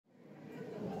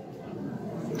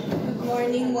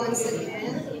morning once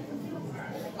again.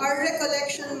 Our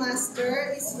Recollection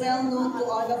Master is well known to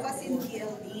all of us in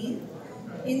BLD.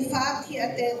 In fact, he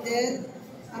attended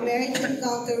a marriage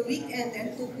encounter weekend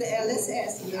and took the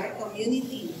LSS in our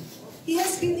community. He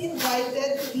has been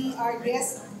invited to be our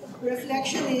guest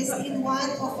reflectionist in one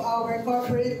of our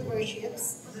corporate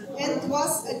worships and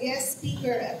was a guest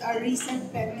speaker at our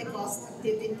recent Pentecost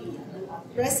activity.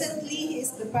 Presently, he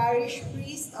is the parish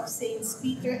priest of Saints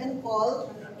Peter and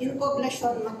Paul in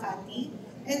Poblacion, Makati,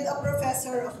 and a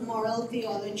professor of moral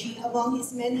theology among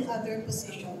his many other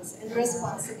positions and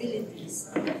responsibilities.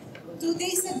 2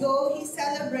 days ago, he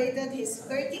celebrated his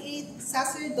 38th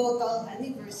sacerdotal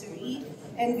anniversary,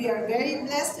 and we are very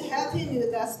blessed to have him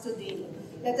with us today.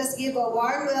 Let us give a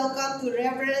warm welcome to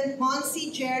Reverend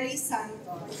Monsignor Gerry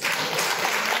Santos.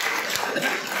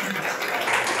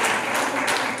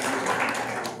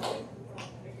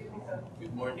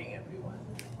 Good morning, everyone.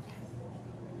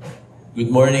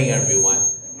 Good morning, everyone.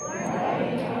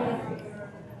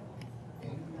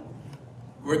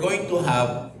 We're going to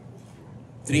have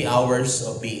 3 hours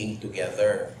of being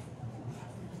together.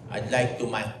 I'd like to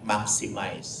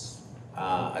maximize.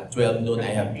 At 12 noon,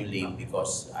 I have to leave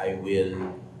because I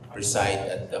will preside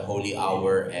at the Holy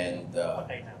Hour and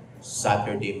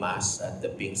Saturday Mass at the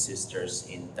Pink Sisters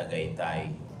in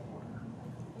Tagaytay.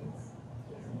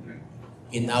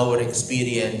 In my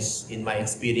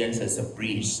experience as a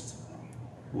priest,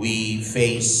 we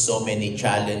face so many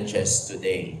challenges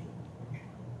today.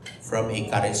 From a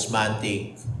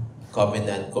charismatic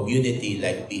covenant community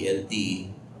like BLD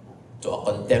to a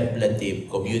contemplative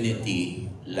community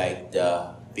like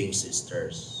the Pink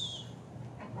Sisters.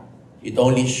 It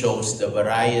only shows the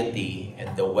variety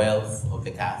and the wealth of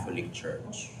the Catholic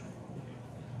Church.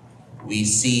 We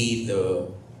see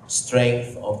the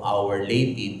strength of our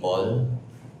lay people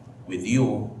with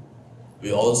you.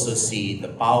 We also see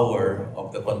the power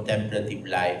of the contemplative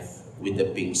life with the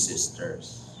Pink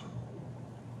Sisters.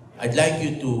 I'd like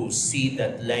you to see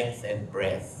that length and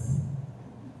breadth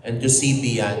and to see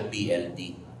beyond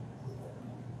BLD.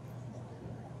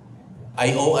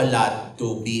 I owe a lot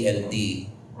to BLD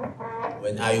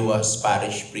when I was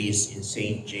parish priest in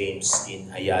St. James in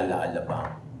Ayala,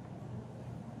 Alabang.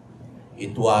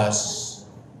 It was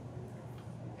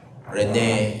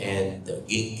Rene and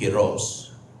Ging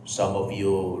Quiroz, some of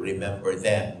you remember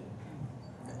them,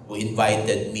 who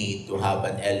invited me to have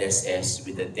an LSS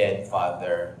with the dead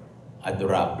father,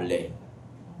 Adorable,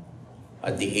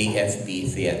 at the AFP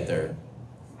Theater.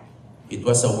 It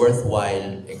was a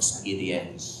worthwhile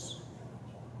experience.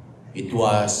 It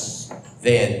was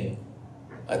then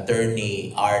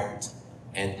Attorney Art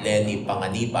and Lenny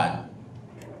Panganiban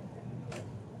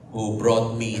who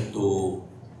brought me to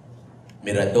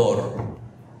Mirador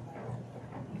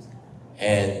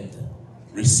and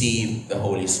received the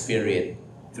Holy Spirit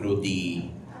through the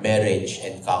marriage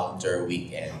encounter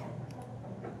weekend.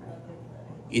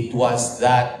 It was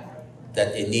that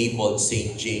enabled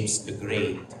St. James the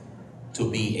Great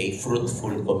to be a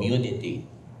fruitful community.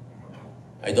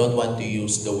 I don't want to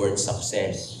use the word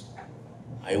success.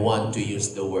 I want to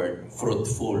use the word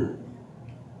fruitful.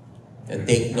 And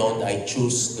take note, I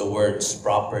choose the words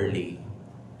properly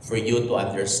for you to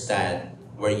understand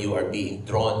where you are being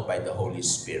drawn by the Holy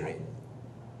Spirit.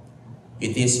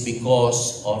 It is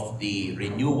because of the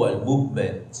renewal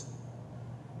movement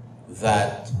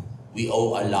that we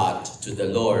owe a lot to the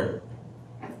Lord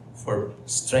for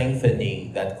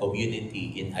strengthening that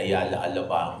community in Ayala,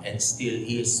 Alabang, and still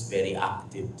is very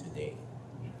active today.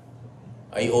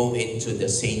 I owe it to the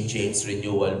St. James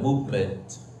Renewal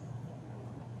Movement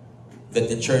that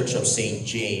the Church of St.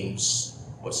 James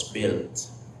was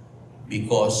built,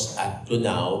 because up to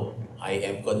now, I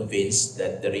am convinced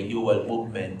that the renewal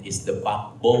movement is the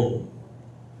backbone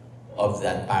of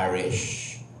that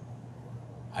parish.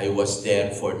 I was there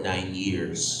for 9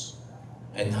 years.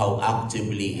 And how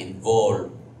actively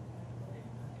involved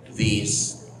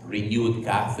these renewed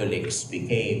Catholics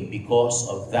became because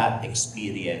of that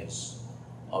experience,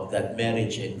 of that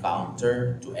marriage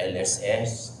encounter to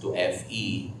LSS, to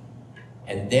FE.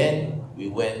 And then we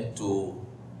went to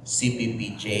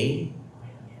CPPJ,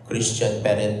 Christian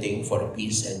Parenting for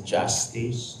Peace and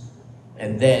Justice,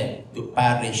 and then to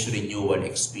Parish Renewal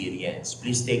Experience.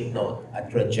 Please take note, a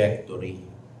trajectory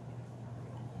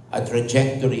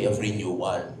of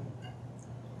renewal.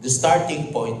 The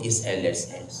starting point is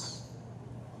LSS,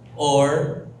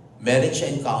 or marriage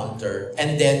encounter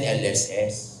and then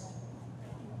LSS.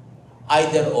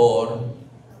 Either or,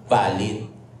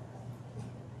 valid.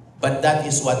 But that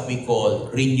is what we call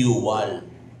renewal,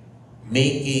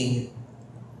 making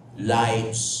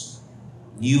lives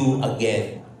new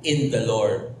again in the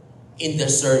Lord in the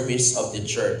service of the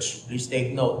church. Please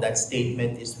take note, that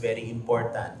statement is very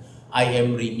important. I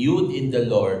am renewed in the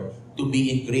Lord to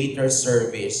be in greater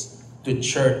service to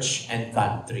church and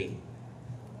country.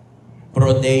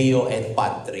 Pro Deo et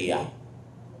Patria.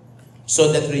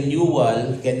 So that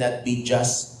renewal cannot be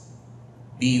just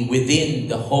be within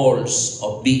the halls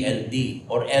of BLD,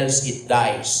 or else it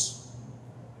dies.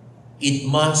 It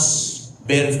must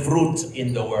bear fruit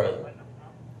in the world.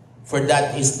 For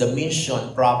that is the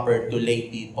mission proper to lay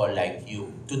people like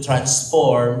you, to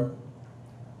transform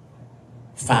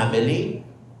family,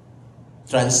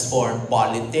 transform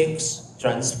politics,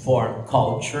 transform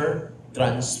culture,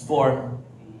 transform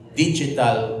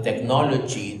digital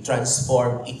technology,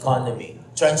 transform economy,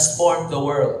 transform the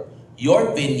world.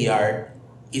 Your vineyard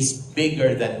is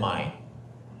bigger than mine,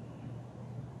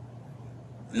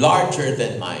 larger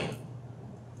than mine.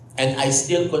 And I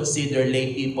still consider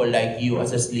lay people like you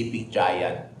as a sleeping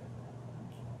giant.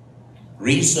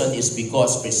 Reason is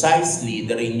because precisely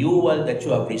the renewal that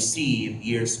you have received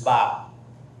years back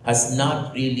has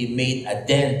not really made a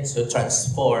dent to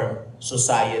transform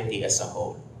society as a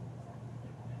whole.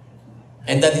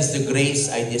 And that is the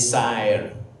grace I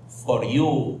desire for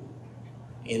you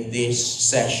in this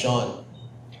session.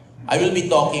 I will be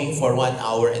talking for 1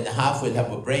 hour and a half. We'll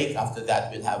have a break. After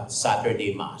that, we'll have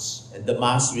Saturday Mass. And the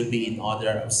Mass will be in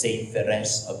honor of Saint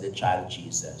Therese of the Child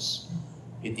Jesus.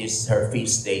 It is her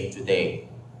feast day today.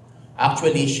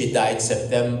 Actually, she died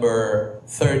September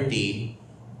 30,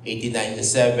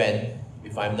 1897.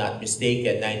 If I'm not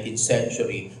mistaken, 19th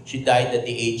century. She died at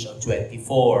the age of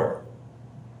 24.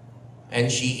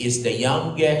 And she is the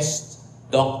youngest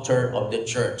doctor of the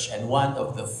church and one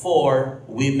of the 4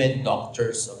 women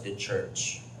doctors of the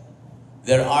church.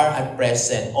 There are at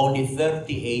present only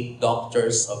 38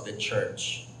 doctors of the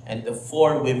church, and the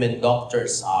 4 women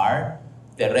doctors are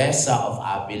Teresa of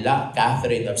Avila,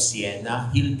 Catherine of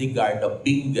Siena, Hildegard of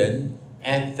Bingen,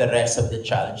 and Therese of the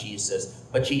Child Jesus.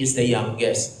 But she is the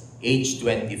youngest, aged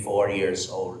 24 years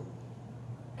old.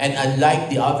 And unlike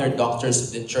the other doctors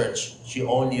of the church, she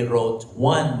only wrote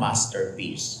 1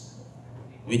 masterpiece,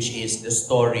 which is the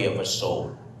story of a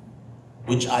soul,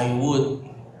 which I would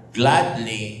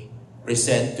gladly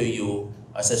present to you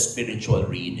as a spiritual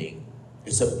reading.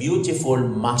 It's a beautiful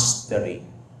mastery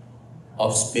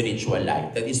of spiritual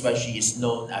life. That is why she is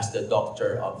known as the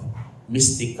doctor of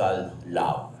mystical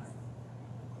love.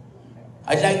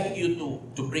 I'd like you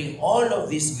to bring all of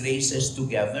these graces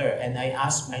together, and I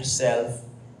ask myself,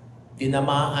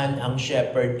 tinamaan ang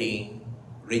shepherding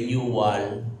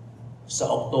renewal sa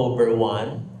October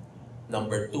 1,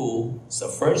 number 2, sa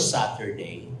first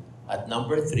Saturday, at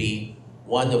number 3,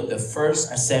 one of the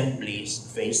first assemblies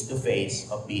face-to-face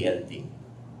of BLD.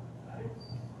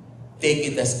 Take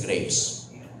it as grace.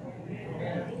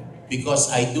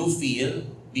 Because I do feel,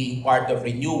 being part of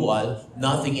renewal,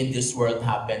 nothing in this world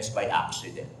happens by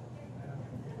accident.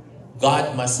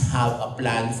 God must have a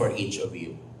plan for each of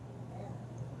you.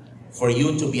 For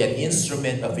you to be an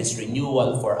instrument of His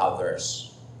renewal for others.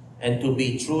 And to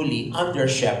be truly under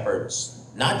shepherds.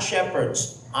 Not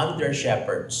shepherds, under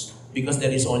shepherds. Because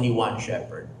there is only one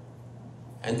shepherd.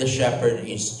 And the shepherd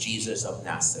is Jesus of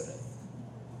Nazareth.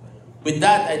 With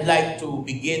that, I'd like to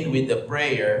begin with the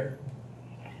prayer.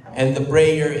 And the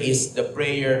prayer is the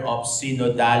prayer of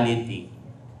synodality.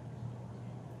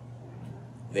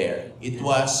 There. It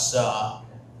was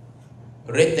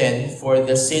written for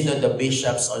the Synod of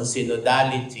Bishops on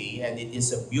synodality, and it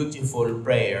is a beautiful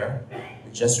prayer.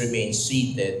 Just remain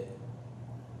seated.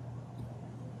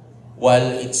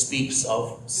 While it speaks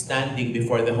of standing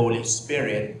before the Holy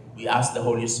Spirit, we ask the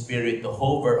Holy Spirit to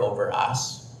hover over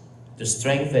us, to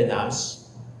strengthen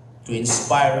us, to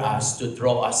inspire us, to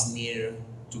draw us near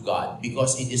to God.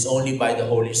 Because it is only by the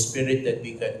Holy Spirit that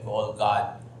we can call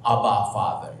God Abba,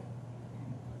 Father.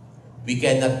 We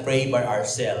cannot pray by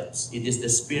ourselves. It is the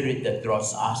Spirit that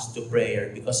draws us to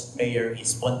prayer, because prayer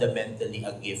is fundamentally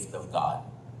a gift of God.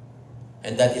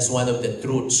 And that is one of the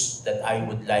truths that I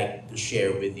would like to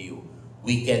share with you.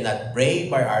 We cannot pray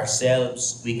by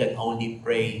ourselves. We can only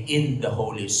pray in the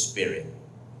Holy Spirit.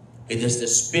 It is the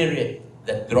Spirit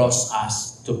that draws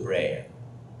us to prayer.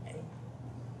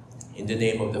 In the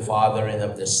name of the Father, and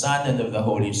of the Son, and of the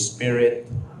Holy Spirit,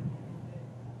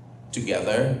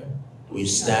 together, we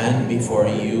stand before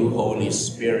you, Holy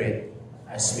Spirit,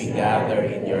 as we gather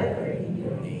in your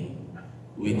name.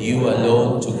 With you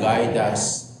alone to guide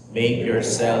us, make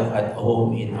yourself at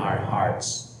home in our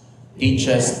hearts. Teach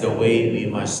us the way we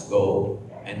must go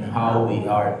and how we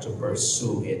are to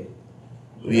pursue it.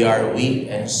 We are weak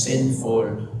and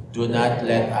sinful. Do not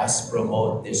let us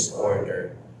promote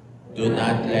disorder. Do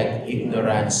not let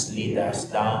ignorance lead us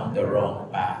down the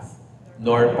wrong path.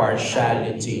 nor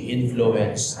partiality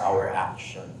influence our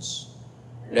actions.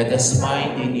 Let us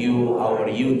find in you our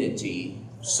unity,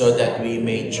 so that we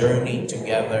may journey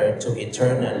together to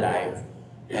eternal life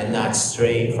and not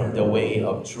stray from the way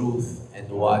of truth and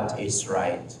what is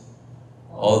right.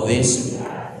 All this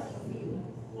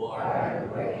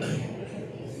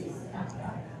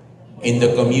in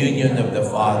the communion of the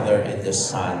Father and the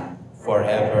Son,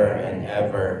 forever and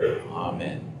ever.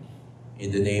 Amen. In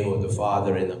the name of the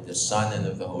Father, and of the Son, and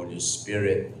of the Holy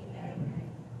Spirit.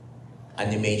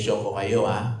 Animation ko kayo,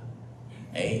 ha?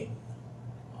 Okay?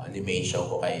 Animation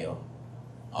ko kayo.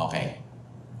 Okay.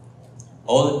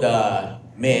 All the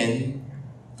men,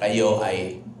 kayo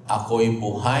ay ako'y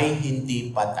buhay,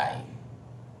 hindi patay.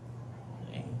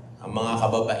 Okay? Ang mga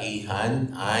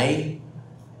kababaihan ay,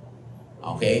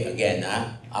 okay, again,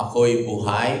 ha? Ako'y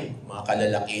buhay, mga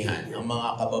kalalakihan. Ang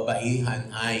mga kababaihan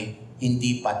ay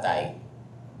hindi patay.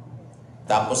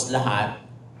 Tapos lahat,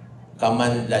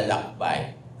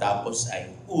 kamanlalakbay. Tapos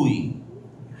ay, uy.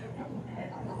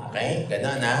 Okay?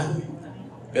 Ganun, ha?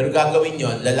 Pero gagawin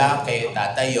yon, lalaki,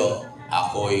 tatayo,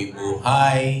 ako'y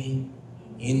buhay,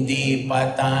 hindi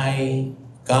patay,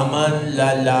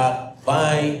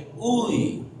 kamanlalakbay,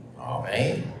 uy.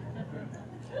 Okay?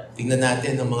 Tingnan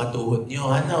natin ang mga tuhod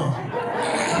nyo, ano?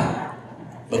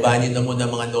 Baba nyo na muna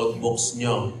mga notebooks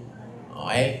nyo.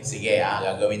 Okay? Sige,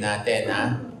 gagawin natin,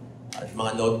 ha? At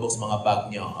mga notebooks, mga bag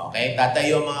nyo. Okay?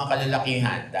 Tatayo mga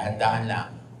kalalakihan. Dahan-dahan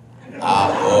lang.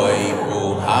 Ako'y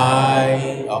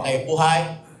buhay. Okay,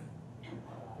 buhay.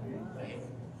 Okay.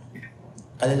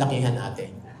 Kalalakihan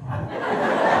natin.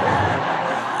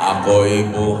 Ako'y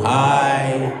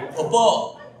buhay.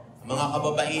 Opo, mga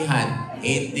kababaihan,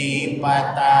 hindi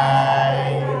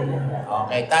patay.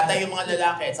 Okay, tatayo mga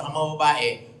lalaki at saka mga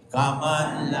babae,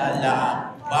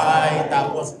 kamanlalakbay.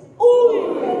 Tapos,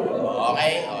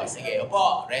 okay, sige,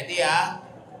 opo, ready, ha?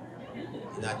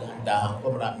 Dinadahan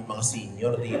ko, maraming mga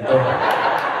senior dito.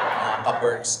 Mga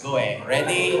ka-perks ko, eh.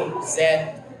 Ready,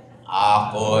 set.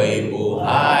 Ako'y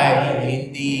buhay,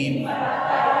 hindi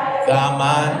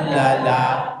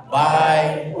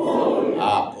kamanlalakbay.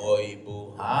 Ako'y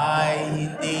buhay,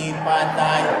 hindi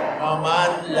patay,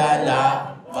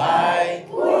 kamanlalakbay.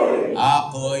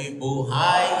 Ako'y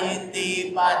buhay,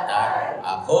 hindi patay.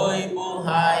 Ako'y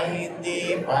buhay,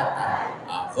 hindi patay.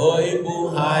 Ako'y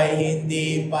buhay,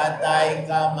 hindi patay,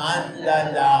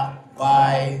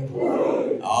 kamanlalakbay.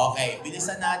 Okay,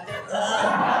 bilisan natin, ha?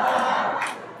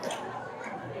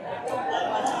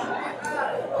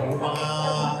 Yung mga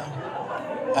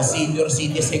ka-senior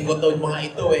citizen ko to, yung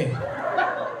mga ito, eh.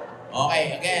 Okay,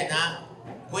 again, ha?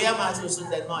 Kuya,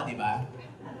 masusundan mo, di ba?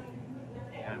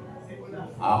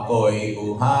 Ako'y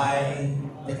buhay.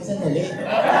 Teka, sandali.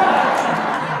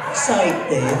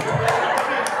 Excited.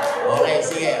 Okay,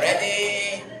 sige.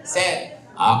 Ready, set.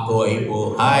 Ako'y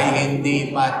buhay, hindi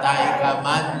patay,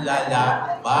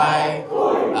 kamanlalakbay.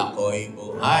 Ako'y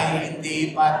buhay,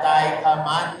 hindi patay,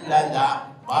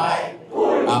 kamanlalakbay.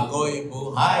 Ako'y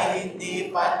buhay, hindi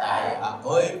patay.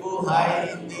 Ako'y buhay,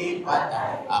 hindi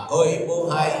patay. Ako'y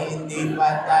buhay, hindi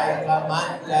patay,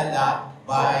 kamanlalakbay.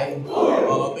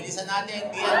 O, bilisan natin.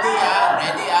 BLD, ha?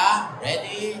 Ready, ha?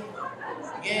 Ready?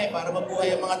 Sige, para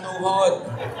mabuhay ang mga tuhod.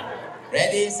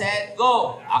 Ready, set,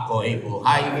 go! Ako'y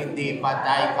buhay, hindi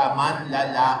patay,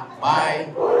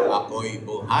 kamanlalakbay. Ako'y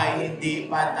buhay,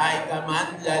 hindi patay,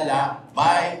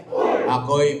 kamanlalakbay.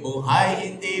 Ako'y buhay,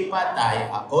 hindi patay.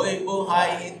 Ako'y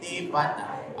buhay, hindi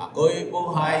patay. Ako'y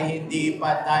buhay, hindi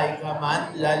patay,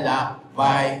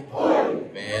 kamanlalakbay.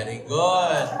 Very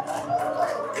good.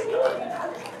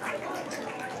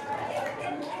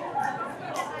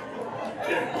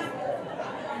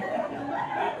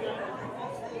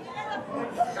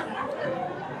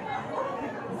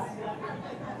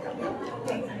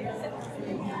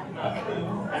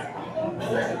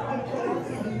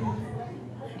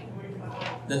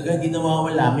 Talaga hindi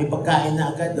nawawala, may pagkain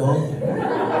na agad, oh.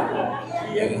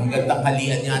 Hanggang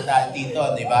tanghalian yata dito,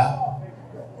 di ba?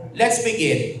 Let's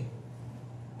begin.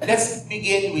 Let's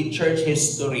begin with church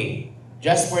history,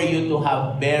 just for you to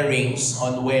have bearings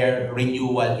on where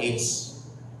renewal is.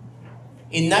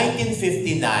 In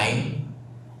 1959,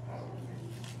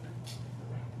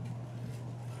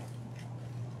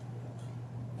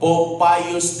 Pope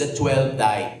Pius XII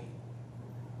died.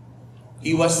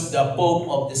 He was the Pope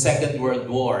of the Second World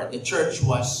War. The church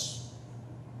was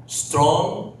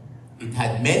strong. It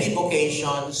had many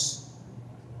vocations.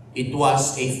 It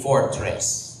was a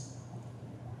fortress.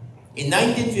 In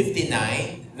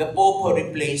 1959, the Pope who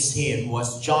replaced him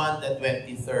was John the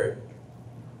 23rd.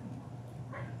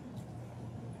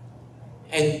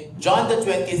 And John the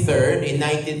 23rd in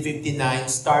 1959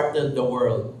 startled the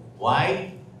world.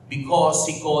 Why? Because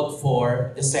he called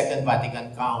for the Second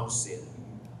Vatican Council.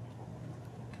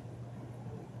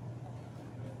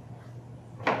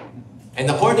 And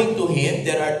according to him,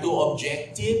 there are two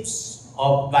objectives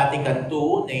of Vatican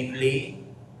II, namely,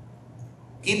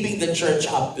 keeping the church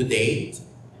up to date,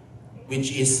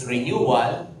 which is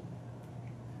renewal,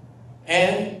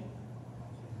 and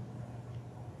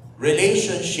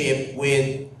relationship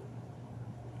with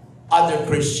other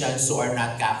Christians who are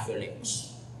not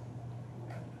Catholics.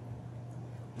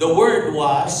 The word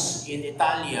was, in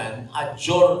Italian,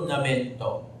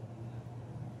 aggiornamento.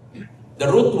 The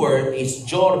root word is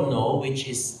giorno, which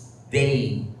is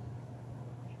day.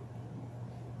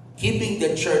 Keeping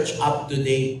the church up to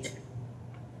date.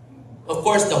 Of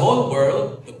course, the whole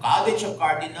world, the College of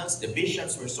Cardinals, the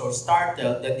bishops were so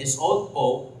startled that this old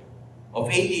Pope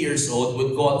of 80 years old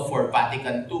would call for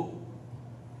Vatican II.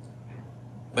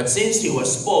 But since he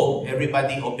was Pope,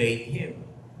 everybody obeyed him.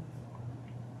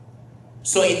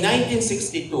 So in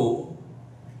 1962,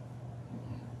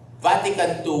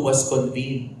 Vatican II was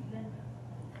convened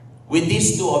with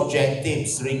these two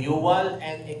objectives, renewal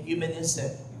and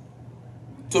ecumenism.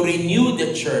 To renew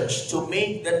the church, to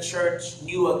make the church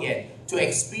new again, to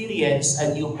experience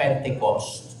a new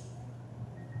Pentecost.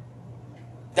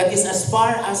 That is, as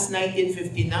far as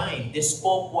 1959, this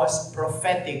Pope was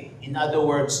prophetic. In other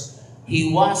words,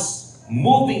 he was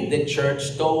moving the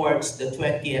church towards the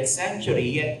 20th century,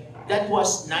 yet that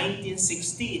was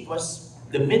 1960. It was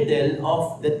the middle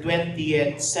of the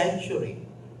 20th century,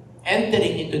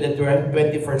 entering into the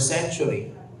 21st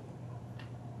century.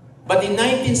 But in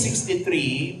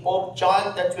 1963, Pope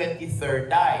John the 23rd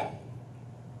died.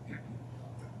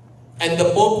 And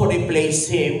the Pope who replaced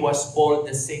him was Paul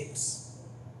VI.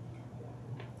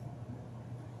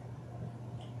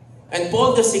 And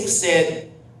Paul VI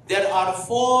said, there are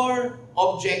 4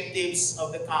 objectives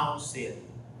of the council.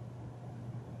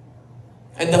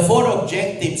 And the 4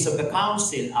 objectives of the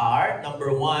council are,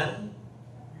 number 1,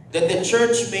 that the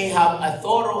church may have a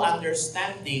thorough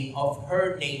understanding of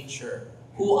her nature.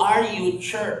 Who are you,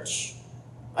 church?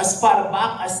 As far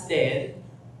back as then,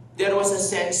 there was a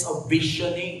sense of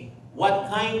visioning. What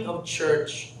kind of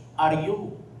church are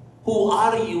you? Who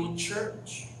are you,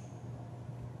 church?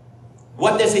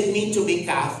 What does it mean to be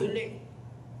Catholic?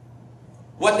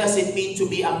 What does it mean to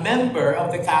be a member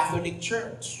of the Catholic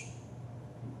Church?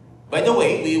 By the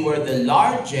way, we were the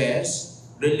largest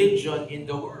religion in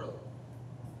the world.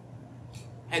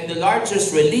 And the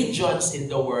largest religions in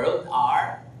the world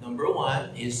are, number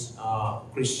 1 is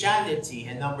Christianity,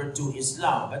 and number 2,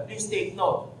 Islam. But please take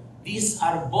note, these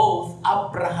are both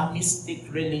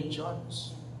Abrahamistic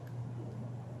religions.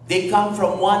 They come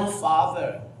from one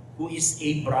father, who is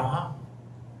Abraham.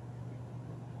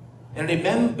 And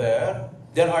remember,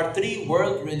 there are 3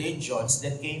 world religions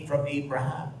that came from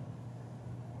Abraham.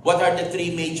 What are the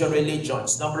 3 major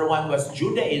religions? Number 1 was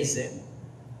Judaism.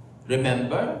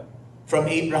 Remember? From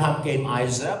Abraham came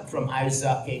Isaac, from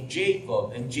Isaac came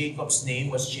Jacob, and Jacob's name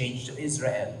was changed to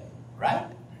Israel. Right?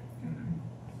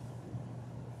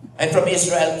 And from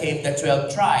Israel came the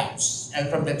 12 tribes. And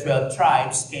from the 12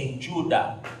 tribes came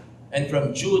Judah. And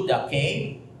from Judah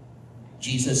came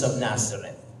Jesus of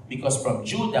Nazareth. Because from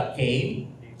Judah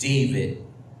came David.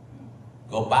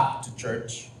 Go back to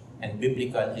church and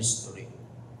biblical history.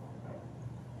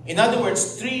 In other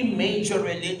words, 3 major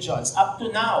religions. Up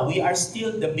to now, we are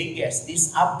still the biggest,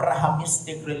 this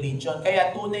Abrahamistic religion.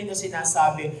 Kaya tunay na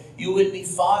sinasabi, you will be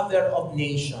father of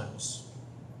nations.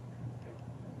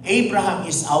 Abraham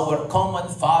is our common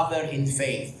father in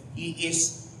faith. He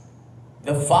is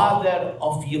the father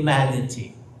of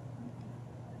humanity.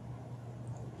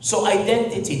 So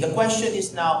identity, the question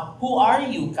is now, who are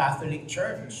you, Catholic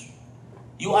Church?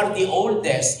 You are the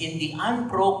oldest in the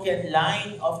unbroken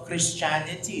line of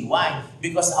Christianity. Why?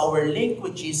 Because our link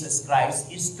with Jesus Christ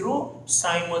is through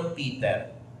Simon Peter.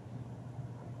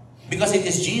 Because it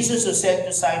is Jesus who said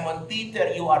to Simon Peter,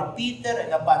 you are Peter,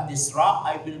 and upon this rock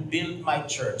I will build my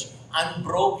church.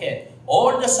 Unbroken.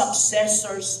 All the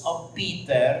successors of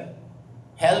Peter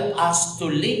help us to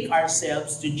link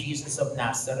ourselves to Jesus of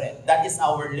Nazareth. That is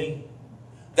our link.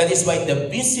 That is why the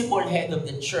visible head of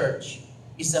the church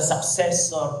is the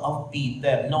successor of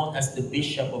Peter, known as the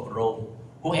Bishop of Rome,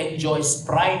 who enjoys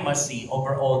primacy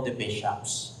over all the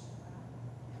bishops.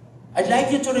 I'd like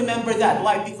you to remember that.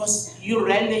 Why? Because you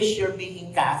relish your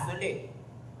being Catholic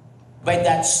by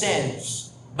that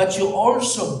sense, but you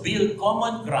also build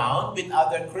common ground with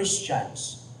other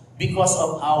Christians because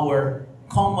of our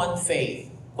common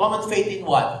faith. Common faith in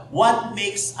what? What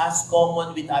makes us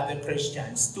common with other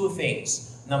Christians? 2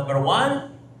 things. Number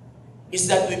 1, is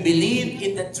that we believe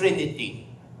in the Trinity.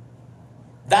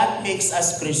 That makes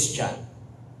us Christian.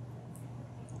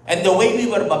 And the way we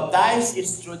were baptized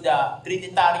is through the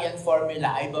Trinitarian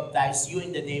formula. I baptize you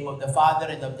in the name of the Father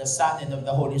and of the Son and of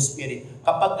the Holy Spirit.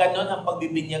 Kapag ganon ang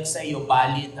pagbibinyag sa iyo,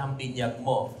 valid ang binyag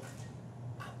mo.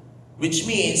 Which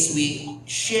means we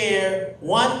share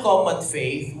one common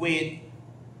faith with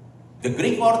the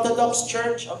Greek Orthodox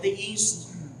Church of the East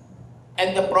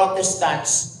and the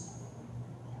Protestants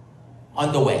on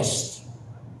the West.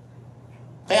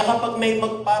 Kaya kapag may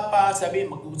magpapasabi,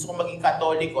 gusto kong maging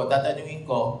Katoliko, tatanungin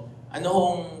ko, ano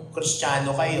hong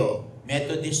Kristiyano kayo?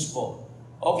 Methodist po.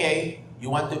 Okay,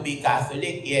 you want to be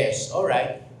Catholic? Yes,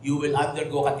 alright. You will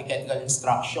undergo catechetical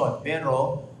instruction.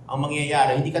 Pero, ang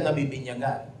mangyayari, hindi ka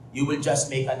nabibinyagan. You will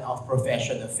just make an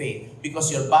profession of faith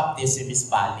because your baptism is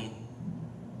valid.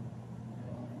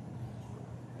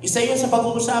 Isa yun sa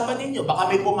pag-uusapan ninyo.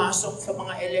 Baka may pumasok sa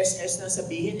mga LSS na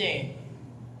sabihin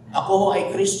ako ho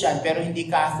ay Christian pero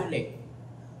hindi Catholic.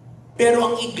 Pero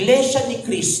ang Iglesia ni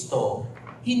Cristo,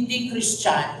 hindi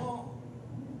Kristiyano.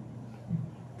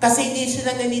 Kasi hindi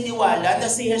sila naniniwala na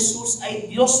si Jesus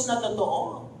ay Diyos na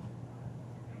totoo.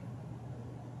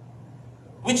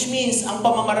 Which means, ang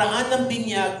pamamaraan ng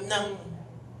binyag ng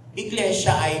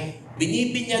Iglesia ay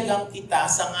binibinyagan kita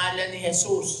sa ngalan ni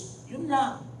Jesus. Yun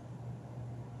lang.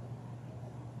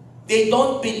 They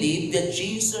don't believe that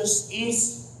Jesus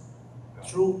is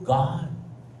true God.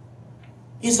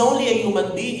 He's only a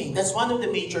human being. That's one of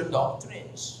the major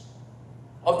doctrines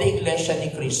of the Iglesia ni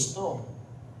Cristo.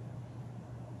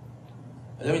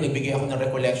 Alam mo, nagbigay ako ng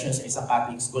recollection sa isang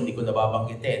Catholic school, hindi ko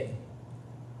nababanggitin.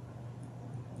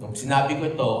 Nung sinabi ko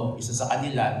ito, isa sa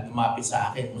kanila, lumapit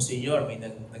sa akin, Monsignor, may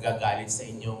nagagalit sa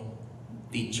inyong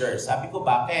teacher. Sabi ko,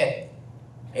 bakit?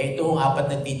 Ito ang 4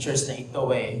 na teachers na ito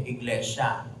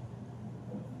Iglesia.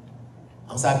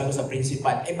 Ang sabi ko sa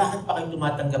principal, bakit pa kayo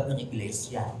tumatanggap ng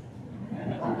iglesia?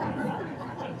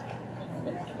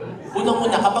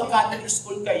 Unang-una, kapag Catholic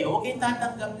school kayo, huwag kayong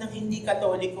tatanggap ng hindi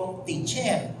katolikong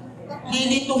teacher.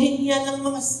 Lilituhin niya ng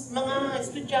mga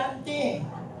estudyante.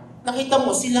 Nakita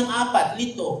mo, silang 4,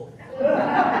 lito.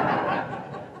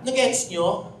 Nag-gets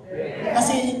nyo?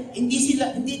 Kasi hindi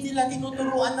nila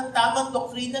tinuturuan ng tamang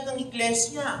doktrina ng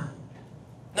iglesia.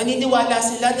 Naniniwala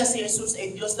sila na si Jesus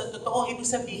ay Diyos na totoo. Ibig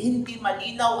sabihin, hindi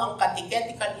malinaw ang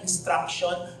catechetical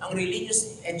instruction, ang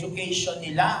religious education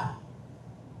nila.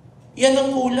 Yan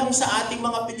ang kulang sa ating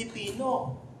mga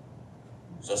Pilipino.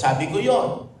 So sabi ko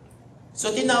yon.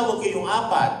 So tinawag ko yung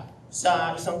 4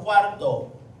 sa isang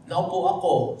kwarto. Naupo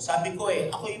ako. Sabi ko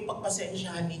ako yung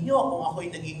pagpasensyahan ninyo kung ako'y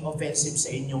naging offensive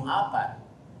sa inyong 4.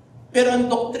 Pero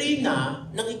ang doktrina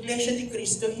ng Iglesia ni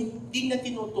Cristo, hindi na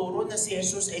tinuturo na si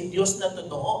Jesus ay Diyos na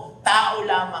totoo. Tao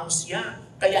lamang siya.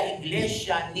 Kaya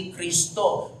Iglesia ni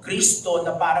Cristo. Cristo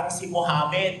na parang si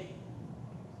Muhammad.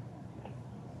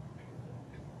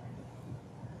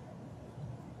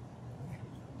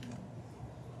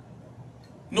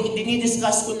 Nung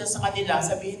dinidiscuss ko na sa kanila,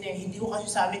 sabihin hindi ko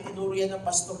kasi sa amin tinuro yan ng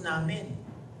pastor namin.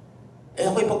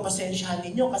 Ako'y pagpasensyahan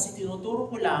ninyo kasi tinuturo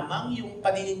ko lamang yung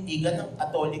paninindigan ng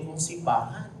katolikong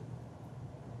simbahan.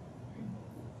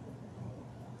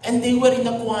 And they were in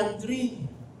a quandary.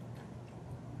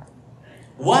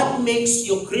 What makes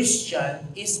you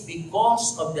Christian is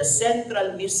because of the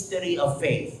central mystery of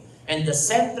faith. And the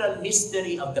central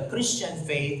mystery of the Christian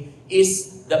faith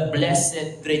is the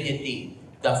Blessed Trinity.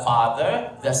 The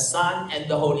Father, the Son, and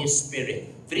the Holy Spirit.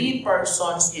 3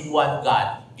 persons in one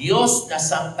God. Diyos na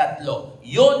siyang tatlo.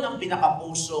 Yun ang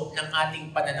pinakapuso ng ating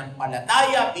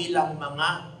pananampalataya bilang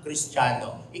mga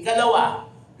Kristiyano. Ikalawa,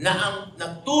 na ang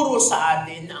nagturo sa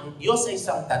atin na ang Diyos ay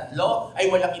isang tatlo, ay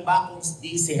walang iba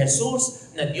kundi si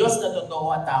Jesus, na Diyos na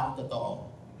totoo at taong totoo.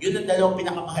 Yun ang dalawang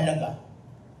pinakamahalaga.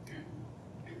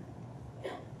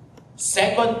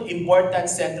 Second important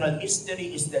central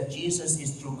mystery is that Jesus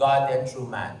is true God and true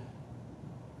man.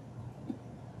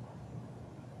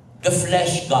 The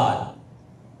flesh God.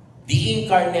 The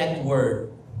incarnate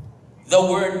Word, the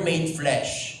Word made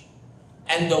flesh.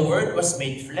 And the Word was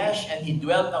made flesh and He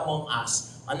dwelt among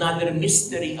us. Another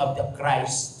mystery of the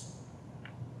Christ.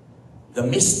 The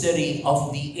mystery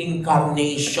of the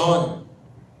incarnation.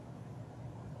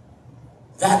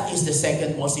 That is the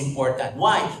second most important.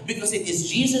 Why? Because it is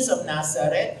Jesus of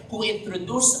Nazareth who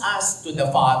introduced us to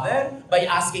the Father by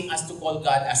asking us to call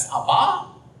God as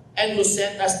Abba, and who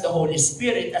sent us the Holy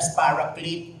Spirit as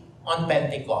Paraclete on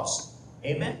Pentecost.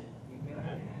 Amen?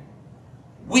 Amen?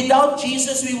 Without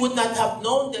Jesus, we would not have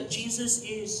known that Jesus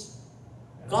is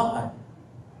God.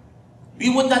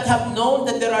 We would not have known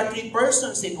that there are 3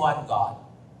 persons in one God.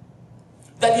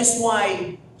 That is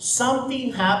why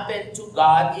something happened to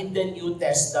God in the New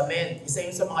Testament. Isa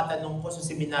yun sa mga tanong ko sa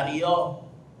seminaryo.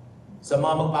 Sa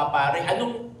mga magpapare,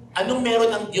 anong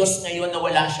meron ang Diyos ngayon na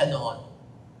wala siya noon?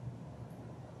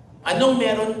 Anong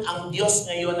meron ang Diyos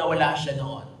ngayon na wala siya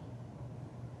noon?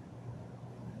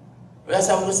 Wala,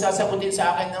 sasagutin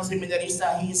sa akin ng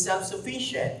seminarista, He is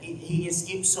self-sufficient. He is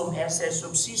ipsum esse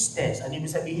subsistens. Ano ibig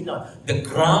sabihin nun? The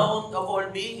ground of all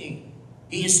being.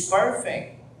 He is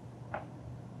perfect.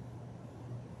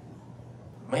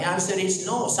 My answer is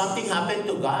no. Something happened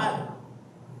to God.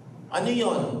 Ano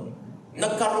yun?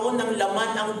 Nagkaroon ng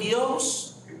laman ang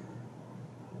Diyos.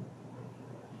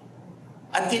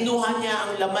 At kinuha niya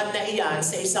ang laman na iyan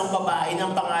sa isang babae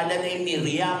ng pangalan ay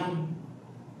Miriam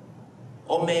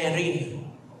o Mary.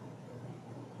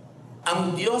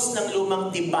 Ang Diyos ng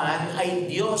lumang tipan ay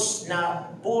Diyos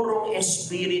na purong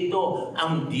espiritu.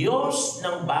 Ang Diyos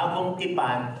ng bagong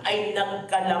tipan ay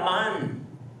nagkalaman.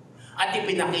 At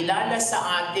ipinakilala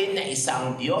sa atin na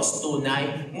isang Diyos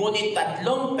tunay, ngunit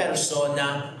tatlong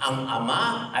persona, ang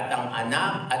Ama at ang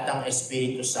Anak at ang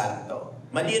Espiritu Santo.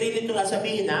 Mali rin ito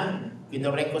sabihin ha,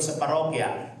 kinorek ko sa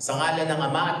parokya, sa ngalan ng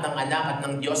Ama at ng Anak at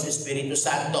ng Diyos Espiritu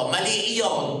Santo. Mali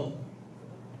iyon.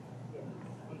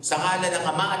 Sa ngalan ng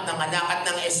Ama at ng Anak at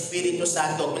ng Espiritu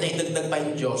Santo, kung naidagdag pa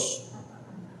yung Diyos.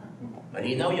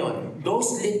 Malinaw yun.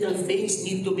 Those little things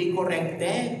need to be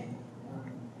corrected.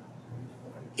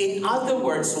 In other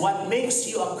words, what makes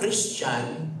you a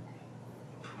Christian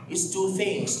is two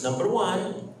things. Number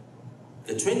one,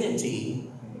 the Trinity,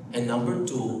 and number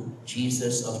two,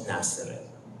 Jesus of Nazareth.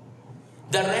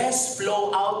 The rest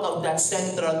flow out of that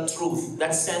central truth,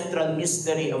 that central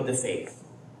mystery of the faith.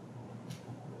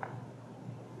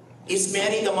 Is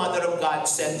Mary the Mother of God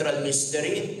central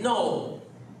mystery? No.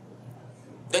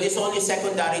 That is only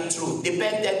secondary truth.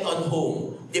 Dependent on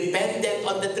whom? Dependent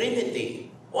on the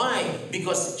Trinity. Why?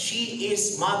 Because she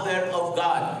is Mother of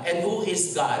God. And who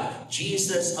is God?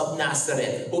 Jesus of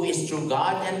Nazareth, who is true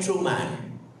God and true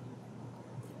man.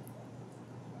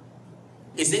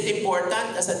 Is it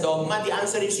important as a dogma? The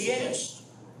answer is yes.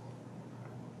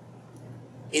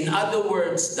 In other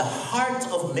words, the heart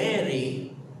of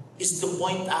Mary is to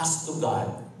point us to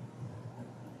God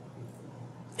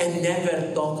and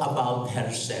never talk about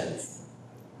herself.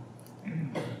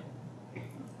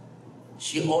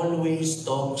 She always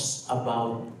talks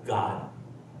about God.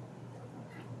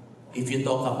 If you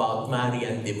talk about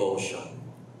Marian devotion,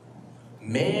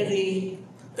 Mary,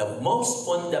 the most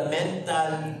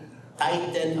fundamental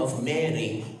title of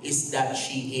Mary is that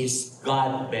she is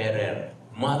God-bearer,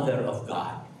 Mother of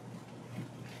God.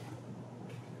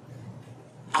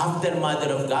 After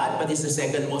Mother of God, what is the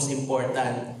second most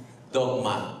important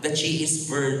dogma? That she is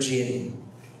virgin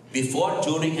before,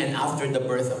 during, and after the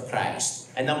birth of Christ.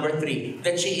 And number three,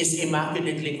 that she is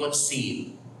immaculately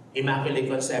conceived,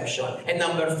 immaculate conception. And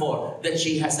number four, that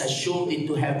she has assumed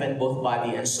into heaven both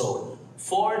body and soul.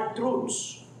 Four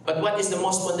truths. But what is the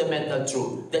most fundamental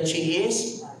truth? That she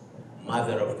is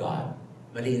Mother of God.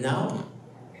 Malinaw?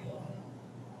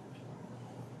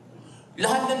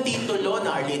 Lahat ng titulo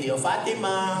na Our Lady of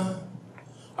Fatima,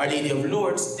 Our Lady of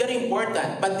Lourdes, they're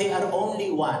important, but they are only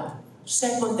one.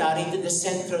 Secondary to the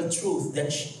central truth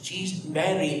that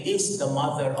Mary is the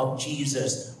mother of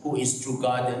Jesus, who is true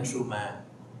God and true man.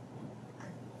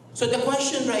 So the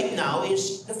question right now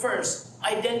is the first,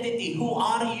 identity. Who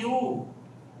are you?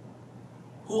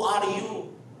 Who are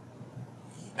you?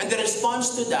 And the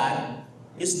response to that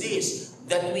is this,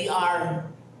 that we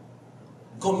are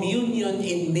communion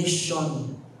in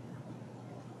mission.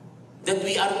 That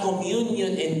we are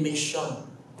communion in mission.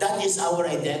 That is our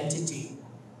identity.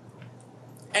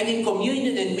 And in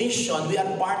communion and mission, we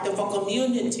are part of a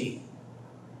community.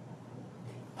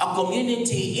 A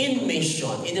community in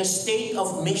mission, in a state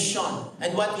of mission.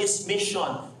 And what is mission?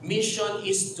 Mission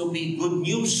is to be good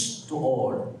news to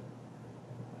all.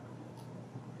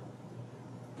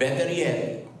 Better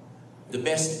yet, the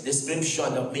best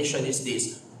description of mission is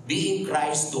this: being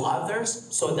Christ to others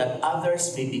so that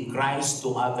others may be Christ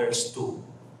to others too.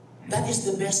 That is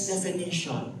the best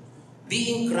definition.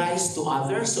 Being Christ to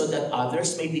others so that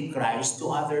others may be Christ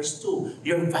to others too.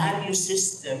 Your value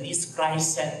system is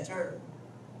Christ-centered.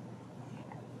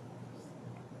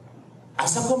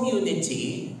 As a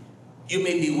community, you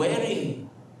may be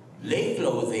wearing lay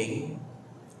clothing,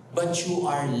 but you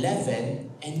are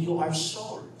leaven and you are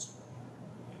salt.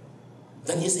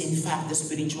 That is in fact the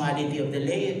spirituality of the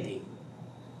laity.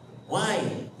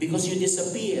 Why? Because you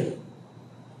disappear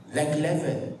like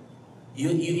leaven.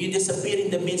 You disappear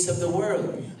in the midst of the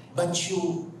world. But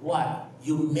you, what?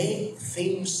 You make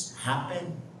things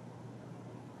happen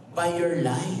by your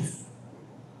life,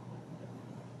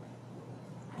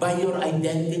 by your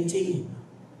identity,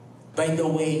 by the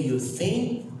way you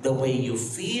think, the way you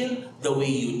feel, the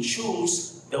way you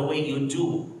choose, the way you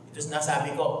do. Ito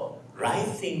sinasabi ko, right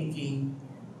thinking,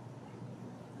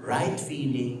 right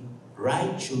feeling,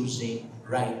 right choosing,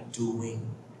 right doing.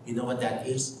 You know what that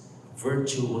is?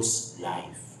 Virtuous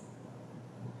life.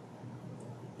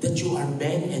 That you are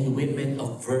men and women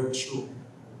of virtue.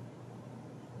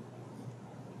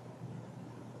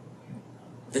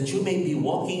 That you may be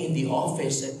walking in the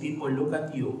office and people look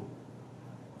at you.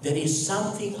 There is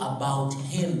something about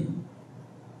him.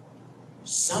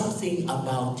 Something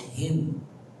about him.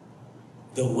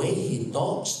 The way he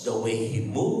talks, the way he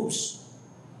moves,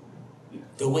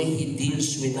 the way he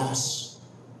deals with us.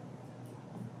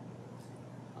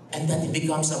 And that it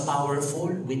becomes a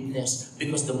powerful witness,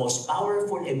 because the most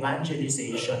powerful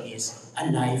evangelization is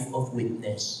a life of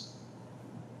witness.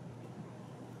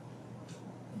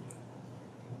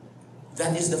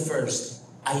 That is the first.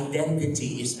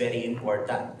 Identity is very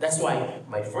important. That's why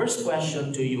my first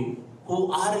question to you,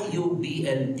 who are you,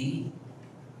 BLD?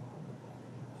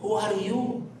 Who are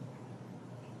you?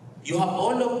 You have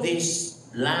all of these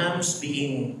lambs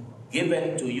being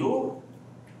given to you,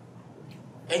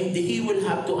 and he will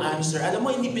have to answer. Alam mo,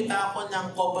 inipita ako ng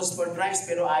Couples for Christ,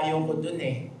 pero ayaw ko dun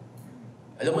eh.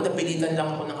 Alam mo, napilitan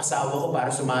lang ako ng asawa ko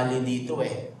para sumali dito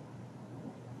eh.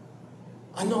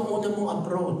 Ano ang una mong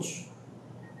approach?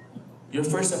 Your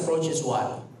first approach is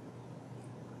what?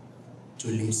 To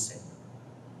listen.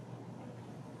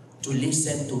 To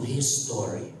listen to his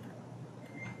story.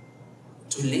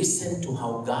 To listen to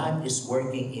how God is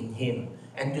working in him.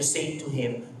 And to say to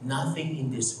him, nothing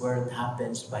in this world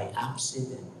happens by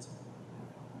accident.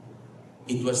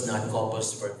 It was not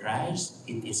Couples for Christ,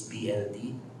 it is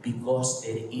BLD, because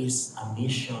there is a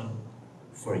mission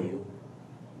for you.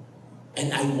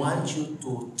 And I want you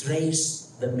to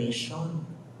trace the mission.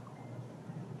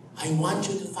 I want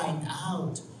you to find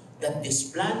out that this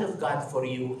plan of God for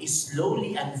you is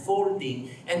slowly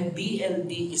unfolding, and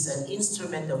BLD is an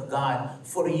instrument of God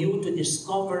for you to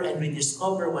discover and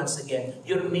rediscover once again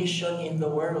your mission in the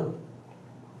world.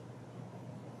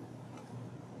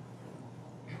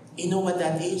 You know what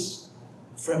that is?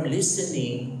 From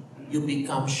listening, you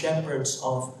become shepherds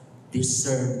of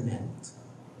discernment.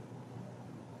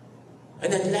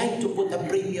 And I'd like to put a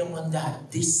premium on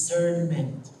that,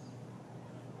 discernment.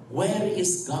 Where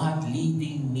is God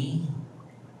leading me?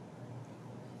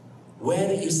 Where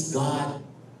is God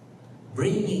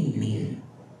bringing me?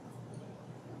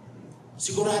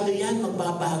 Sigurado yan,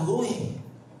 magbabago eh.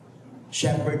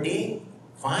 Shepherding,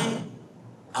 fine.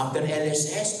 After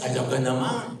LSS, alaga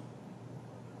naman.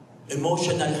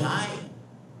 Emotional high.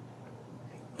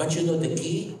 But you know the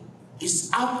key is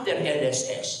after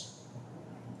LSS.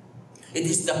 It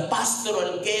is the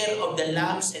pastoral care of the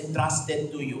lambs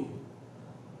entrusted to you.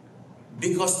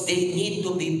 Because they need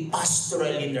to be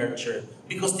pastorally nurtured.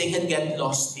 Because they can get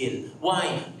lost still.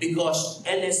 Why? Because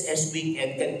LSS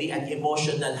weekend can be an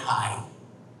emotional high.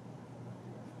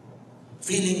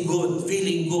 Feeling good,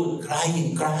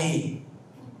 crying.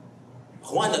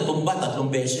 Ako nga, natumba 3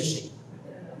 beses eh.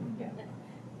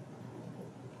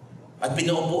 At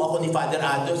pinaupo ako ni Father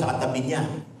Ado sa katabi niya.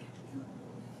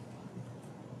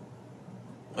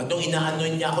 At nung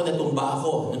ina-anoint niya ako, natumba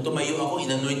ako. Nung tumayo ako,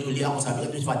 ina-anoint uli ako. Sabi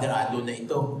ko, Father Ado na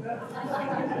ito.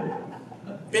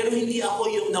 Pero hindi ako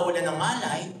yung nawala ng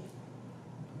malay.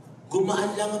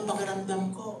 Gumaan lang ang pakiramdam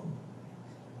ko.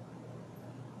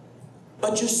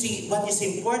 But you see, what is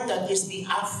important is the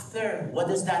after. What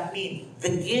does that mean?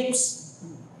 The gifts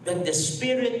that the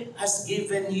Spirit has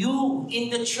given you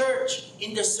in the church,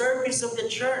 in the service of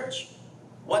the church.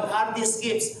 What are these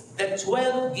gifts? The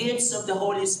 12 gifts of the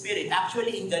Holy Spirit.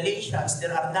 Actually, in Galatians,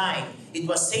 there are 9. It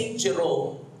was Saint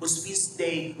Jerome, whose feast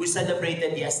day we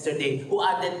celebrated yesterday, who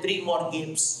added 3 more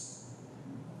gifts.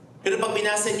 Pero pag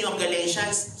binasa niyo ang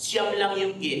Galatians, 9 lang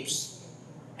yung gifts.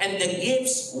 And the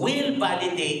gifts will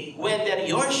validate whether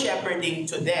your shepherding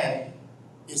to them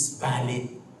is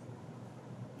valid.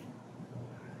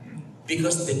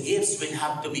 Because the gifts will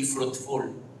have to be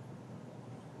fruitful.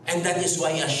 And that is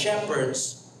why as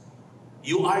shepherds,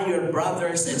 you are your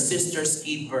brothers and sisters'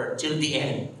 keeper till the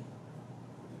end.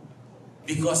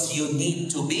 Because you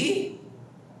need to be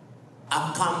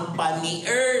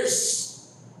accompaniers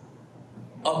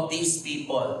of these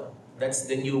people. That's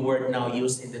the new word now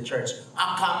used in the church.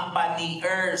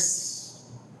 Accompaniers.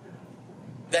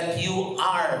 That you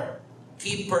are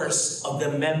keepers of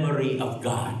the memory of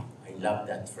God. I love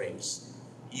that phrase.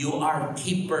 You are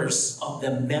keepers of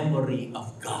the memory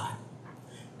of God.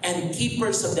 And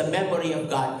keepers of the memory of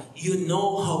God, you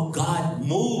know how God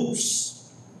moves.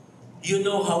 You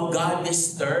know how God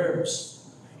disturbs.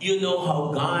 You know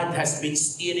how God has been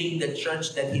steering the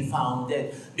church that He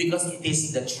founded, because it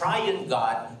is the triune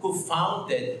God who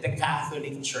founded the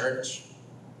Catholic Church.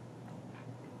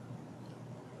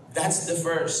 That's the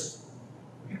first.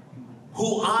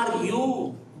 Who are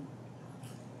you?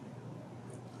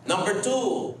 Number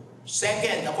two,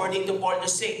 second, according to Paul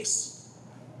VI,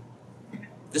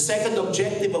 the second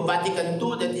objective of Vatican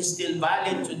II that is still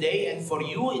valid today, and for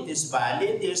you it is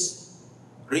valid, is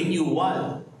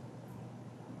renewal.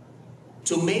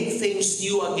 To make things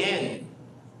new again.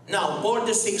 Now, Paul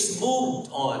VI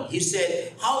moved on. He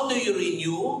said, how do you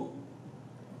renew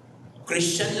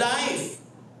Christian life?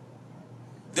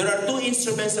 There are two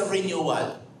instruments of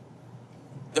renewal.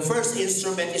 The first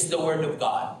instrument is the Word of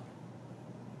God.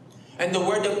 And the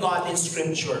Word of God in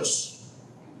Scriptures.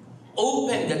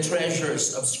 Open the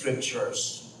treasures of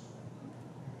Scriptures.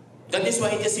 That is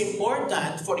why it is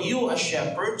important for you as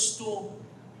shepherds to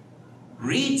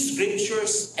read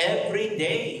Scriptures every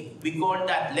day. We call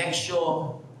that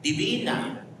Lectio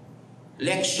Divina.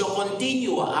 Lectio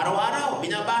Continua. Araw-araw,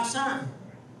 binabasa.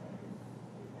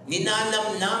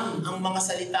 Ninanamnam ang mga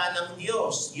salita ng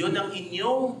Diyos. Yun ang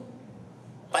inyong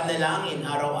panalangin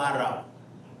araw-araw.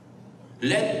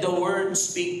 Let the Word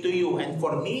speak to you. And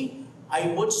for me,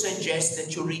 I would suggest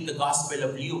that you read the Gospel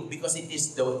of Luke, because it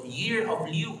is the year of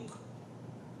Luke.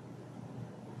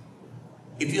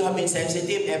 If you have been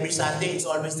sensitive, every Sunday, it's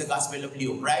always the Gospel of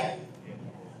Luke, right?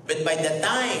 But by the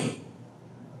time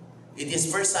it is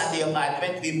first Sunday of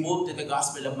Advent, we move to the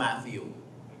Gospel of Matthew.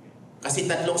 Kasi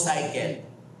tatlong cycle.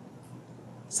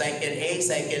 Cycle A,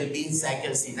 Cycle B,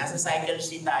 Cycle C. Nasa Cycle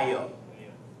C tayo.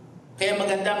 Kaya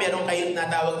maganda, meron kayong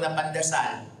natawag na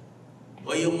pandasal.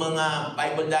 O yung mga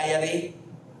Bible diary.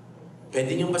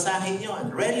 Pwede niyong basahin yun.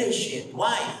 Relish it.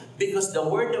 Why? Because the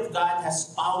Word of God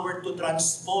has power to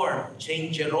transform.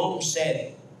 Saint Jerome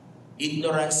said,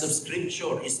 ignorance of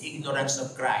Scripture is ignorance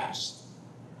of Christ.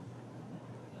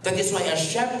 That is why as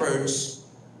shepherds,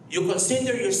 you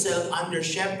consider yourself under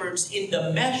shepherds in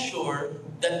the measure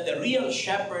that the real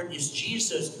shepherd is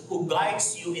Jesus, who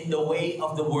guides you in the way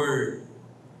of the Word.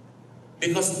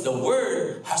 Because the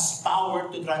Word has power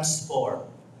to transform.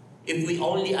 If we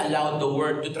only allow the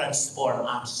Word to transform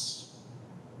us.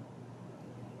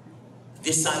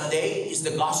 This Sunday is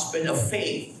the gospel of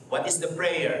faith. What is the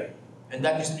prayer? And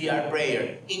that is our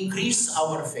prayer. Increase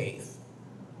our faith.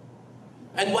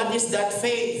 And what is that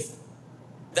faith?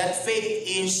 That faith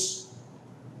is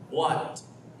what?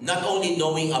 Not only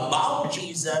knowing about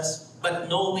Jesus, but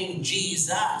knowing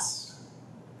Jesus.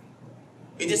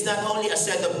 It is not only a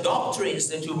set of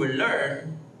doctrines that you will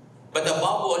learn, but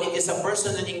above all, it is a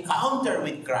personal encounter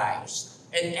with Christ.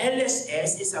 And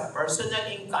LSS is a personal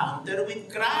encounter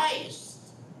with Christ.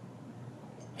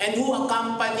 And who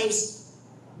accompanies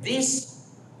these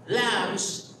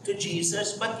lambs to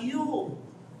Jesus but you?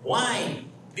 Why?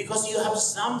 Because you have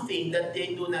something that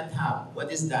they do not have.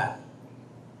 What is that?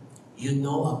 You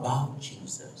know about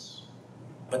Jesus.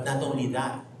 But not only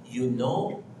that, you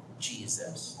know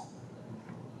Jesus.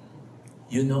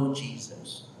 You know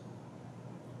Jesus.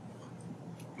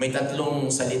 May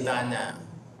tatlong salita na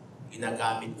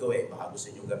ginagamit ko baka gusto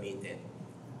nyo gamitin.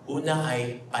 Una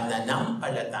ay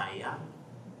pananampalataya.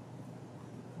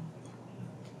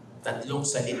 Tatlong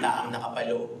salita ang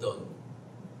nakapaloob doon.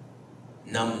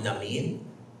 Namnamin.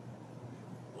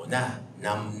 Una,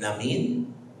 namnamin.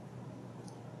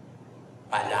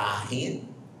 Palahin.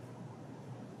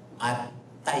 At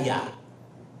taya.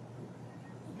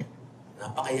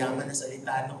 Napakayaman na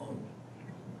salita noon.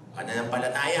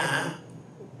 Pananampalataya, ha?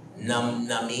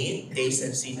 Namnamin, taste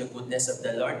and see the goodness of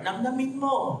the Lord. Namnamin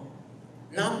mo.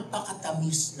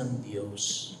 Napakatamis ng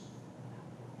Diyos.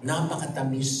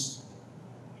 Napakatamis.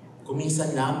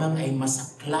 Kuminsan lamang ay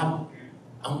masaklap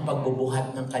ang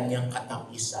pagbubuhat ng kanyang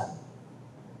katamisan.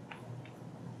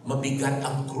 Mabigat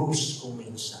ang krus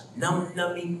kuminsan.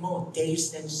 Namnamin mo,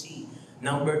 taste and see.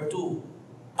 Number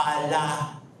 2,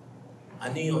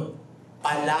 ano yun?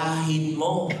 Palahin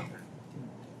mo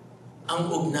ang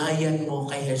ugnayan mo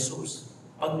kay Jesus.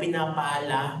 Pag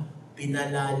pinapala,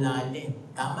 pinalalalim.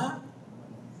 Tama?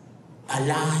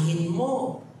 Palahin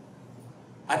mo.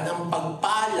 At ang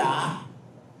pagpala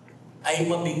ay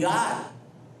mabigat.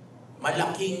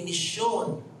 Malaking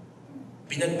misyon.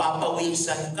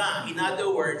 Pinagpapawisan ka. In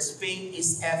other words, faith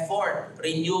is effort.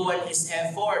 Renewal is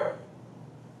effort.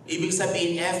 Ibig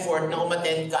sabihin, effort na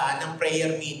umattend ka ng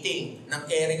prayer meeting, ng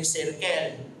caring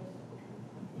circle.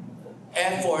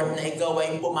 Effort na ikaw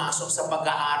ay pumasok sa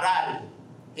pag-aaral.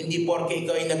 Hindi porke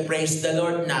ikaw ay nag-praise the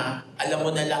Lord na, alam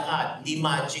mo na lahat. Hindi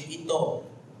magic ito.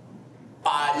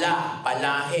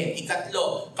 Palahin.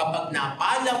 Ikatlo, kapag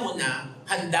napala mo na,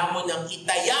 handa mo nang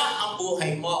itaya ang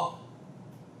buhay mo.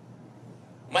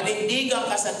 Manindigan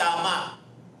ka sa tama.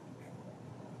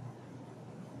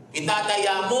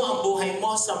 Itataya mo ang buhay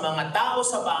mo sa mga tao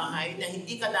sa bahay na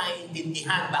hindi ka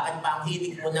naiintindihan. Bakit pa ang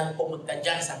hilig mo nang pumunta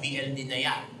dyan sa BLD na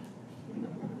yan?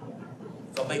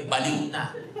 Ikaw ba'y baliw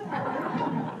na?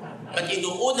 Ba't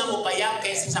inuuna mo pa yan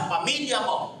kaysa sa pamilya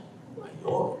mo?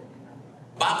 Ayun.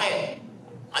 Bakit?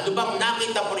 Ano bang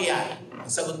nakita mo riyan?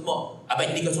 Ang sagot mo, aba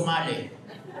hindi ka sumali.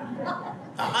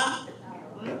 Tama?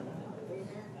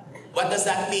 What does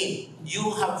that mean?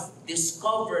 You have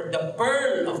discovered the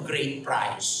pearl of great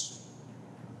price.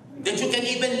 That you can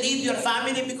even leave your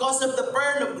family because of the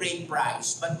pearl of great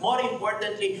price. But more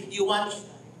importantly, you want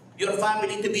your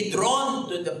family to be drawn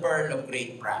to the pearl of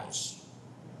great price.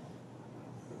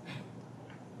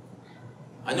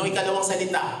 Anong ikalawang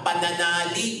salita?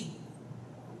 Pananalig.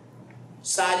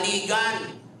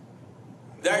 Saligan.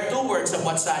 There are two words of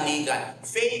what saligan.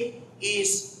 Faith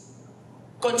is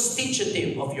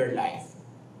constitutive of your life.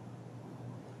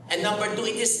 And number two,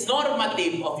 it is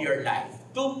normative of your life.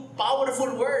 Two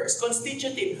powerful words,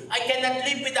 constitutive. I cannot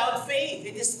live without faith.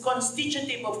 It is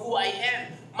constitutive of who I am.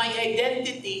 My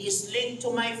identity is linked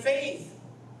to my faith.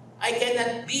 I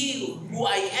cannot be who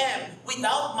I am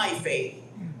without my faith.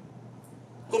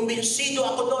 Kumbinsido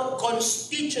ako doon,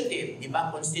 constitutive. Di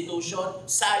ba? Constitution,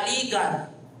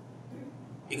 saligan.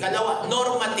 Ikalawa,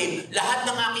 normative. Lahat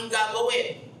ng aking gagawin,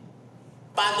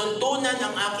 panuntunan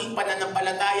ng aking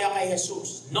pananampalataya kay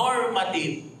Jesus.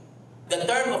 Normative. The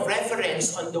term of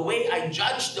reference on the way I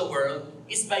judge the world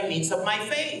is by means of my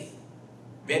faith.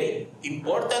 Very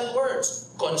important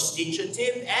words.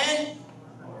 Constitutive and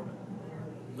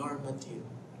normative.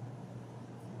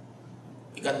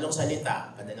 Ikatlong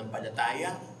salita,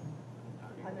 pananampalataya,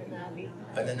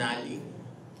 pananalig,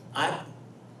 at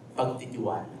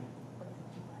pagtitiwala.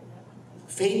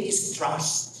 Faith is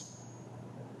trust.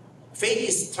 Faith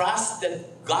is trust that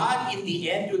God in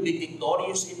the end will be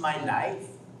victorious in my life.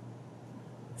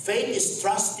 Faith is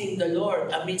trusting the Lord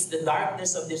amidst the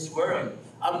darkness of this world.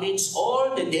 Amidst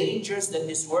all the dangers that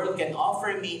this world can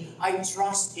offer me, I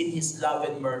trust in His love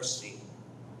and mercy.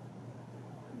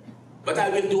 But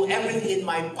I will do everything in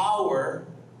my power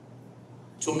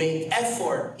to make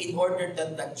effort in order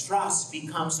that the trust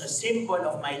becomes a symbol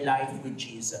of my life with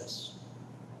Jesus.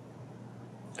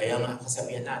 Kaya nga,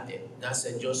 kasabihan natin,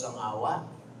 nasa Diyos ang awa,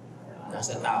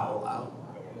 nasa tao ang.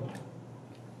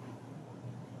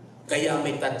 Kaya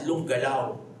may tatlong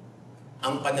galaw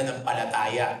ang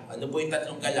pananampalataya. Ano po yung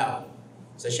tatlong galaw?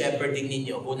 Sa shepherding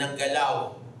ninyo, unang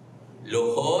galaw,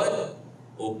 luhod,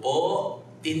 upo,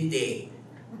 tindi.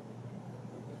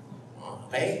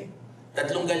 Okay?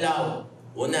 Tatlong galaw.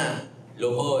 Una,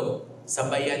 luhod.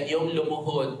 Sabayan yung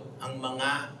lumuhod ang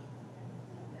mga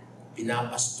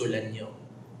pinapastulan nyo.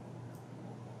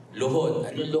 Luhod.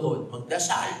 Anong luhod?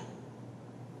 Magdasal.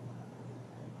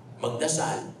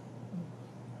 Magdasal.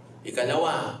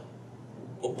 Ikalawa,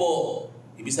 upo.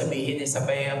 Ibig sabihin,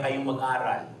 sabayan kayong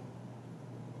mag-aral.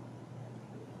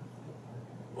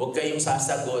 Huwag kayong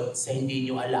sasagot sa hindi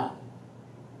nyo alam.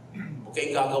 Huwag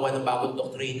kayong gagawa ng bagong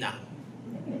doktrina.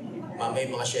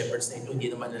 Mamay mga shepherds na ito, hindi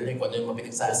naman alam kung ano yung mga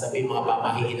pinagsasabi, mga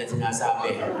pamahiin na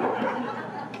sinasabi.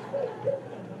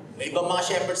 May ibang mga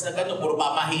shepherds na gano'n, puro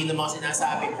pamahiin na mga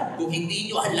sinasabi. Kung hindi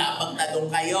nyo alam, magtanong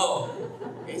kayo.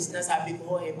 Eh, sinasabi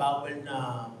ko, bawal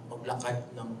na maglakad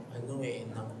ng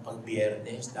ng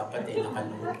pagbiyernes. Dapat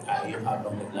nakaluhod tayo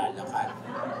habang naglalakad.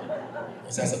 Ang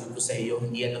sasagot ko sa iyo,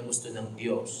 hindi yan ang gusto ng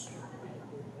Diyos.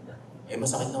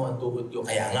 Masakit na ang tuhod ko.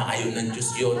 Kaya nga, ayaw ng Diyos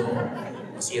yun.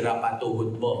 Masira pa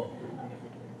tuhod mo.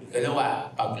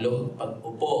 Ikalawa,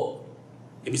 pag-upo.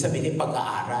 Ibig sabihin,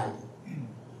 pag-aaral.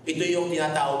 Ito yung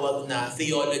tinatawag na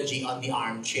theology on the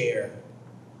armchair.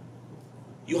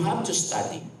 You have to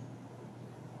study.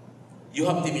 You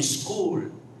have to be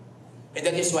schooled. And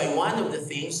that is why one of the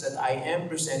things that I am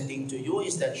presenting to you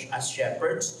is that as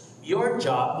shepherds, your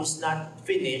job is not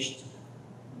finished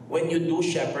when you do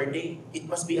shepherding.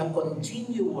 It must be a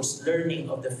continuous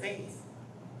learning of the faith.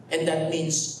 And that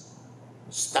means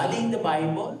studying the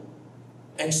Bible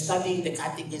and studying the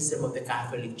catechism of the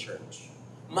Catholic Church.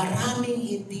 Maraming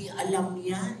hindi alam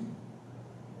yan.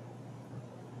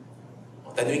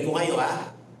 Tanungin ko kayo,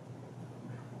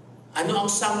 ano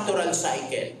ang sanctoral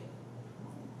cycle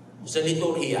sa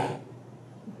liturhiya?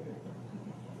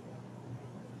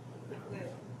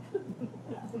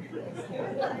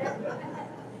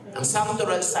 Ang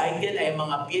sanctoral cycle ay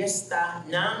mga piyesta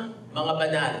ng mga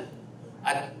banal.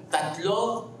 At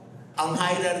tatlo ang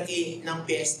hierarchy ng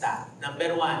piyesta.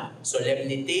 Number 1,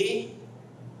 solemnity.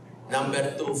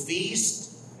 Number 2,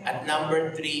 feast. At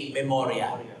number 3,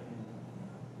 memorial.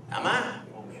 Tama?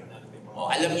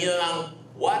 O, alam niyo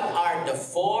what are the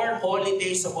 4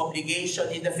 holidays of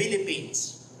obligation in the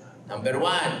Philippines? Number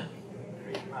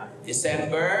 1,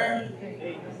 December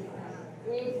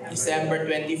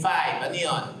 25. Ano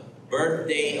yun?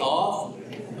 Birthday of...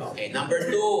 Okay, number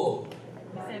 2,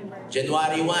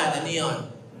 January 1. Ano yun?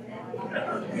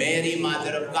 Mary,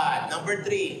 Mother of God. Number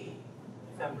 3,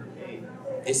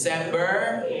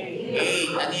 December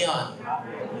 8. Ano yun?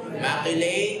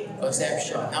 Immaculate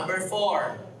Conception. Number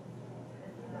 4,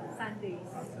 Sundays.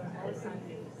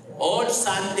 all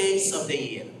Sundays of the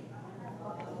year.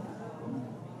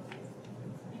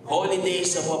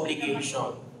 Holidays of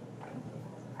obligation.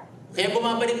 Kaya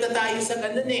bumabalik na tayo sa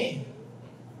ganun eh.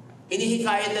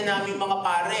 Hinihikayat na namin mga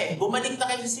pare, bumalik na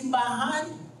kayo sa simbahan.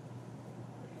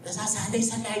 Nasasanay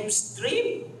sa live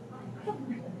stream.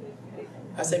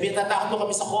 Sabihin, tatakot mo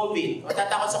kami sa COVID.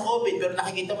 Matatakot sa COVID, pero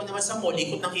nakikita mo naman sa mall,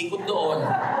 ikot ng ikot doon.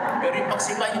 Pero yung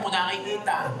pagsimba, hindi mo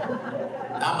nakikita.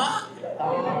 Tama?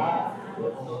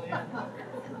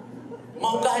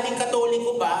 Maugaling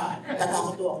Katoliko ba?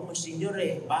 Tatakot mo ako, Monsignor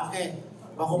eh. Bakit?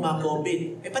 Baka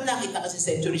ma-COVID. Ba't nakita ka sa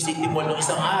Century City Mall ng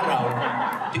isang araw?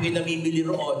 Hindi kayo namimili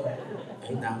roon.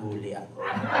 Ay, nahuli ako.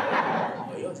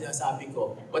 O yun, sinasabi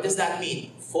ko. What does that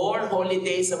mean? 4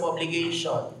 holidays of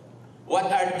obligation. What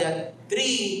are the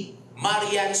 3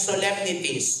 Marian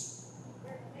solemnities?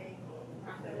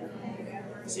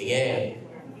 Sige.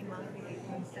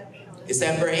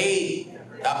 December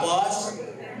 8. Tapos?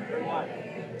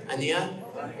 Ano yan?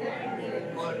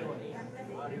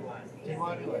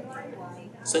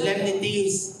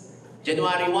 Solemnities.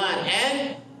 January 1.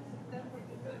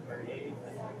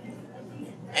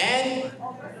 And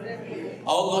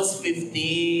August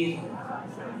 15.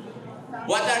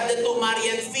 What are the 2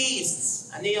 Marian feasts?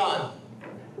 Ano yun?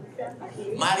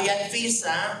 Marian feast,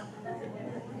 ha?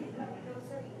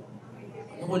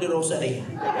 Ano Holy Rosary?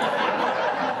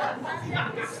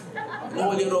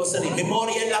 Ano Holy Rosary?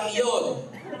 Memorial lang yun.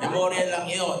 Memorial lang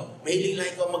yun. Mahilig lang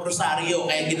ikaw mag-rosaryo,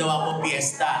 kaya ginawa mong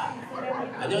fiesta.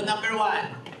 Ano yung number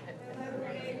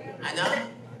 1? Ano?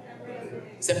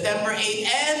 September 8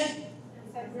 and?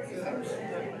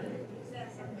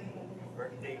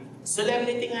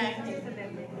 Solemnity nga yun.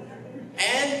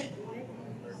 And?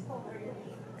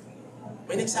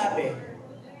 May nagsabi.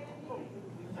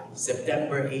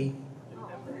 September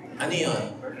 8. Ano yun?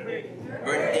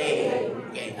 Birthday.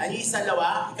 Okay. Ano yung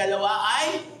ikalawa ay?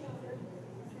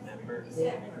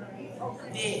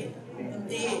 Hindi.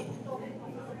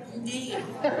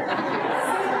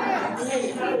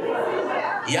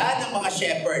 Yan ang mga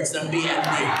shepherds ng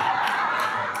BLD.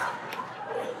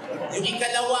 Yung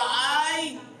ikalawa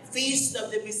ay Feast of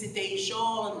the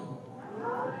Visitation.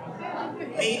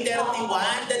 May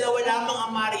 31, dalawa lamang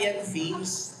ang Marian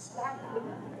Feast.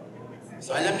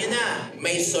 So alam niyo na,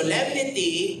 may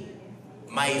solemnity,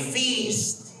 may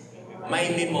feast,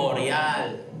 may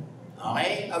memorial.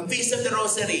 Okay? Ang Feast of the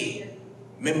Rosary,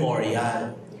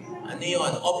 memorial. Ano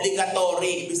yun?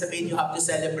 Obligatory. Ibig sabihin, you have to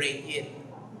celebrate it.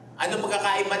 Ano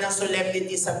pagkakaiba ng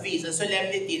solemnity sa feast? Ang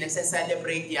solemnity,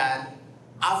 nagsa-celebrate yan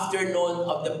afternoon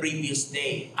of the previous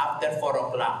day, after 4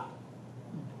 o'clock.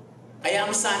 Kaya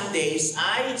ang Sundays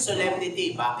ay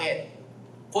solemnity. Bakit?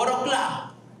 4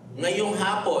 o'clock, ngayong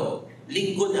hapon,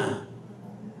 linggo na.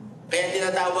 Kaya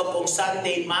tinatawag kong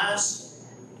Sunday Mass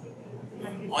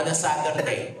on a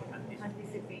Saturday.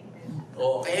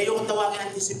 O, kaya yung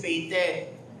tawagin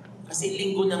anticipated. Kasi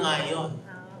linggo na nga yun.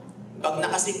 Pag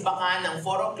nakasimba ka ng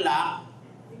 4 o'clock,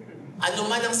 ano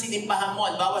man ang sinimbahan mo,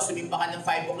 halimbawa sumimba ka ng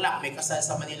 5 o'clock, may kasal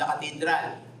sa Manila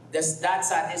Cathedral. Does that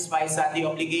satisfy Sunday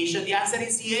obligation? The answer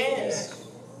is yes.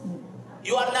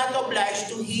 You are not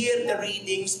obliged to hear the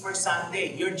readings for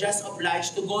Sunday. You're just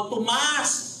obliged to go to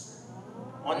Mass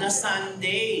on a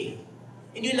Sunday.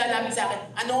 Hindi yung lalapit sa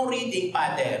akin, anong reading,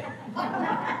 Father?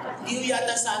 Hindi yung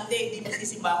yata Sunday, hindi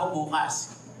magsisimba ako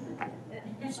bukas.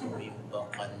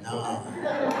 Sumimba ka na.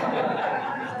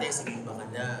 Ate, sumimba ka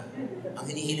na. Ang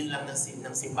hinihiling lang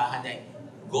ng simbahan ay,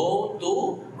 go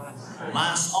to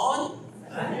Mass on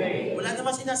Sunday. Wala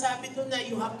naman sinasabi doon na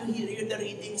you have to hear the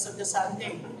readings of the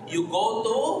Sunday. You go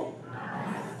to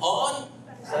on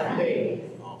Sunday.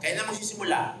 Kaya na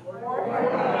magsisimula?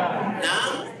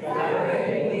 Nang?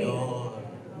 Yun.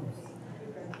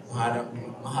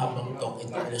 Mahabang talk.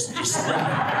 Ito alas 10 na.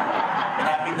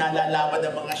 Maraming nalalaman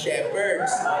ng mga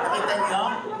shepherds. Nakita nyo?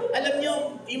 Alam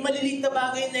nyo, yung maliliit na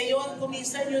bagay na yun,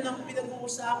 kuminsan yun ang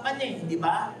pinag-uusapan eh. Di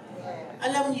ba?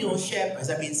 Alam nyo, shepherd,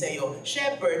 sabihin sa iyo,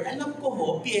 shepherd, alam ko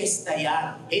ho, piyesta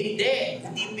yan.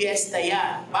 Hindi piyesta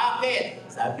yan. Bakit?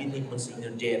 Sabi ni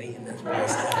Monsignor Gerry,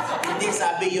 hindi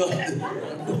sabi yun, ang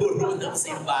guro ng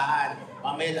simbahan.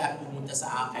 Mamaya lahat pumunta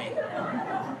sa akin.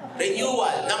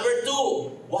 Renewal. Number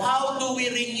 2, how do we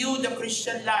renew the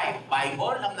Christian life?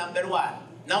 Bible ang number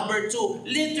 1. Number 2,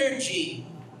 liturgy.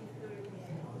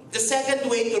 The second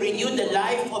way to renew the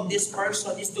life of this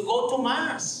person is to go to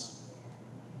Mass.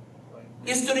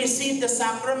 Is to receive the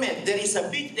sacrament. There is a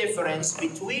big difference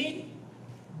between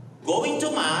going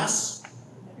to Mass,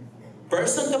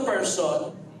 person to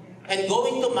person, and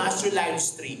going to Mass through live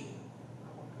stream.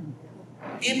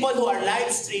 People who are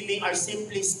live streaming are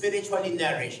simply spiritually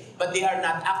nourished, but they are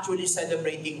not actually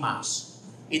celebrating Mass.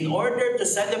 In order to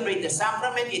celebrate the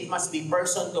sacrament, it must be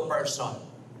person to person.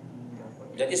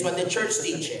 That is what the church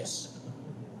teaches.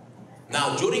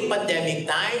 Now, during pandemic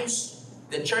times,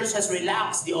 the church has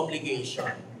relaxed the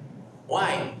obligation.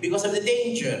 Why? Because of the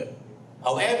danger.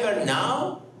 However,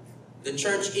 now, the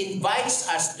church invites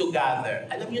us to gather.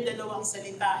 Alam niyo, dalawang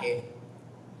salita eh.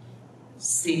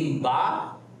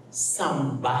 Simba,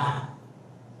 samba.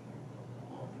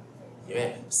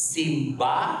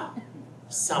 Simba,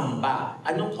 samba.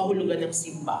 Anong kahulugan ng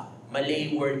simba?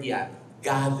 Malay word yan.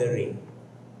 Gathering.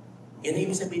 Yan ang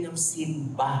ibig sabihin ng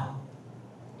simba.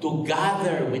 To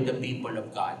gather with the people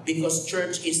of God. Because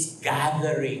church is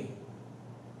gathering.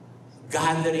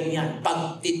 Gathering yan.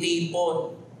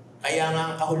 Pagtitipon. Kaya nga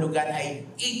ang kahulugan ay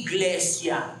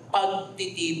iglesia.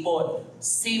 Pagtitipon.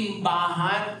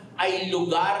 Simbahan ay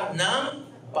lugar ng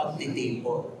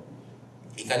pagtitipon.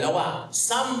 Ikalawa,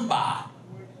 samba.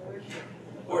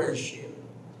 Worship.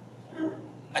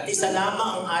 At isa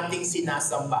lamang ang ating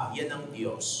sinasamba. Yan ang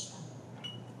Diyos.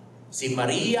 Si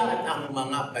Maria at ang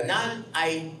mga banal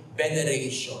ay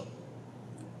veneration.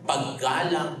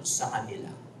 Paggalang sa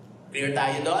kanila. Clear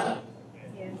tayo doon?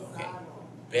 Yes. Okay.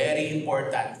 Very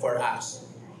important for us.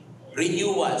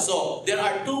 Renewal. So, there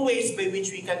are 2 ways by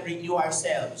which we can renew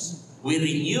ourselves. We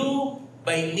renew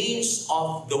by means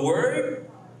of the Word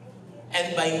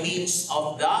and by means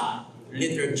of the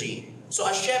liturgy. So,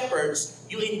 as shepherds,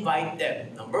 you invite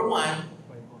them. Number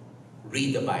 1,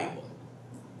 read the Bible.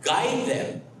 Guide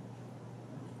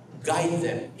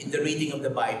them in the reading of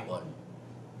the Bible.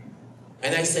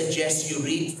 And I suggest you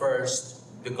read first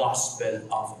the Gospel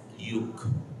of Luke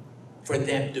for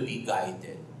them to be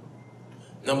guided.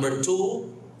 Number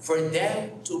 2, for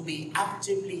them to be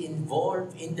actively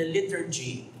involved in the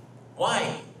liturgy.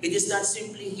 Why? It is not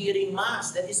simply hearing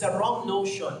Mass. That is a wrong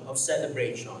notion of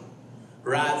celebration.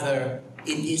 Rather,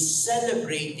 it is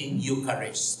celebrating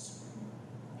Eucharist.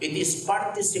 It is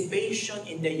participation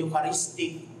in the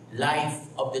Eucharistic life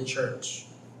of the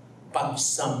church.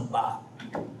 Pagsamba.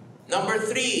 Number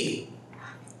 3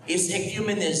 is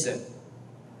ecumenism.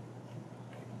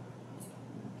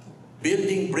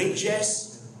 Building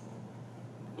bridges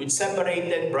with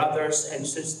separated brothers and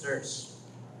sisters.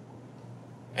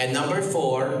 And number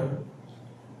 4,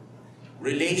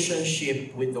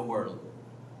 relationship with the world.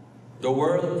 The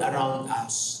world around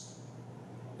us.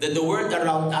 That the world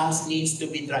around us needs to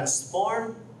be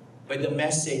transformed by the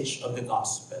message of the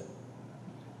gospel.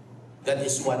 That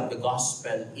is what the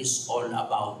gospel is all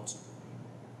about.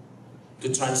 To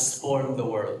transform the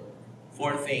world.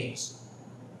 4 things.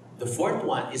 The 4th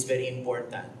one is very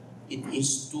important. It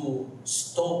is to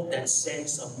stoke that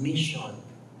sense of mission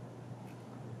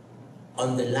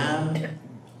on the Lamb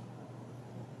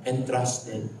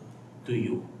entrusted to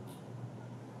you.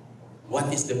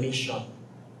 What is the mission?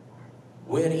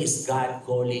 Where is God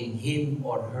calling him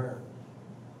or her?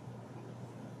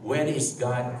 Where is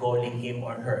God calling him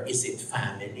or her? Is it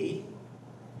family?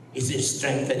 Is it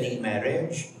strengthening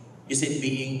marriage? Is it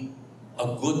being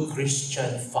a good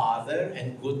Christian father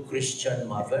and good Christian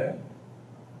mother?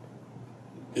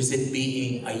 Is it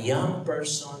being a young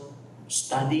person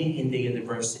studying in the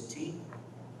university?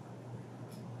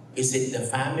 Is it the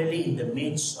family in the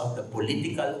midst of the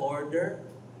political order?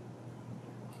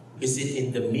 Is it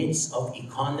in the midst of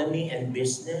economy and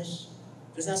business?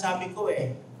 Kasi nasabi ko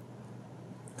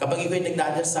kapag ikaw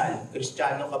nagdadasal,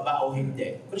 Kristiyano ka ba o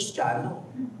hindi? Kristiyano.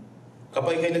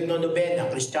 Kapag ikaw nagnonobena,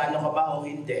 Kristiyano ka ba o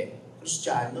hindi?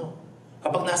 Kristiyano.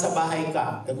 Kapag nasa bahay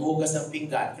ka, naghuhugas ng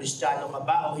pinggan, Kristiyano ka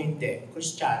ba o hindi?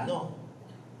 Kristiyano.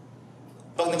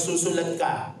 Pag nagsusulat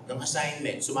ka ng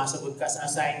assignment, sumasagot ka sa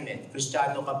assignment,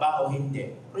 Kristiyano ka ba o hindi?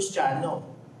 Kristiyano.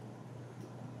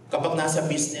 Kapag nasa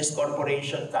business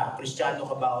corporation ka, Kristiyano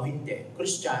ka ba o hindi?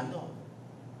 Kristiyano.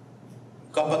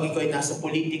 Kapag ikaw ay nasa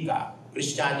politika,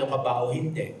 Kristiyano ka ba o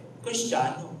hindi?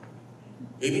 Kristiyano.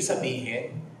 Ibig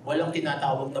sabihin, walang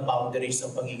tinatawag na boundaries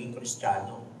ng pagiging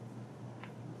Kristiyano.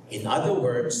 In other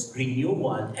words,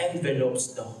 renewal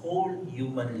envelopes the whole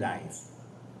human life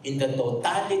in the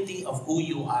totality of who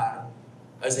you are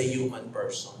as a human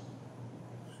person.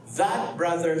 That,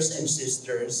 brothers and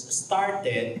sisters,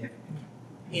 started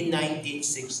in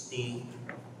 1969.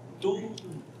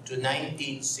 to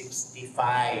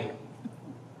 1965.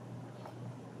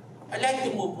 I'd like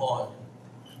to move on.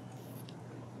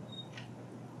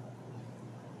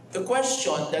 The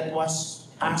question that was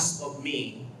asked of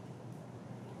me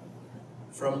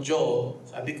from Joe,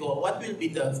 sabi ko, what will be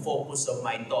the focus of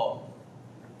my talk?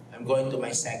 I'm going to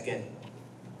my second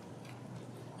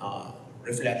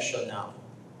reflection now.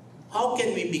 How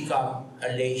can we become a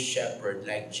lay shepherd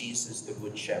like Jesus, the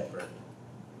Good Shepherd?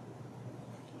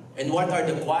 And what are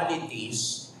the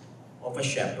qualities of a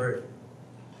shepherd?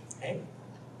 Okay?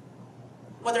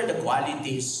 What are the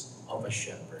qualities of a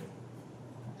shepherd?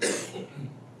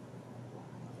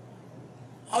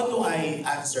 How do I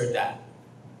answer that?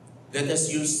 Let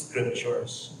us use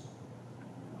scriptures.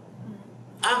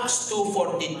 Acts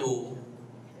 2:42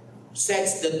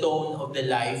 sets the tone of the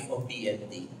life of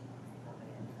BLD.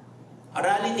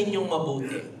 Aralin ninyong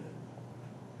mabuti.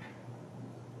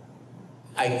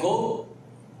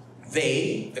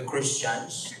 They, the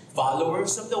Christians,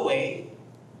 followers of the way,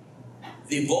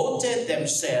 devoted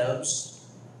themselves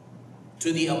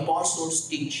to the apostles'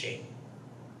 teaching,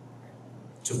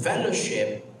 to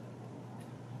fellowship,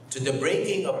 to the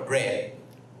breaking of bread,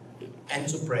 and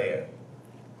to prayer.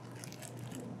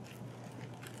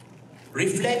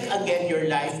 Reflect again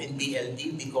your life in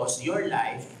BLD because your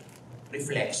life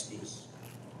reflects this.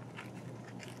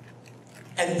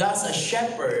 And thus, as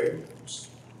shepherds,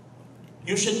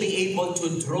 you should be able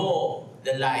to draw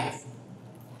the life.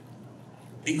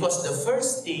 Because the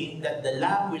first thing that the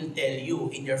lamb will tell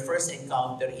you in your first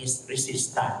encounter is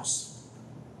resistance,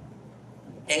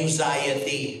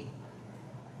 anxiety,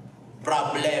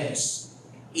 problems,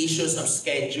 issues of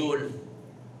schedule,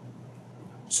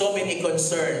 so many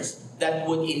concerns that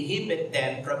would inhibit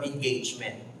them from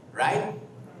engagement. Right?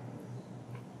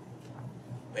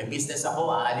 May business ako,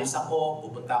 aalis ako,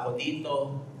 pupunta ako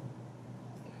dito.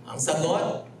 Ang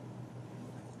sagot,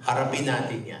 harapin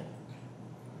natin yan.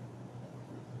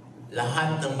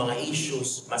 Lahat ng mga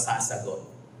issues masasagot.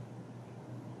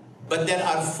 But there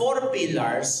are 4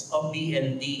 pillars of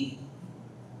BLD.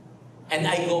 And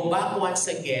I go back once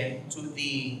again to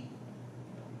the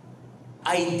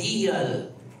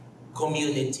ideal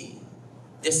community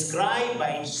described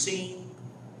by St.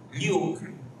 Luke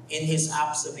in his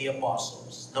Acts of the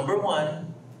Apostles. Number 1,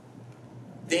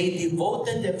 they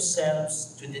devoted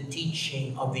themselves to the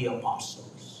teaching of the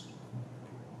apostles.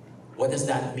 What does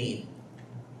that mean?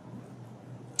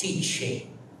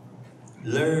 Teaching,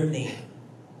 learning,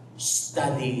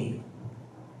 studying.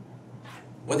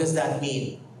 What does that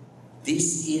mean?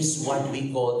 This is what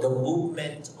we call the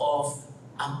movement of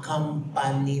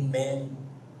accompaniment.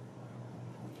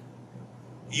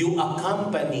 You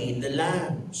accompany the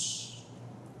lambs.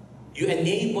 You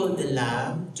enable the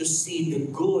lamb to see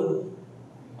the good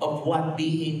of what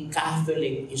being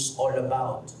Catholic is all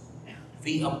about.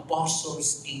 The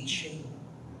apostles' teaching.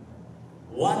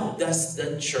 What does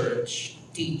the church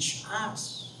teach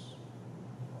us?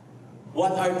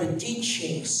 What are the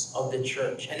teachings of the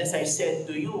church? And as I said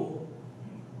to you,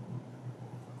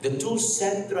 the 2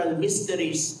 central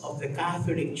mysteries of the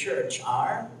Catholic Church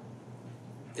are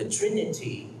the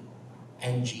Trinity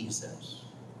and Jesus.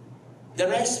 The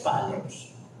rest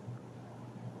follows.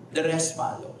 The rest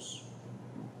follows.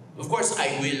 Of course,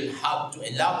 I will have to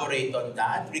elaborate on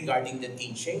that regarding the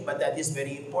teaching, but that is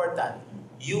very important.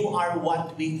 You are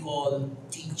what we call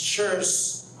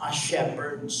teachers as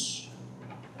shepherds.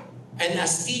 And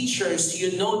as teachers,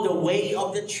 you know the way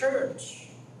of the church.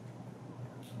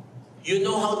 You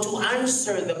know how to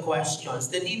answer the questions,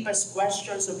 the deepest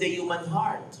questions of the human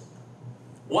heart.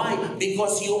 Why?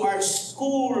 Because you are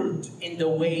schooled in the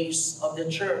ways of the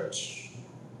church.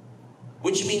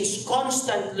 Which means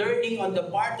constant learning on the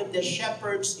part of the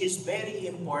shepherds is very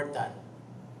important.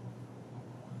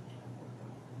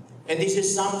 And this is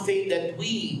something that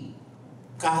we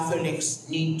Catholics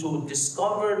need to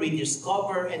discover,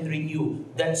 rediscover, and renew.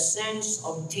 That sense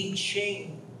of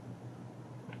teaching.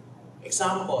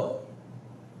 Example.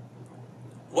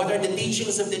 What are the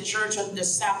teachings of the church on the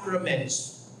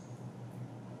sacraments?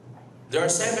 There are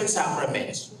 7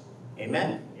 sacraments.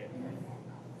 Amen?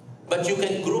 But you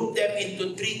can group them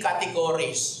into 3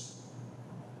 categories.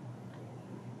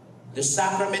 The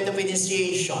sacrament of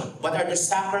initiation. What are the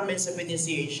sacraments of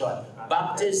initiation?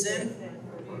 Baptism,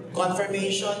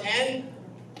 confirmation, and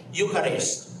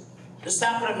Eucharist. The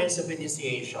sacraments of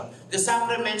initiation. The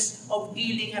sacraments of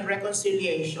healing and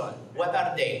reconciliation. What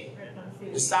are they?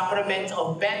 The sacrament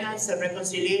of penance and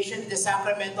reconciliation. The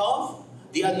sacrament of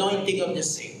the anointing of the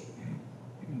sick.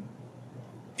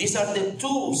 These are the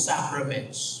 2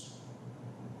 sacraments.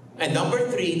 And number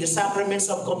 3, the sacraments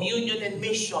of communion and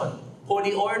mission,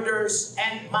 holy orders,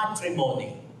 and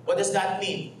matrimony. What does that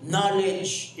mean?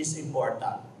 Knowledge is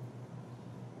important.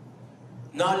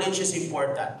 Knowledge is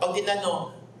important. Pag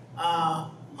tinanong,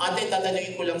 ate,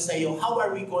 tatanungin ko lang sa iyo, how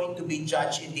are we going to be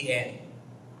judged in the end?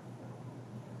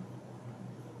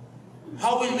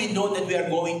 How will we know that we are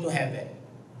going to heaven?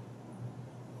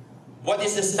 What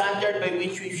is the standard by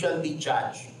which we shall be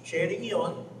judged? Sharing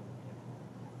yun.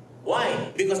 Why?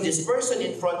 Because this person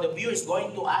in front of you is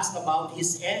going to ask about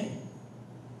his end.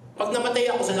 Pag namatay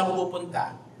ako, saan ako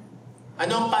pupunta?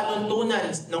 Ano ang panuntunan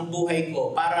ng buhay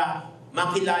ko para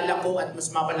makilala ko at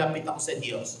mas mapalapit ako sa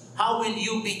Diyos? How will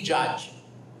you be judged?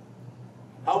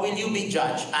 How will you be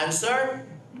judged? Answer?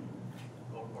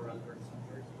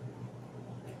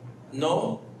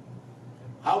 No.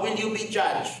 How will you be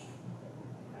judged?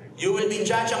 You will be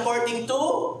judged according to?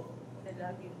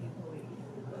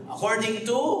 According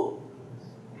to?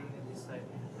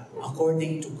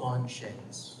 According to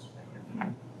conscience.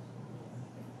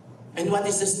 And what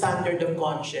is the standard of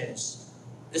conscience?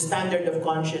 The standard of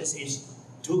conscience is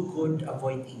do good,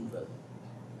 avoid evil.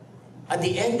 At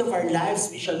the end of our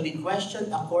lives, we shall be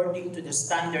questioned according to the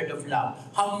standard of love.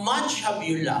 How much have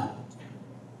you loved?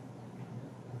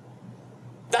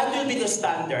 That will be the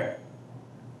standard.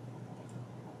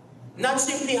 Not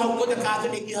simply how good a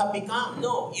Catholic you have become.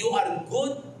 No, you are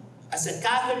good as a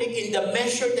Catholic in the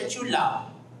measure that you love.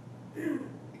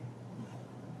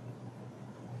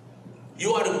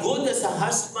 You are good as a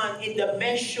husband in the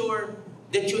measure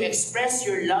that you express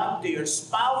your love to your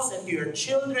spouse and to your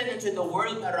children and to the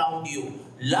world around you.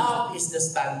 Love is the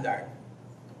standard.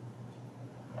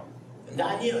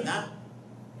 Tandaan niyo, ha?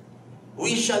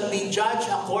 We shall be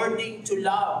judged according to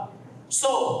love.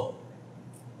 So,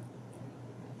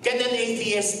 can an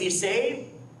atheist be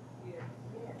saved?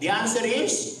 The answer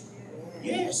is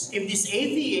yes. If this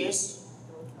atheist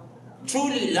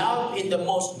truly loved in the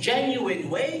most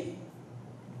genuine way,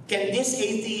 can this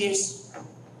atheist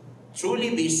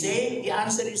truly be saved? The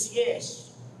answer is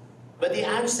yes. But the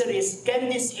answer is, can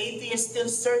this atheist still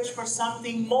search for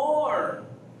something more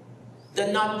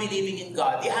than not believing in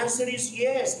God? The answer is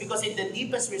yes, because in the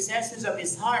deepest recesses of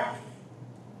his heart,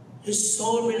 his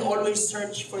soul will always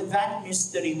search for that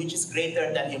mystery which is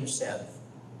greater than himself.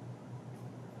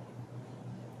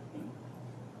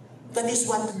 That is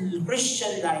what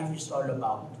Christian life is all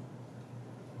about.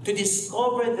 To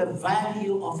discover the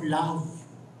value of love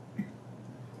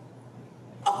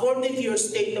according to your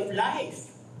state of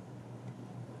life.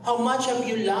 How much have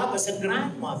you loved as a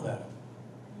grandmother?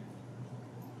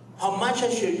 How much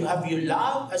have you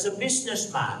loved as a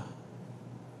businessman?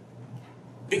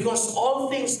 Because all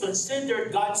things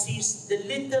considered, God sees the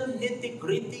little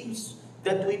nitty-gritties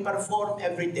that we perform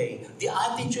every day. The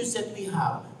attitudes that we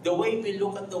have, the way we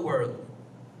look at the world.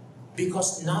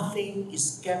 Because nothing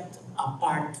is kept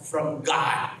apart from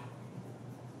God.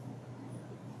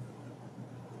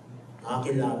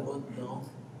 Nakakilabot, no?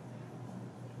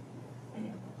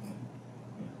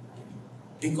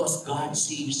 Because God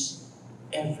sees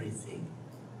everything.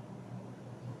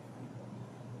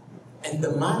 And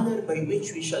the manner by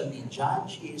which we shall be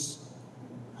judged is,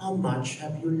 how much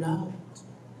have you loved?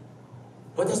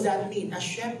 What does that mean? As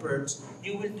shepherds,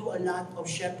 you will do a lot of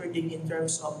shepherding in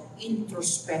terms of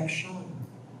introspection.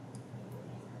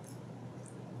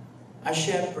 As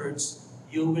shepherds,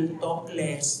 you will talk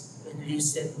less and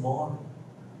listen more.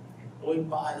 Uy,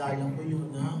 paalala ko yun,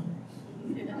 ha?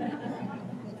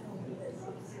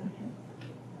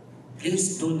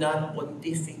 Please do not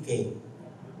pontificate.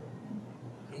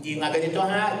 Hindi nga ganito,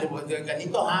 ha?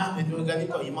 Ganito, ha?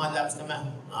 Ganito. Yung mga labs naman,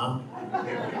 ha?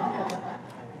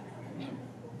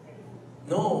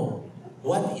 No.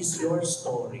 What is your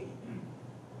story?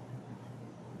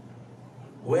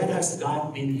 Where has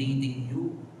God been leading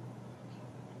you?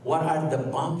 What are the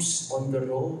bumps on the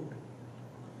road?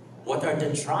 What are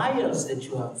the trials that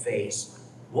you have faced?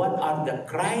 What are the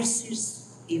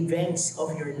crisis events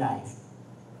of your life?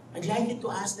 I'd like you to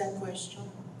ask that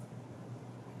question.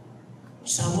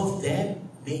 Some of them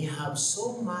may have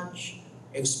so much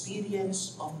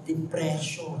experience of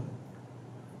depression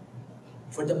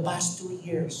for the past 2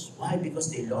 years. Why?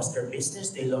 Because they lost their business,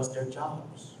 they lost their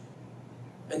jobs.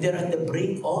 And they're at the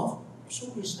brink of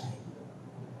suicide.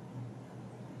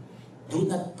 Do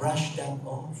not brush that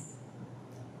off.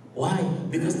 Why?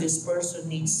 Because this person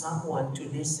needs someone to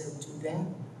listen to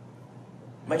them.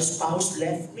 My spouse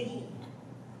left me.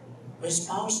 My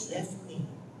spouse left me.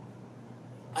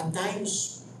 At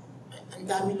times, ang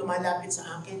dami lumalapit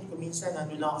sa akin. Kuminsan,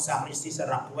 nandun lang ako sa Christy sa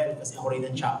Rockwell kasi ako rin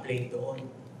ang chaplain doon.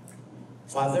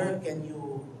 Father, can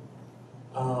you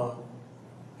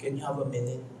have a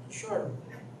minute? Sure.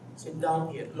 Sit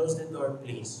down here. Close the door,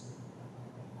 please.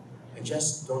 I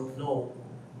just don't know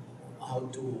how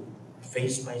to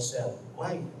face myself.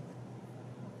 Why?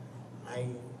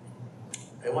 I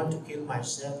want to kill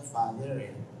myself, Father.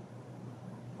 And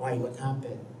why? What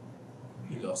happened?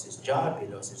 He lost his job,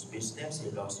 he lost his business,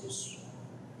 he lost his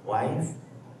wife.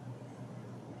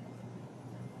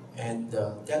 And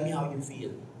tell me how you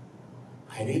feel.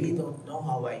 I really don't know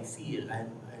how I feel.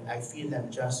 I feel I'm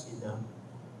just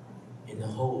in a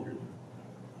hole.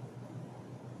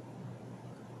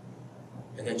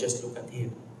 And I just look at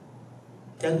him.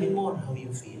 Tell me more how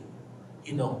you feel.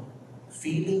 You know,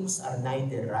 feelings are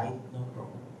neither right nor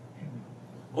wrong.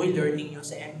 Boy, learning nyo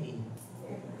sa ME.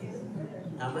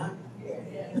 Tama?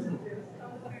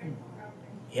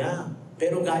 Yeah.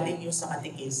 Pero galing nyo sa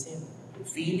catechism.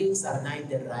 Feelings are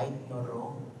neither right nor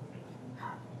wrong.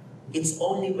 It's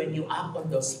only when you act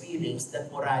on those feelings that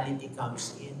morality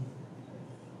comes in.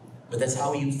 But that's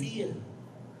how you feel.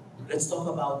 Let's talk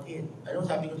about it. Anong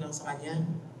sabi ko lang sa kanya?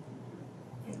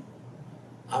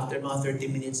 After mga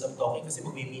 30 minutes of talking, kasi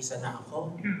magmimisa na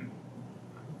ako,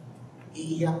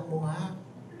 iiyak mo nga.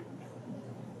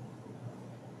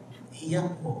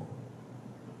 Iiyak mo.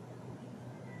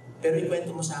 Pero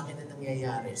ikwento mo sa akin na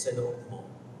nangyayari sa loob mo.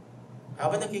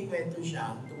 Habang nagkikwento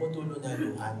siya, tumutulo na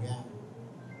luha niya.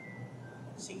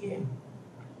 Sige.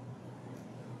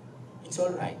 It's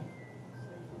alright.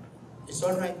 It's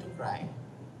alright to cry.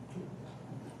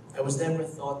 I was never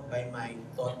taught by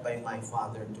my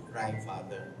father to cry,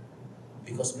 Father,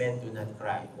 because men do not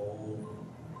cry. Oh,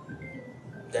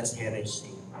 that's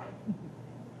heresy.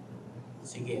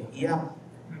 Sige, iyak.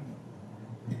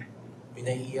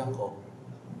 Pinaiiyak ko.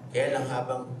 Kaya lang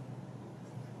habang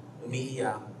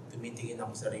umiiyak, tumitingin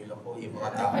ako sa sarili ko, yung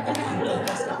mga tao na dito.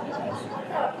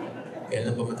 Kaya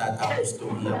lang ba matatapos ito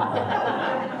umiiyak ko?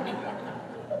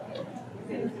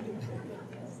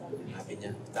 Sabi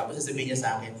niya. Tapos sasabihin niya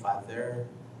sa akin, Father,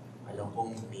 alam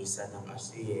kong misa na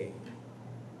kasi.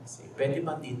 Pwede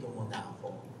ba dito muna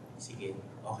ako? Sige,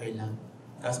 okay lang.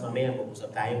 Tapos mamaya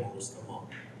mag-usap tayo kung gusto mo.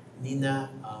 Hindi na,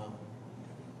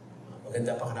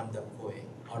 maganda pakiramdam ko eh.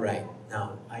 Alright,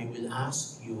 now, I will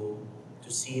ask you to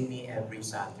see me every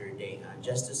Saturday,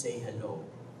 just to say hello.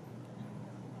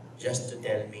 Just to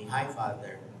tell me, hi,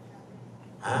 Father.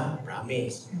 Ha?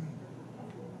 Promise?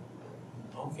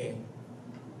 Okay.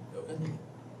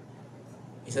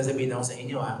 Isasabihin ako sa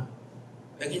inyo,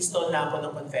 nag-install na ako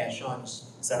ng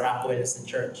confessions sa Rockwell sa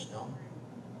church, no?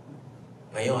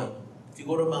 Ngayon,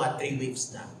 siguro mga 3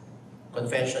 weeks na.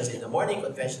 Confessions in the morning,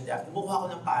 confessions in the afternoon. Mukha ako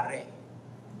ng pare.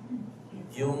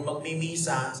 Yung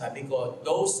magmimisa, sabi ko,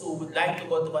 those who would like to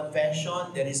go to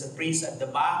confession, there is a priest at the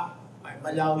back. I'm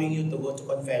allowing you to go to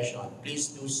confession.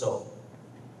 Please do so.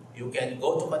 You can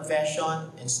go to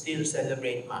confession and still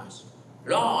celebrate Mass.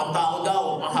 Ang tao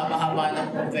daw, ang haba-haba ng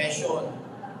confession.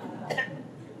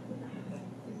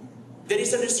 There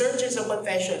is a resurgence of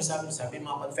confession. Sabi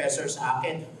mga confessors sa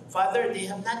akin, Father, they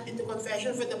have not been to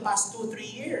confession for the past 2-3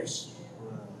 years.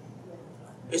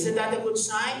 Isn't that a good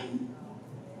sign?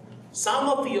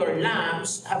 Some of your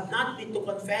lambs have not been to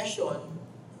confession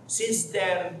since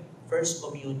their first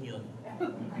communion.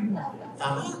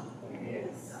 Tama?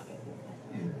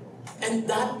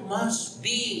 And that must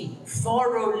be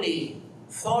thoroughly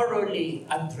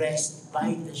addressed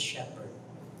by the shepherd.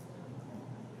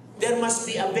 There must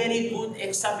be a very good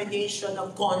examination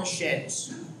of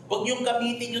conscience. Huwag niyong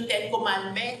gamitin yung 10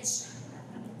 Commandments.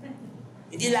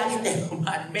 Hindi lagi 10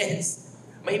 Commandments.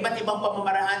 May iba't ibang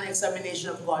pamamaraan ng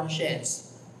examination of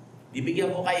conscience.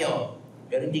 Bibigyan ko kayo,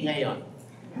 pero hindi ngayon.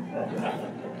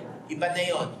 Iba na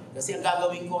yon. Kasi ang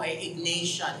gagawin ko ay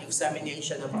Ignatian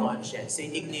examination of conscience.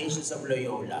 St. Ignatius of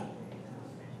Loyola.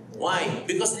 Why?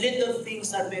 Because little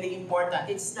things are very important.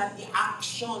 It's not the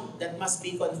action that must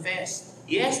be confessed.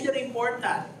 Yes, they're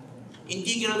important.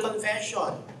 Integral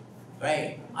confession.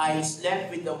 Right? I slept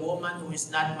with a woman who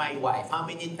is not my wife. How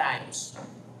many times?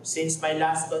 Since my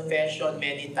last confession,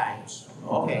 many times.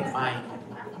 Okay, fine.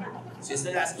 Since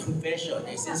the last confession,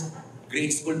 since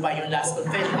grade school pa yung last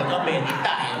confession, many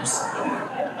times.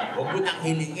 Huwag mo nang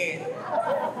hilingin.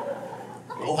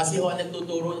 O kasi ako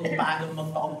nagtuturo kung paano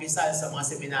magpakumpisal sa mga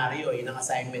seminaryo. Yun ang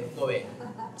assignment ko eh.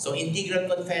 So, integral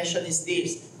confession is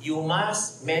this. You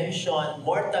must mention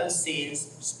mortal sins,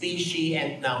 species,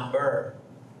 and number.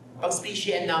 Pag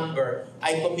species and number,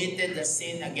 I committed the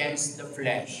sin against the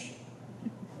flesh.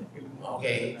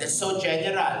 Okay? That's so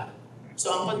general.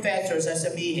 So, ang confessor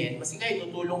sasabihin, mas kayo,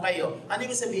 tutulong kayo. Ano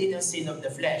yung sabihin ng sin of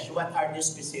the flesh? What are the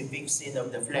specific sin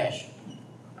of the flesh?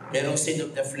 Merong sin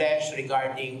of the flesh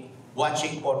regarding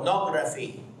watching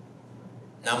pornography.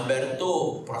 Number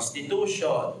 2,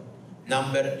 prostitution.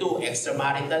 Number 2,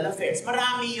 extramarital affairs.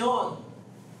 Marami yon.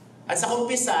 At sa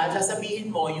kumpisal, sasabihin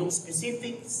mo yung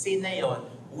specific sin na yon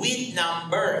with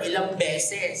number, ilang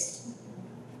beses.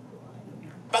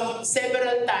 Pag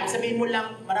several times, sabihin mo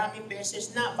lang maraming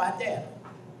beses na, Father.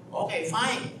 Okay,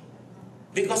 fine.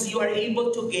 Because you are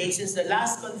able to gauge since the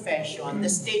last confession,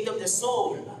 the state of the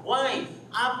soul. Why?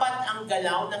 4 ang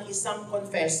galaw ng isang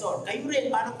confessor. Kayo rin,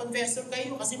 parang confessor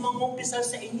kayo kasi mangumpisal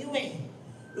sa inyo eh.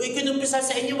 Yung ikinumpisal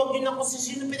sa inyo, wag yun ako sa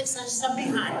sino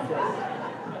pinagsasabihan.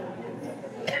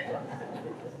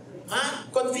 Ha?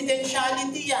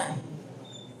 Confidentiality yan.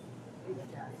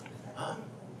 Ha?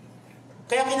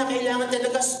 Kaya kinakailangan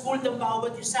talaga school ng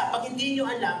bawat isa. Pag hindi nyo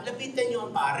alam, lapitan nyo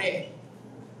ang pare.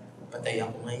 Patay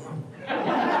ako ngayon.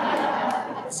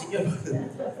 Senyor.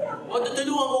 O,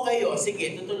 tutulungan ko kayo.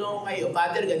 Sige, tutulungan ko kayo.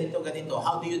 Father, ganito, ganito.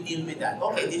 How do you deal with that?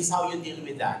 Okay, this is how you deal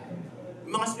with that.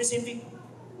 Mga specific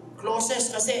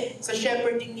clauses kasi sa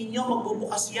shepherding ninyo,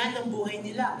 magbubukas yan ng buhay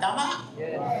nila. Tama?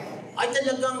 Yes. Ay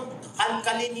talagang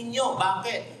kalkalin ninyo.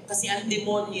 Bakit? Kasi ang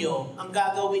demonyo, ang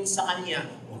gagawin sa kanya,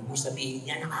 huwag mo sabihin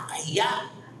niya,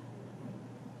 nakakahiya.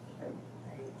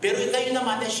 Pero kayo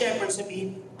naman na shepherd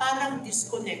sabihin, parang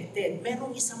disconnected.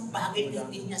 Merong isang bagay na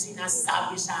hindi niya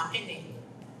sinasabi sa akin eh.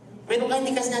 Pero kaya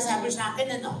hindi ka sinasabi sa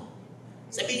akin, ano?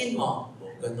 Sabihin mo,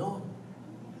 oh, gano'n.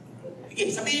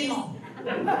 Sige, sabihin mo.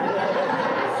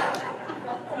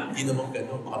 Hindi naman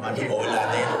gano'n. Baka maniwala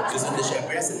na yun. Gusto na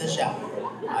shepherd, nasan na siya?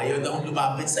 Ayaw na akong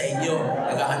lumapit sa inyo.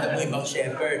 Naghahanap ng ibang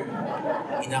shepherd.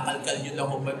 Inakalkal nyo lang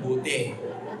kung mabuti.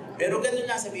 Pero gano'n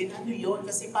na sabihin, ano yun?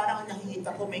 Kasi parang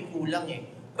nakikita ko may kulang eh.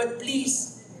 But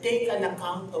please, take an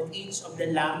account of each of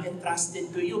the lamb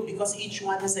entrusted to you because each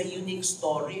one has a unique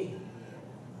story.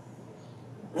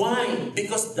 Why?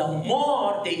 Because the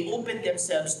more they open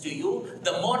themselves to you,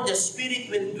 the more the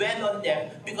Spirit will dwell on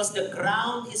them because the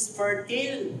ground is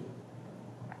fertile.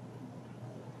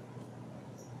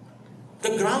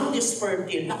 The ground is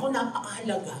fertile. Naku,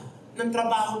 napakahalaga ng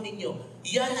trabaho ninyo.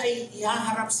 Yan ay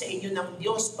ihaharap sa inyo ng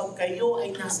Diyos pag kayo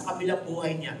ay nasa kabilang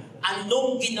buhay niya.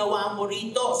 Anong ginawa mo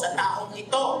rito sa taong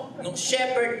ito nung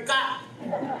shepherd ka?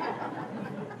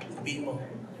 Sabihin mo,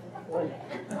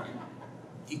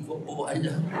 hindi ko po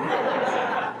alam.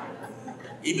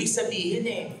 Ibig sabihin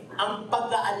ang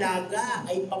pag-aalaga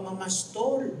ay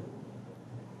pamamastol.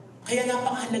 Kaya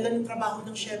napakahalaga ng trabaho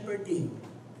ng shepherding.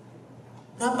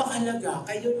 Napakahalaga,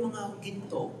 kayo mga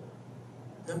ginto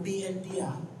ng BLD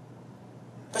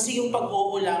Kasi yung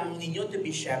pag-uulam ninyo to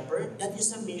be shepherd, that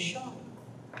is a mission.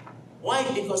 Why?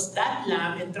 Because that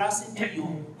lamb entrusted to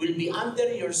you will be under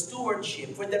your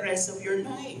stewardship for the rest of your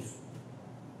life.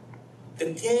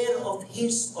 The care of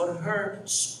his or her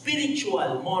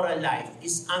spiritual moral life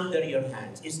is under your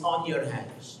hands, is on your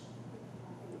hands.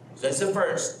 So that's the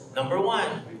first. Number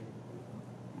 1,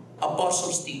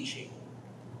 apostles' teaching.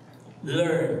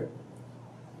 Learn.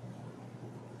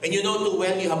 And you know too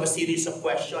well, you have a series of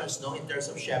questions in terms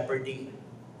of shepherding.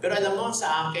 Pero alam mo,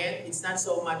 sa akin, it's not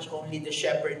so much only the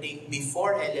shepherding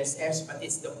before LSS, but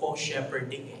it's the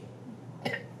post-shepherding.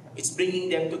 It's bringing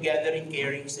them together in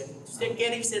caring circle.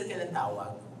 Caring circle ang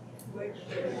tawag. Word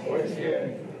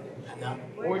sharing. Ano?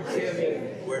 Word sharing.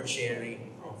 Word sharing.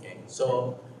 Okay.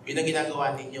 So, yun ang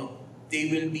ginagawa ninyo.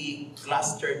 They will be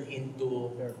clustered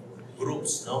into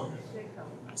groups, no?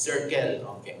 Circle.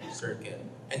 Okay, circle.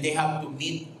 And they have to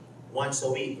meet once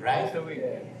a week, right? Once a week.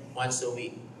 Once a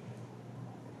week.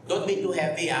 Don't be too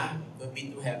heavy, Don't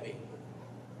be too heavy.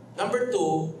 Number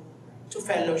 2, to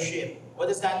fellowship.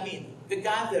 What does that mean? The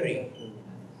gathering.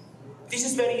 This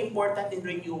is very important in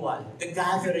renewal. The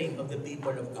gathering of the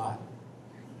people of God.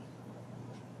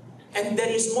 And there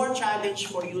is more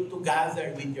challenge for you to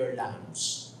gather with your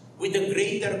lambs. With a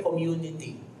greater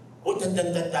community.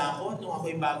 Tanda-tanda ako nung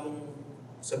ako'y bagong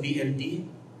sa BLD.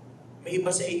 May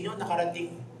iba sa inyo,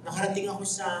 nakarating ako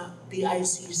sa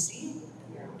PICC.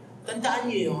 Tandaan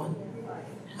niyo yun?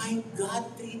 My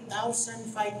God,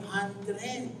 3,500.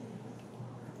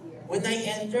 When I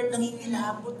entered,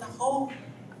 nangingilabot ako.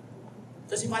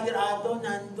 Kasi Father Ado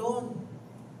nandun.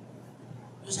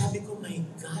 So sabi ko, my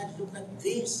God, look at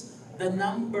this. The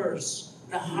numbers,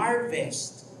 the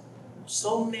harvest.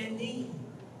 So many.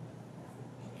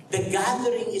 The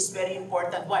gathering is very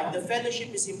important. Why? The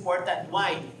fellowship is important.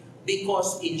 Why?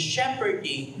 Because in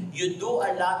shepherding, you do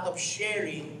a lot of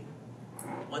sharing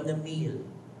on a meal.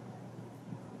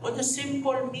 On a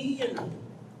simple meal.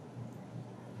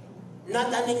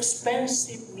 Not an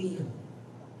expensive meal.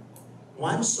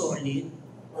 One solid,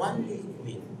 one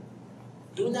liquid.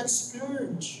 Do not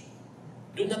splurge.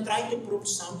 Do not try to prove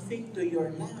something to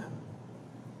your lamb.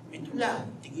 Ito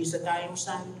lang, tigisa tayong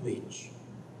sandwich.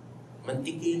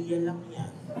 Mantikilya lang yan.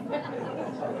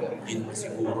 Yun mo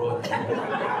siguro.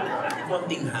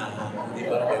 Konting hanga. Di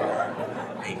ba?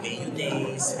 May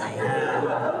mayonnaise, may ham.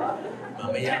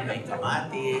 Mamaya may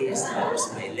kamatis,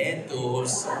 tapos may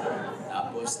lettuce.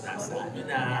 Tapos nasa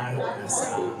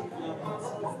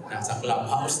nasa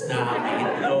clubhouse na, may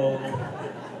itlog.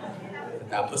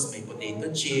 Tapos may potato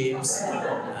chips,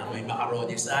 may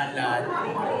macaroni salad.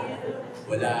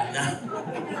 Wala na.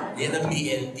 Yan ang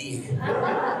BLD.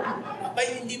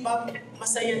 Abay, hindi ba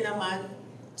masaya naman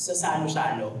sa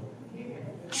salo-salo?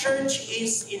 Church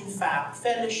is, in fact,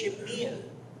 fellowship meal.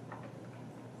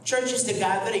 Church is the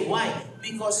gathering. Why?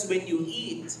 Because when you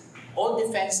eat, all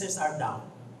defenses are down.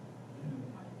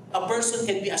 A person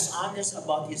can be as honest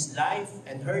about his life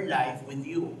and her life with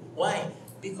you. Why?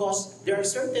 Because there are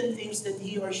certain things that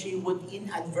he or she would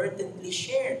inadvertently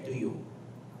share to you.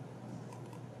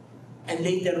 And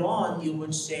later on, you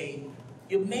would say,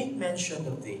 you made mention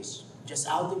of this, just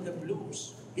out of the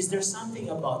blues. Is there something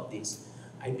about this?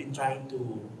 I've been trying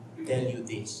to tell you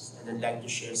this, and I'd like to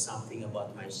share something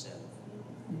about myself.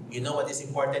 You know what is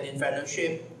important in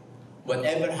fellowship?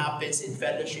 Whatever happens in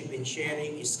fellowship and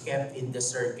sharing is kept in the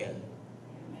circle.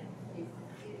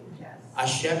 A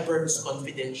shepherd's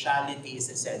confidentiality is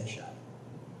essential.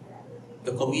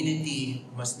 The community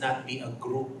must not be a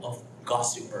group of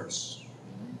gossipers,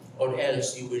 or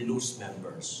else you will lose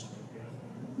members.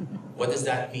 What does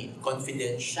that mean?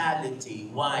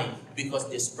 Confidentiality. Why? Because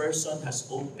this person has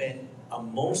opened a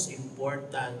most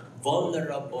important,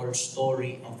 vulnerable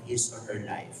story of his or her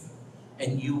life.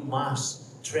 And you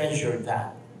must treasure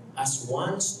that as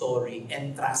one story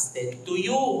entrusted to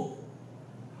you.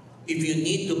 If you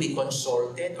need to be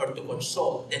consulted or to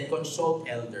consult, then consult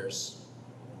elders.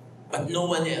 But no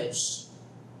one else.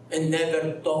 And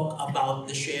never talk about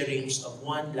the sharings of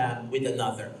one lamb with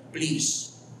another.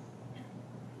 Please.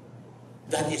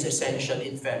 That is essential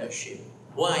in fellowship.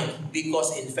 Why?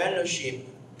 Because in fellowship,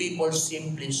 people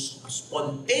simply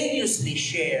spontaneously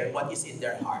share what is in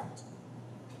their heart.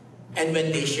 And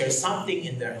when they share something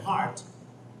in their heart,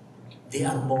 they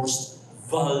are most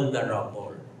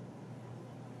vulnerable.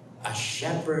 As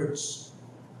shepherds,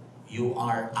 you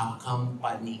are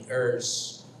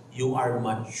accompaniers. You are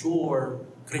mature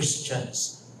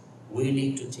Christians,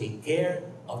 willing to take care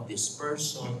of this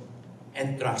person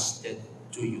entrusted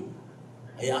to you.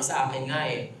 Kaya sa akin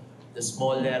nga the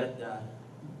smaller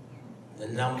the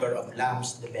number of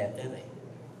lambs, the better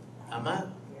Tama?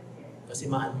 Kasi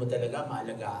mahal mo talaga,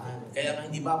 maalagaan. Kaya nga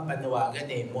hindi ba panawagan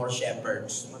more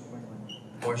shepherds.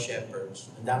 More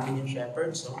shepherds. Ang dami yung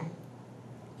shepherds, no?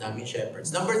 Daming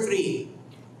shepherds. Number 3,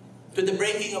 to the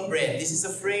breaking of bread. This is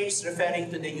a phrase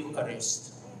referring to the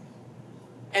Eucharist.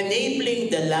 Enabling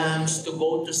the lambs to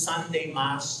go to Sunday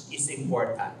Mass is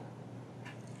important.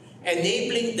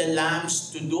 Enabling the lambs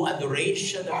to do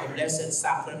adoration of the Blessed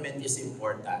Sacrament is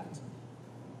important.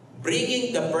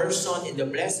 Bringing the person in the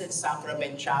Blessed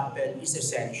Sacrament Chapel is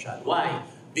essential. Why?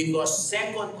 Because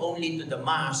second only to the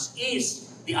Mass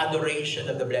is the adoration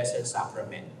of the Blessed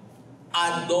Sacrament.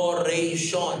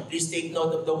 Adoration. Please take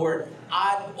note of the word.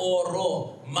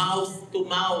 Ad-oro. Mouth to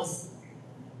mouth.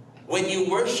 When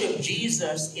you worship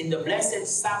Jesus in the Blessed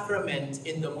Sacrament,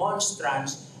 in the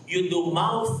monstrance, you do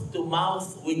mouth to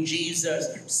mouth with Jesus.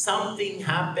 Something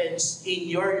happens in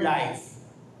your life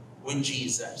with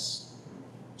Jesus.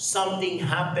 Something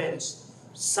happens.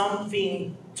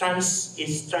 Something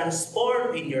is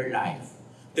transformed in your life.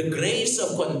 The grace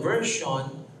of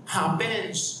conversion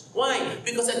happens. Why?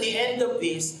 Because at the end of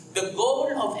this, the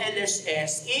goal of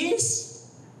LSS is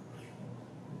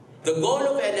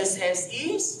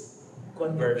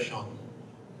conversion.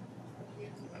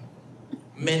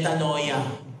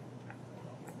 Metanoia.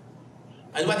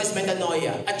 And what is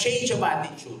metanoia? A change of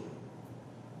attitude.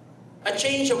 A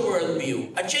change of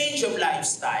worldview. A change of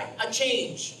lifestyle. A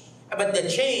change. But the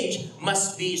change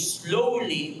must be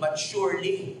slowly but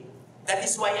surely. That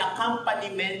is why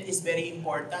accompaniment is very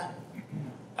important.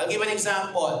 I'll give an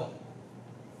example.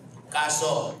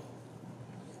 Kaso.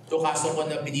 Ito kaso ko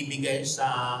na binibigay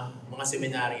sa mga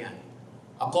seminaryan.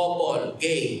 A couple,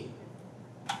 gay.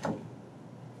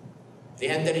 They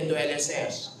enter into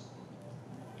LSS.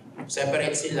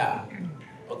 Separate sila.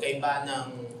 Pagkaiba ng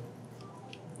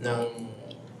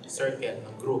circle,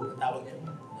 ng group, tawag niya,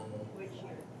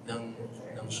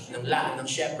 ng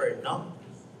shepherd, no?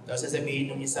 Tapos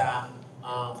sasabihin ng isa,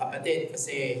 kapatid,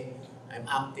 kasi I'm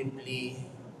actively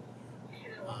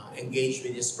engaged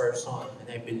with this person and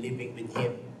I've been living with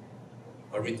him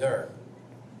or with her.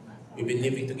 We've been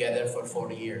living together for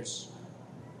 4 years.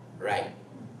 Right?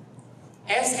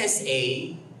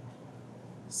 SSA,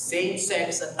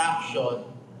 same-sex attraction,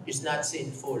 is not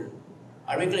sinful.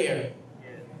 Are we clear?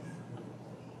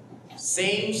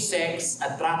 Same-sex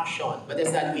attraction. What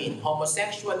does that mean?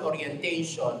 Homosexual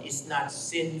orientation is not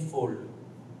sinful.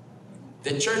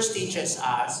 The church teaches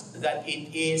us that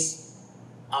it is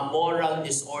a moral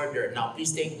disorder. Now,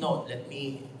 please take note. Let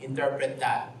me interpret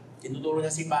that. Tinuturo na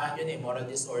simbahan yun moral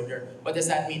disorder. What does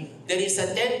that mean? There is a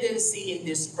tendency in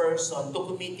this person to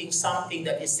committing something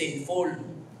that is sinful.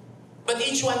 But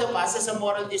each one of us has a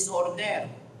moral disorder.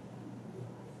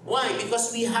 Why? Because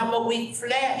we have a weak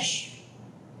flesh.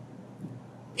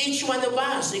 Each one of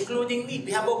us, including me,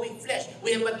 we have a weak flesh.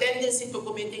 We have a tendency to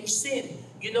committing sin.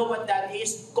 You know what that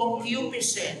is?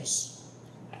 Concupiscence.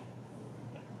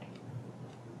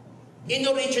 In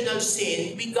original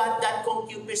sin, we got that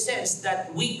concupiscence, that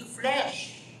weak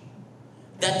flesh.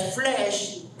 That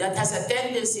flesh that has a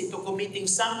tendency to committing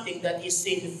something that is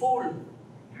sinful.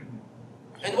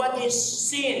 And what is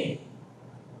sin?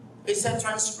 It's a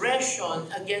transgression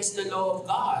against the law of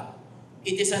God.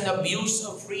 It is an abuse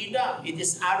of freedom. It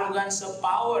is arrogance of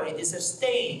power. It is a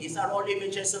stain. These are all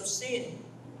images of sin.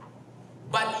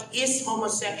 But is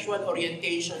homosexual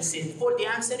orientation sinful? The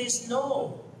answer is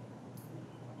no.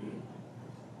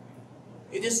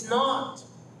 It is not.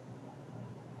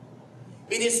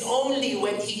 It is only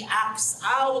when he acts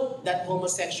out that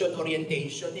homosexual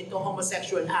orientation into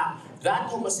homosexual act. That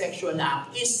homosexual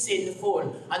act is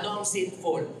sinful. Ano ang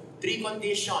sinful? 3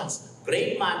 conditions.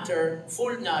 Great matter,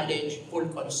 full knowledge, full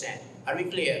consent. Are we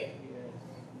clear?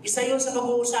 Isa yun sa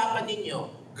pag-uusapan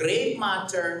ninyo. Great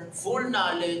matter, full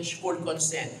knowledge, full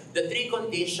consent. The 3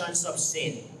 conditions of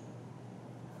sin.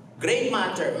 Great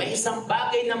matter, may isang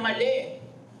bagay na mali.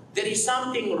 There is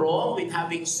something wrong with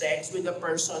having sex with a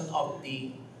person of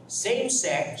the same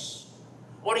sex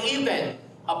or even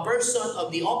a person of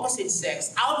the opposite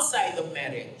sex outside of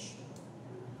marriage.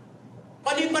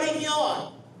 Mali pa rin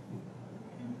yun.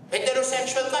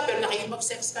 Heterosexual ka pero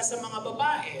nakikipag-sex ka sa mga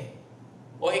babae.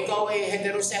 O ikaw ay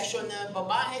heterosexual na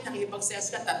babae,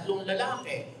 nakikipag-sex ka 3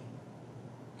 lalaki.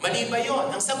 Mali ba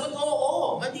yun? Ang sagot,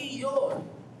 oo, mali yun.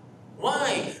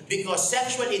 Why? Because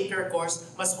sexual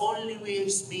intercourse must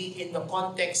always be in the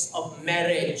context of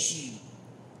marriage.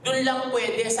 Doon lang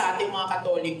pwede sa ating mga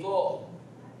Katoliko.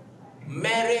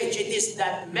 Marriage, it is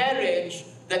that marriage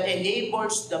that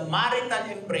enables the marital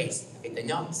embrace. Kita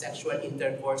nyo, sexual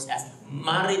intercourse as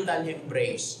marital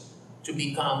embrace to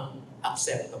become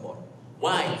acceptable.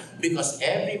 Why? Because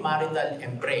every marital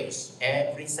embrace,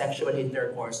 every sexual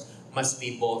intercourse must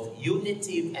be both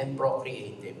unitive and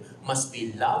procreative. Must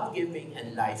be love-giving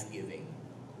and life-giving.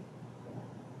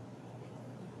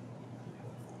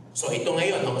 So ito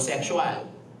ngayon, homosexual.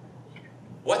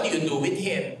 What do you do with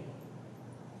him?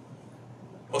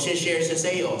 O share siya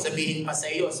sa iyo, sabihin pa sa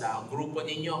iyo, sa grupo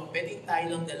ninyo, pwede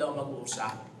tayo lang dalawa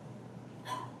mag-uusap.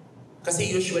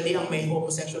 Kasi usually, ang may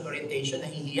homosexual orientation,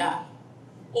 nahihiya.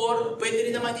 Or pwede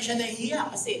rin naman di siya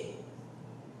nahihiya kasi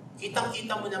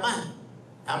kitang-kita mo naman.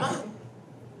 Tama?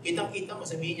 Kitang-kita mo,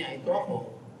 sabihin niya, ito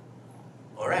ako.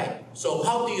 Alright. So,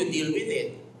 how do you deal with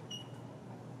it?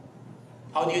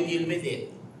 How do you deal with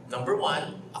it? Number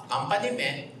 1,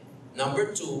 accompaniment.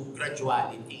 Number 2,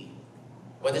 graduality.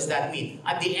 What does that mean?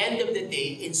 At the end of the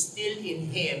day, instill in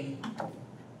him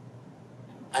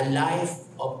a life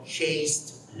of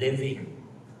chaste living.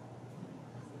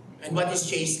 And what is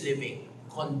chaste living?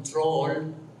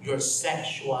 Control your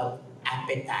sexual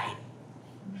appetite.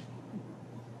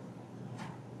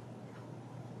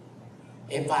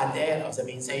 Father,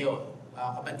 sabihin sa'yo,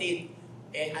 kapatid,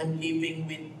 I'm living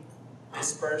with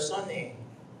this person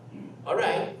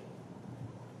Alright.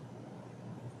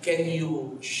 Can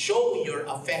you show your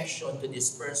affection to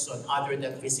this person other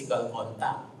than physical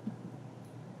contact?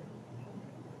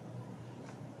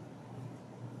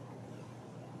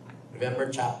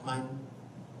 Remember Chapman?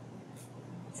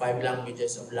 5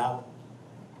 languages of love.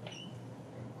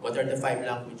 What are the 5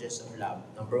 languages of love?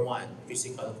 Number 1,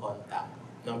 physical contact.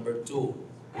 Number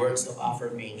 2, words of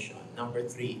affirmation. Number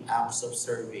 3, acts of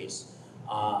service.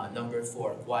 Number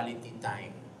 4, quality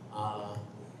time.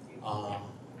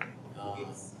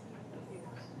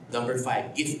 Number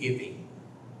 5, gift giving.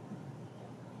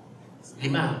 5.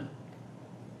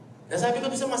 Nasabi ko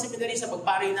sa mga seminarista,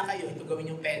 pagpari na kayo, ito gawin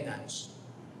yung penance.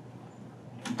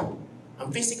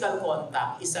 Ang physical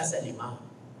contact, isa sa 5.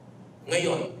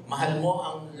 Ngayon, mahal mo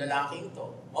ang lalaking ito.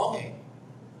 Okay.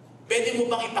 Pwede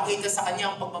mo bang ipakita sa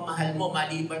kanya ang pagmamahal mo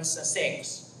maliban sa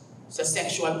sex, sa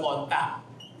sexual contact?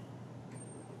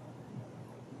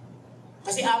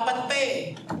 Kasi 4 pa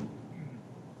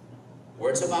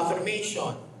Words of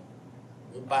affirmation.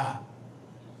 Ano pa?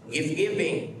 Gift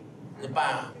giving. Ano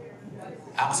pa?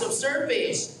 Acts of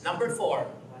service. Number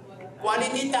 4.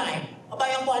 Quality time. Aba,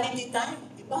 yung quality time,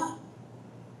 diba?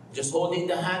 Just holding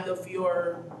the hand of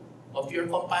your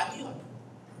companion.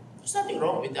 There's nothing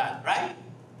wrong with that, right?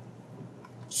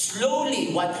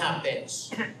 Slowly, what happens?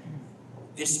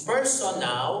 This person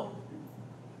now,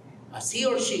 as he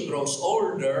or she grows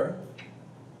older,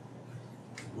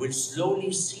 will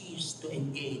slowly cease to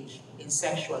engage in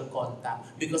sexual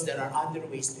contact because there are other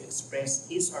ways to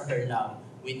express his or her love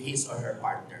with his or her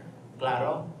partner.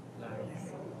 Claro?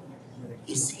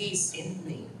 Is he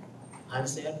sinning?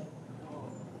 Answer?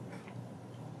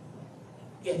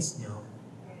 Gets nyo?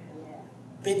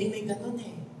 Pwede may ganun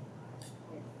eh.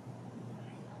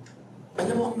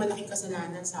 Alam mo ang malaking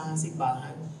kasalanan sa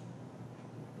simbahan?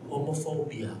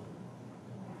 Homophobia.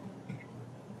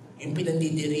 Yung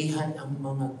pinandidirihan ang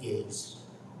mga gays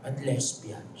at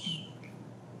lesbians.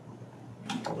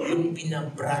 Yung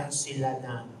pinabrand sila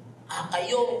na,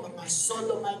 kayo, mga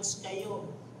sodomites kayo.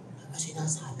 Ano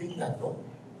sinasabing gano'n?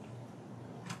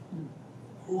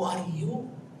 Who are you?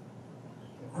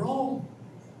 Wrong.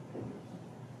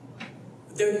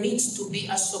 There needs to be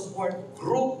a support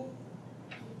group.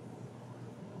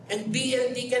 And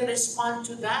BLD can respond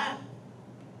to that.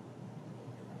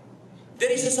 There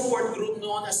is a support group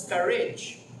known as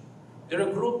Courage. They're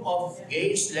a group of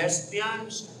gays,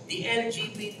 lesbians, the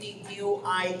LGBTQIAA+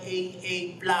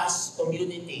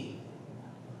 community.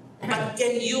 But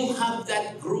can you have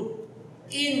that group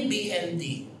in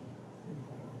BLD?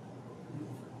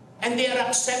 And they are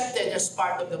accepted as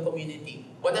part of the community.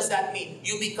 What does that mean?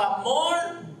 You become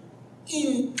more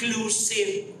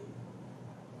inclusive.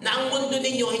 Na ang mundo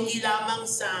ninyo hindi lamang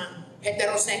sa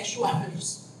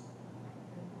heterosexuals.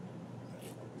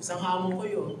 Isang hamon ko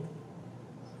yun.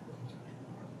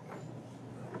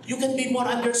 You can be more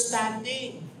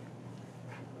understanding.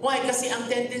 Why? Kasi ang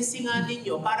tendency nga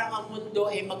ninyo, parang ang mundo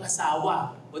ay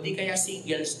mag-asawa o di kaya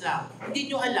singles lang.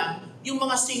 Hindi nyo alam yung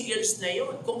mga singles na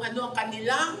yun, kung ano ang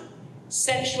kanilang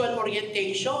sexual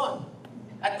orientation.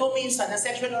 At kung minsan, na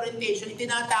sexual orientation,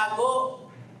 itinatago.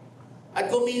 At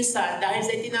kung minsan, dahil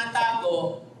sa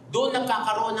itinatago, doon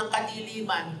nagkakaroon ng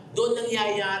kadiliman, doon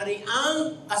nangyayari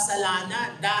ang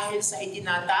kasalanan dahil sa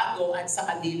itinatago at sa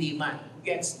kadiliman.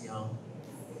 Gets nyo?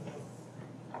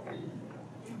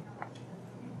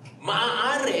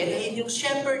 Maaari na inyong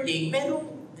shepherding,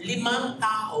 merong 5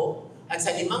 tao, at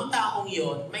sa 5 taong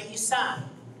yon, may isa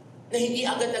na hindi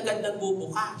agad-agad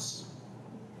nagbubukas.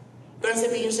 Pero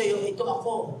sabihin sa iyo, ito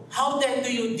ako. How then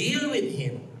do you deal with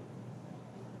him?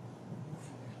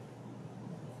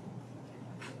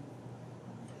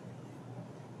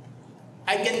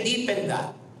 I can deepen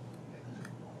that.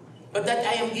 But that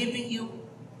I am giving you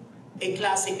a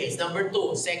classic case. Number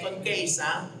 2, second case,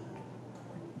 ha?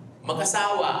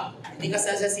 Mag-asawa, hindi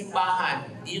kasal sa simbahan,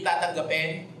 hindi nyo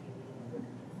tatanggapin?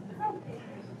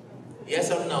 Yes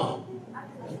or no?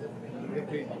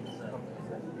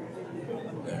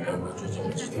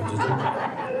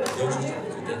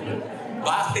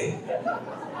 Bakit?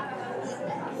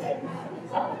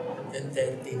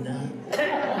 10:30 na.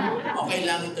 Okay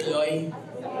lang ituloy?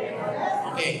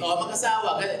 Okay,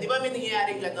 mag-asawa. Di ba may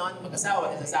nangyayari ganon?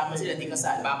 Mag-asawa, nasasama sila, di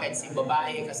kasal. Bakit? Si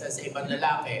babae kasal sa ibang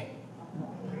lalaki.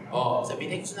 Sabi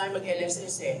na gusto namin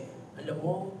mag-LSS eh. Alam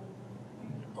mo,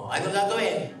 ano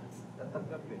gagawin?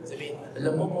 Sabi,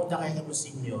 alam mo, punta kayo kay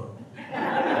Monsignor.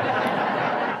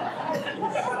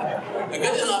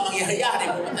 Ganun nga mangyayari,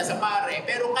 pumunta sa pare.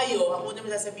 Pero kayo, ang una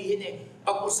masasabihin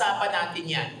pag-usapan natin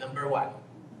yan, number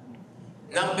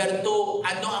 1. Number 2,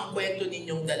 ano ang kwento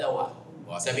ninyong dalawa?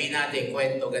 Sabihin natin,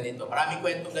 kwento ganito. Maraming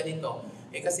kwento ganito.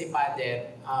 Kasi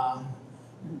father,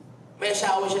 may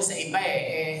asawa siya sa iba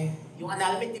yung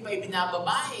annulment, di pa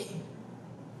ibinababa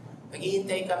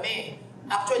Naghihintay kami.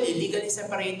 Actually, legally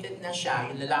separated na siya,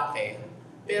 yung lalaki.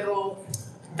 Pero,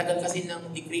 tagal kasi ng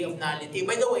degree of nullity.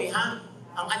 By the way, ang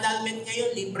annulment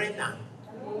ngayon, libre na.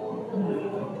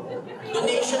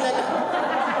 Donation na lang.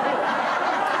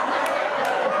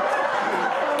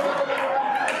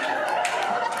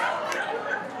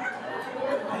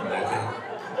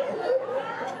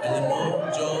 Alam mo,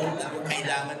 Joe,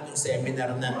 kailangan itong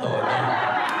seminar na to.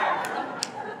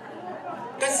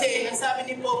 Kasi, ang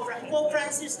sabi ni Pope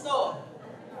Francis to,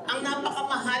 ang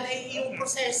napakamahal ay yung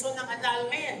proseso ng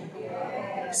annulment.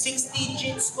 6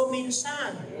 digits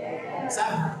kuminsan.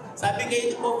 Sabi kayo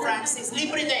ni Pope Francis,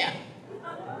 libre na yan.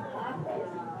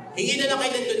 Hingi na lang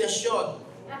kayo ng donasyon.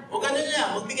 O gano'n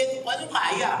lang, magbigay kung anong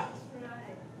kaya.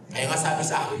 Kaya nga sabi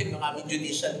sa akin, yung aming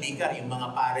judicial vicar, yung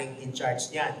mga paring in charge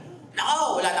niyan,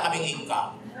 wala na kaming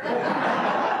income.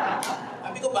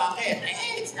 Sabi ko, bakit?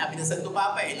 Sinabi ng Santo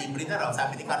Papa, libre na raw.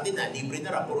 Sabi ni Cardinal, libre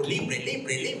na raw. Puro libre.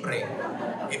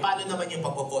 Paano naman yung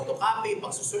pagpo-photocopy,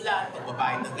 pagsusulat,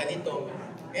 pagbabayad ng ganito?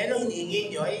 Pero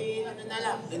hinihingi nyo, ano na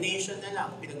lang, donation na lang.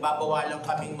 Pinagbabawalan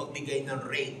kaming magbigay ng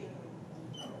rate.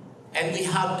 And we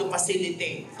have to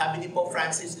facilitate. Sabi ni Pope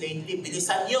Francis lately,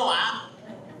 bilisan nyo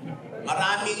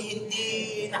Maraming hindi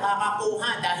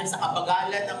nakakakuha dahil sa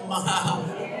kabagalan ng mga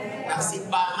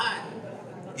simbahan.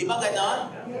 Di ba ganon?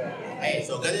 Okay,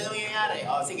 so ganon ang nangyayari.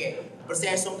 O sige,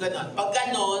 prosesong ganon. Pag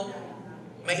ganon,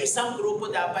 may isang grupo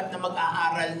dapat na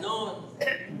mag-aaral nun.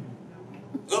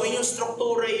 Gawin yung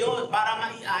struktura yon para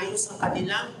maiayos ang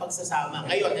kanilang pagsasama.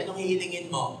 Ngayon, anong hihilingin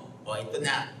mo? O ito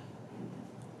na.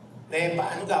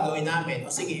 Paano gagawin namin?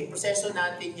 O sige, proseso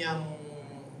natin yung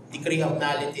decree of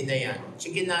nullity na yan.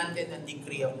 Sige natin ang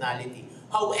decree of nullity.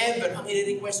 However, ang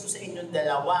i-request ko sa inyong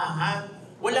dalawa,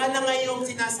 wala na ngayong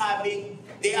sinasabing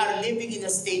they are living in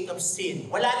a state of sin.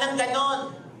 Wala nang ganon.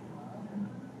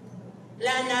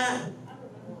 Wala na.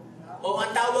 O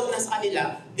ang tawag na sa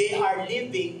kanila, they are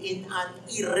living in an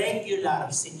irregular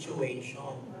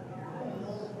situation.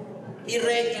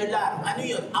 Irregular. Ano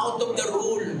yun? Out of the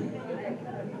rule.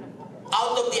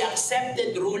 Out of the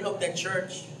accepted rule of the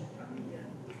church.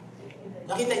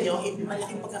 Nakita nyo,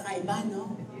 malaking pagkakaiba,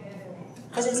 no?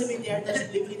 Kasi sabihin, they are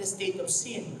living in a state of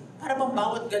sin. Para bang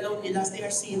bawat galaw nila, they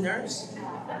are sinners?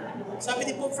 Sabi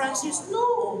ni Pope Francis,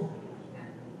 no.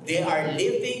 They are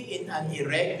living in an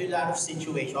irregular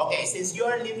situation. Okay, since you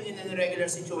are living in an irregular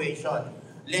situation,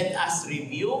 let us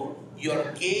review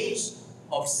your case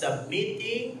of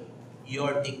submitting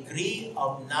your decree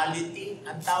of nullity.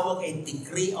 Ang tawag ay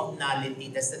decree of nullity.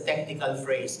 That's the technical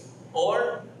phrase.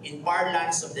 Or, in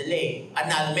parlance of the lay,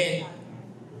 annulment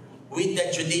with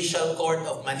the Judicial Court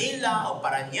of Manila o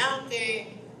Parañaque.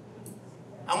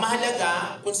 Ang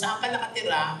mahalaga, kung saan ka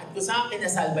nakatira at kung saan ka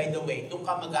nasal, by the way, doon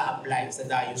ka mag-a-apply sa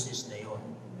diocese na yon.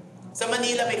 Sa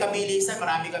Manila may kabilisan,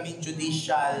 marami kaming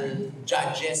judicial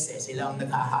judges, silang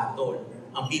naghahatol.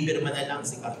 Ang bibirma na lang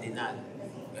si Kardinal.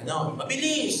 Ganon,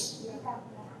 mabilis.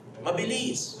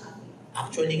 Mabilis.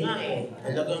 Actually nga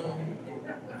talagang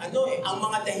ang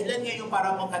mga dahilan ngayon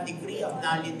para magka-decree of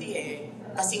nullity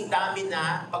kasing dami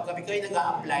na pag kami kayo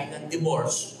nag-a-apply ng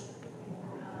divorce.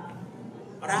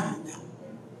 Marami na.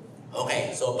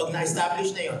 Okay, so pag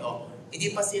na-establish na yun,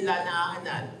 hindi pa sila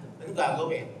naaanan, ano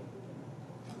gagawin?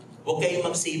 Huwag kayong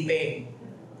magsiping.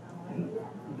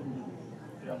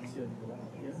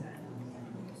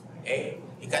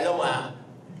 Ikalawa,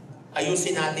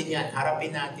 ayusin natin yan,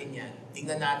 harapin natin yan.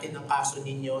 Tingnan natin ang kaso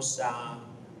ninyo sa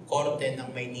Korte ng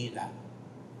Manila.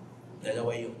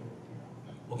 Dalawa yun.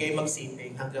 Huwag kayong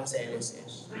magsiping hanggang sa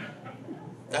LSS.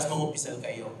 Tapos mangumpisal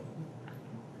kayo.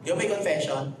 Di ba may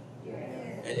confession?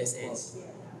 LSS.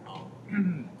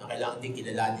 Kailangan din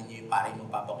kilalanin nyo yung paring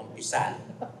magpapakumpisal.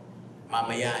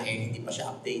 Mamaya hindi pa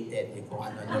siya updated kung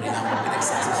ano rin ang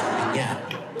pinagsasasabi niya.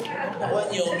 Nakuha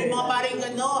nyo, may mga paring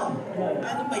ganon.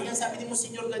 Ano ba yan? Sabi ni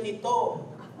Monsignor ganito.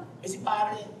 Kasi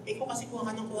pare, kung kasi kuha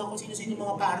ka kung sino-sino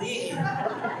mga pare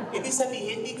Ibig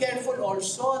sabihin, be careful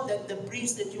also that the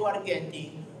priest that you are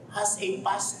getting has a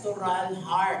pastoral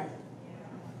heart.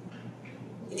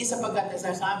 Hindi sapagkat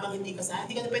nasasamang hindi ka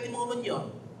hindi ka na pwede mga yun.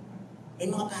 May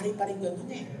mga pare pa rin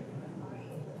ganun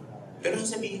Pero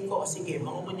sabihin ko, sige,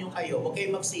 mangumunyo kayo, huwag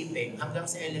kayo magsiping hanggang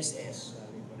sa LSS.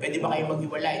 Pwede ba kayo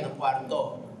maghiwalay ng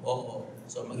kwarto? Oo.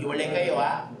 So maghiwalay kayo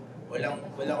Walang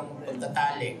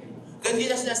pagtatalik. Ganun din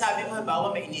na sinasabi mo,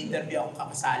 halimbawa may in-interview akong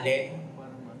kakasalin.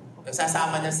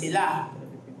 Nagsasama na sila.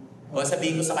 O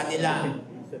sabihin ko sa kanila,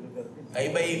 kayo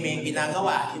ba may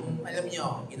ginagawa? Yung alam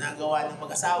nyo, ginagawa ng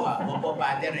mag-asawa. Opo,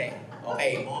 father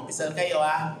Okay, umpisal kayo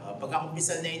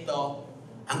Pagka-umpisal na ito,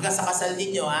 hanggang sa kasal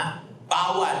ninyo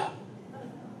bawal.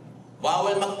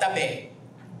 Bawal magtabi.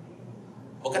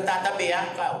 Huwag kang tatabi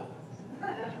ikaw.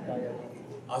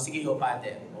 Sige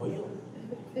father. Yun.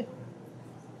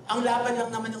 Ang laban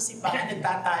lang naman ng simbahan,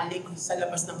 nagtatalik sa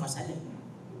labas ng kasal.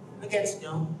 Nag-gets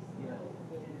nyo?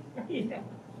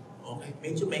 Okay,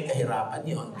 medyo may kahirapan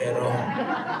yun,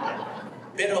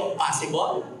 pero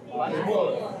possible? Possible.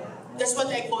 That's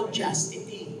what I call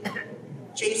chastity.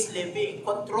 Chaste living.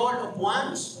 Control of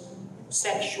one's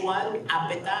sexual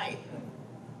appetite.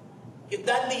 If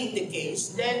that being the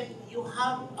case, then you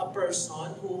have a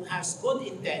person who has good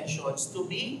intentions to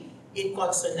be in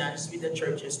consonance with the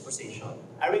church's position.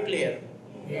 Are we clear?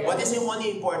 Yes. What is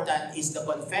only important is the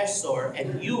confessor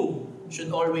and you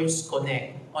should always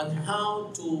connect on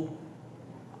how to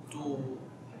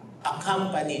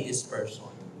accompany this person.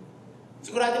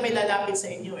 Sigurado may lalapit sa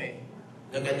inyo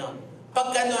na gano'n. Pag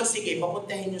gano'n, sige,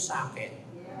 papuntahin nyo sa akin.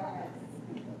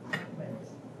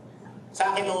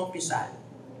 Sa akin ang umpisal.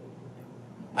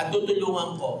 At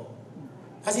tutulungan ko.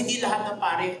 Kasi hindi lahat ng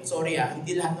pare,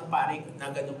 hindi lahat ng pare na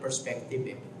ganung perspective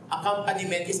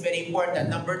Accompaniment is very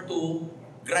important. Number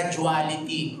 2,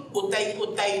 graduality.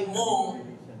 Utay-utay mong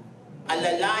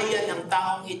alalayan ng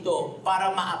taong ito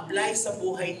para ma-apply sa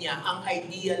buhay niya ang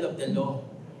ideal of the law.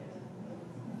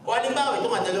 O halimbawa, ito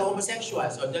nga, 2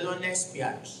 homosexuals o 2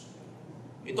 lesbians.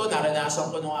 Ito, naranasan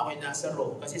ko nung ako'y nasa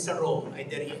Rome. Kasi sa Rome,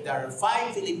 there are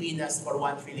 5 Filipinas for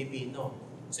 1 Filipino.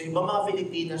 So, ibang mga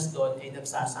Filipinas doon ay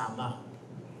nagsasama.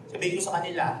 Sabihin ko sa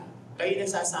kanila, kayo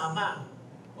nagsasama.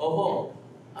 Oho,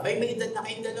 abay may edad na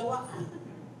kayong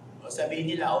 2. O sabihin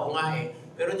nila, oo nga eh.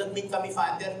 Pero nag-meet kami,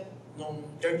 Father, nung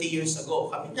 30 years ago.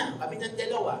 Kami ng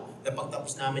 2.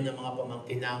 Napagtapos namin ng mga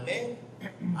pamangkin namin.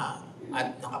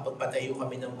 At nakapagpatayo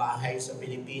kami ng bahay sa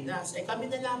Pilipinas. Eh kami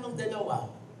na lamang 2.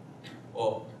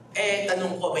 O,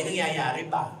 tanong ko, may nangyayari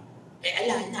ba?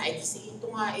 Ala na, kasi ito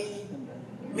nga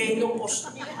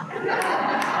menopause niya.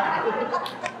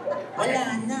 Wala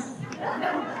na.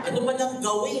 Ano man ang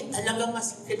gawin? Talagang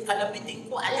mas kalabitin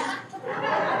ko, ala.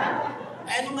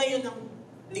 Ano ngayon ang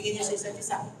tingin niyo sa isa't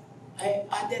isa?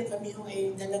 Father, kami yung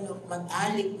talagang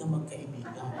matalik na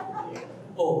magkaibigan.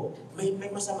 O, may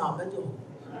masama ba doon?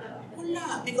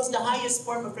 Wala. Because the highest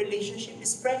form of relationship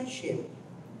is friendship.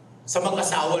 Sa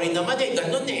mag-asawa rin naman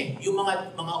ganun Yung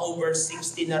mga over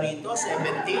 60 na rito,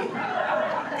 70.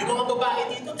 Yung mga babae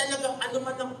dito, talagang ano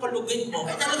man ang palugin mo,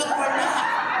 talagang wala.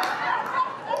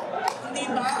 Hindi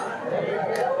ba?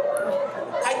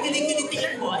 Kahit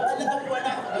kinikilitiin mo, talagang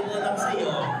wala. Ano lang sa'yo.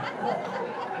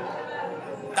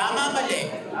 Tama, mali.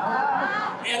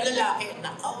 Ang lalaki,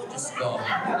 nakaw, Diyos ko.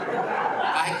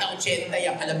 Kahit na 80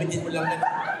 yan, kalabitin mo lang na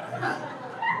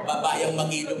babayang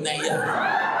magilog na iyan.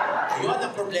 Yun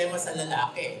ang problema sa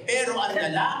lalaki. Pero ang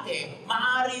lalaki,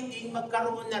 maaari ding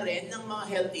magkaroon na rin ng mga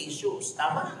health issues.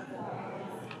 Tama?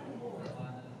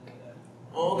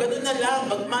 O, ganun na lang.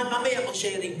 Mamaya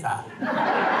mag-sharing ka.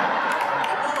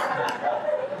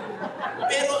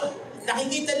 Pero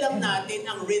nakikita lang natin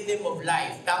ang rhythm of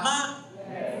life. Tama?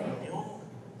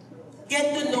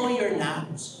 Get to know your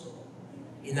lambs.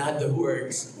 In other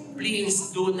words, please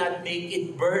do not make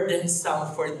it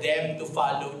burdensome for them to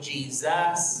follow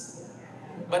Jesus.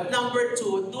 But number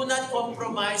 2, do not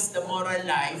compromise the moral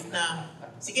life na,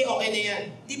 sige, okay na yan.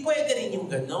 Di pwede rin yung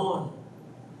ganon.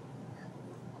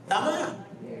 Tama?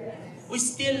 We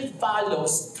still follow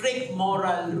strict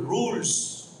moral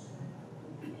rules.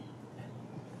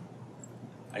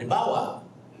 Halimbawa,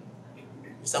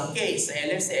 isang case sa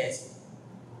LSS,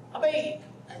 abay,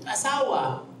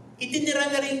 asawa,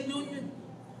 itinira na rin doon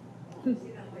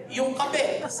yung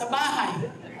kape sa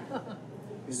bahay.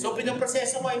 So,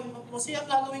 pinaproseso ko, Monsignor,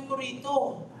 ang gagawin ko rito.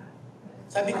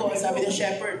 Sabi ng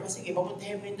shepherd, sige,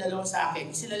 papuntahin mo yung 2 sa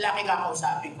akin. Si lalaki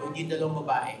kakausapin ko, hindi 2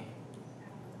 babae.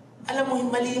 Alam mo,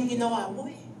 mali yung ginawa mo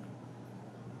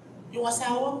Yung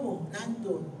asawa mo,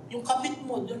 nandun. Yung kabit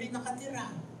mo, doon rin nakatira.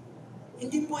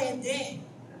 Hindi pwede.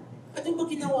 Ba't ba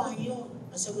ginawa yun?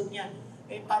 Ang sagot niya,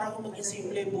 para ko maging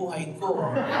simple buhay ko.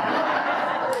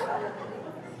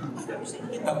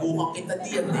 Tabukan kita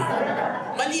diyan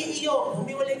Mali iyo.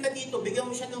 Humiwalay ka dito. Bigyan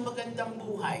mo siya ng magandang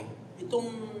buhay. Itong,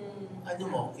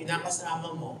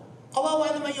 kinakasama mo.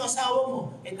 Kawawa naman yung asawa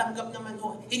mo. Tanggap naman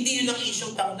mo. Hindi yun ang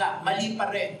isyong tanggap. Mali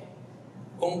pa rin.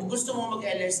 Kung gusto mo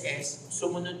mag-LSS,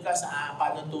 sumunod ka sa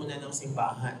panuntunan ng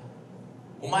simbahan.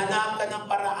 Umanap ka ng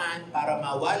paraan para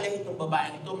mawalay itong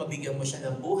babaeng ito, mabigyan mo siya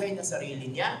ng buhay na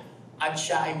sarili niya, at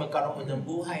siya ay magkaroon ng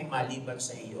buhay maliban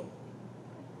sa iyo.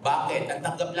 Bakit? Ang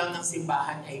tanggap lang ng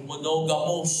simbahan ay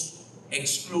monogamous,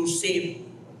 exclusive,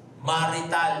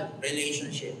 marital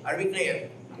relationship. Are we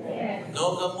clear? Yes.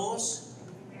 Monogamous,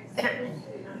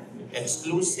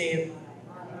 exclusive,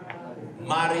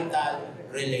 marital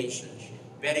relationship.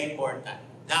 Very important.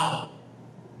 Now,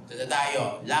 ito na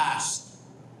tayo. Last,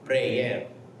 prayer.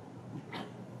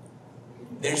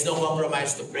 There's no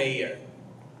compromise to prayer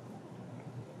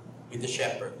with the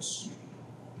shepherds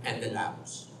and the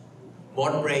lambs.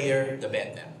 More prayer, the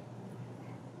better.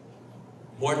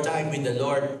 More time with the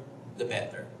Lord, the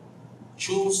better.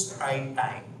 Choose prime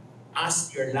time.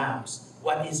 Ask your lambs,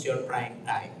 what is your prime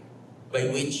time? By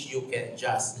which you can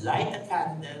just light a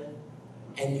candle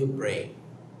and you pray.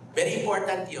 Very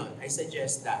important yun. I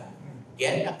suggest that.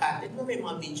 Get a candle. May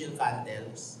mga vigil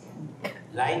candles.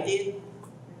 Light it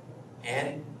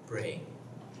and pray.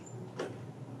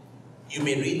 You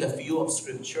may read a few of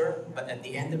scripture, but at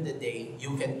the end of the day,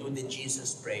 you can do the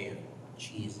Jesus prayer.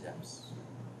 Jesus.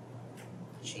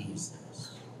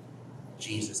 Jesus.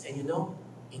 Jesus. And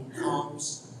it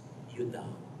calms you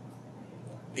down.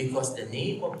 Because the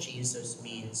name of Jesus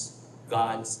means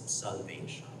God's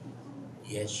salvation.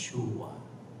 Yeshua.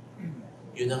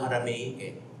 Yun ang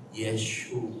Aramaic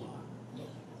Yeshua.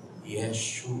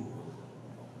 Yeshua.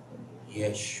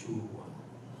 Yeshua.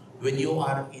 When you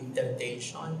are in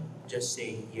temptation, just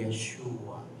say,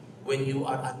 Yeshua. When you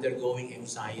are undergoing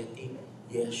anxiety,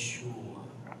 Yeshua.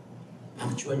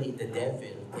 Actually, the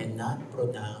devil cannot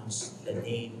pronounce the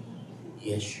name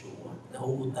Yeshua.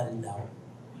 Nauutal daw.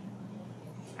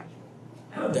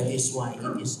 That is why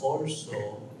it is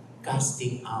also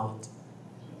casting out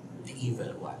the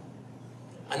evil one.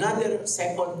 Another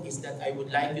second is that I would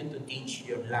like you to teach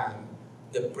your lamb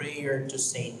the prayer to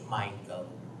Saint Michael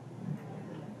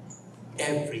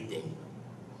every day.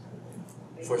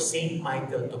 For Saint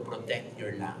Michael to protect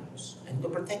your lambs and to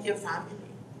protect your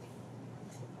family.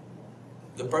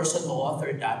 The person who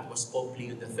authored that was Pope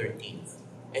Leo XIII,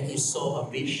 and he saw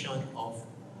a vision of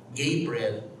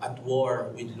Gabriel at war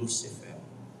with Lucifer.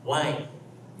 Why?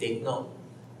 Take note.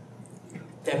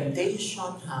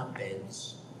 Temptation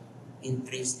happens in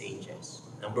 3 stages.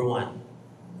 Number 1,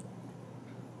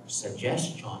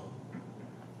 suggestion.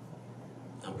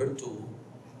 Number 2,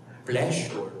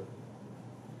 pleasure.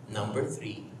 Number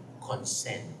 3,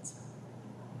 consent.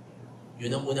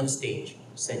 Yun ang unang stage,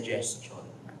 suggestion.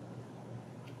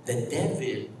 The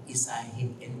devil is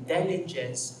an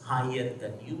intelligence higher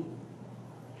than you.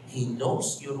 He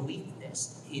knows your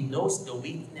weakness. He knows the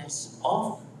weakness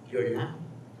of your lamb.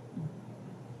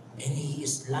 And he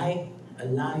is like a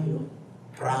lion,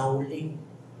 prowling,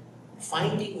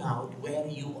 finding out where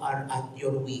you are at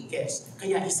your weakest.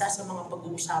 Kaya isa sa mga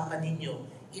pag-uusapan ninyo,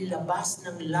 ilabas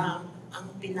ng lamb ang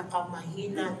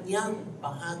pinakamahina niyang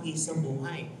bahagi sa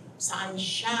buhay. Saan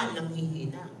siya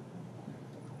nanghihina?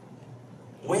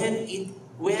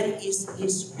 Where is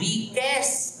his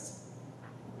weakest?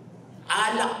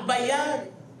 Alak ba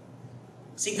yan?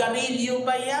 Sigarilyo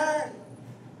ba yan?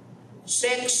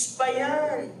 Sex ba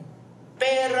yan?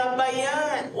 Pera ba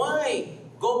yan? Why?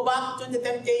 Go back to the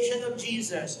temptation of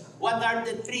Jesus. What are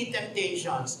the 3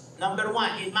 temptations? Number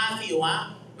 1, in Matthew,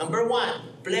 Number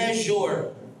 1,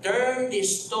 pleasure. Turn the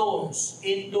stones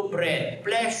into bread.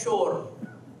 Pleasure.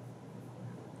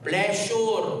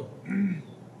 Pleasure.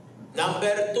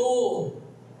 Number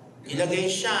 2, ilagay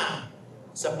siya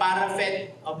sa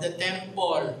parapet of the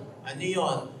temple. Ano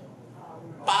yun?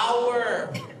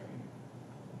 Power.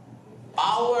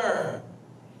 Power.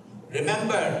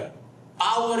 Remember,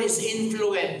 power is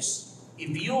influence.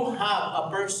 If you have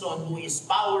a person who is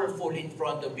powerful in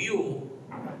front of you,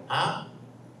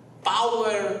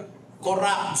 power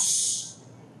corrupts.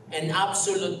 And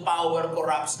absolute power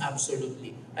corrupts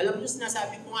absolutely. Alam niyo,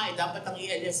 sinasabi ko nga dapat ang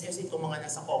LSS itong mga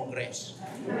nasa Congress.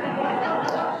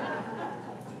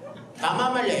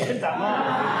 Tama, mali? Tama.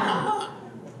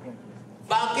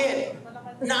 Bakit?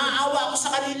 Naaawa ako sa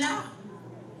kanila.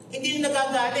 Hindi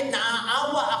nagagalit,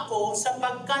 naaawa ako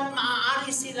sapagkat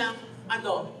maaari silang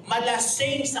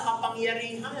malasing sa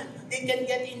kapangyarihan. They can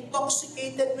get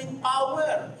intoxicated with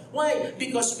power. Why?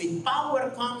 Because with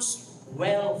power comes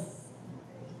wealth.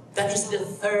 That is the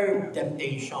 3rd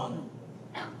temptation.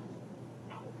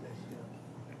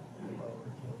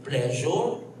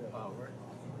 Pleasure,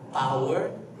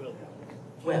 power,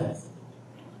 wealth.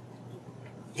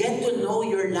 Get to know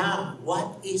your lamb.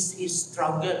 What is his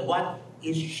struggle? What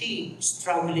is she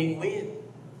struggling with?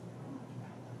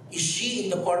 Is she in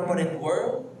the corporate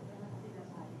world?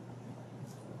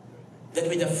 That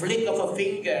with a flick of a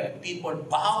finger, people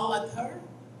bow at her?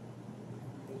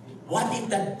 What if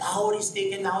that power is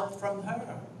taken out from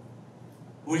her?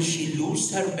 Will she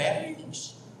lose her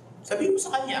bearings? Sabi mo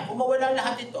sa kanya, kung mawala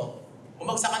lahat ito,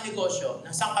 bumagsak ang negosyo,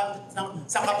 saan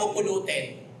ka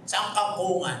pupulutin? Saan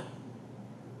kangkungan?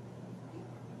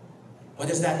 What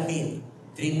does that mean?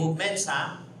 3 movements,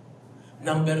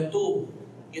 Number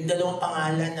 2, yung 2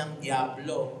 pangalan ng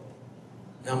Diablo.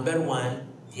 Number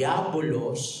 1,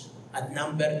 Diabolos, at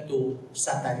number 2,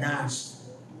 Satanas.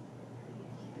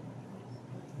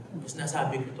 Tapos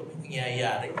nasabi ko ito, may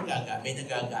nangyayari, may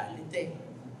nagagalit eh.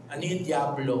 Ano yung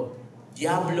Diablo?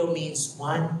 Diablo means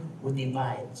one who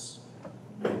divides.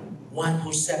 One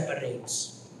who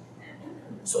separates.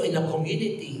 So in a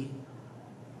community,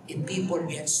 if people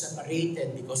get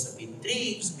separated because of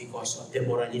intrigues, because of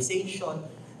demoralization,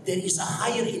 there is a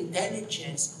higher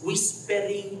intelligence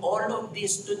whispering all of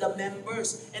this to the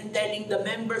members and telling the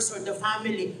members or the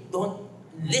family, don't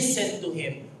listen to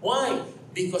him. Why?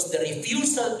 Because the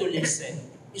refusal to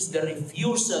listen is the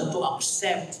refusal to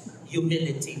accept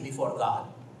humility before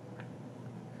God.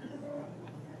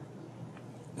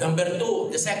 Number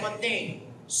 2, the second name,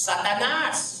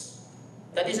 Satanas.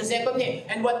 That is the second name.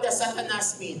 And what does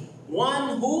Satanas mean?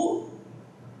 One who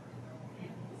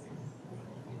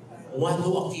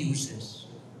accuses.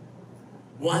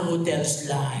 One who tells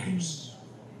lies.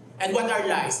 And what are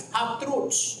lies?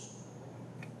 Half-truths.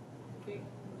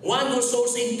 One who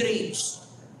sows intrigues.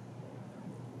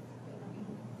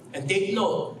 And take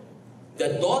note,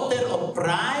 the daughter of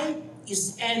pride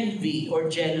is envy or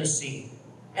jealousy.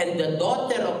 And the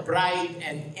daughter of pride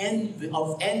and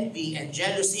envy and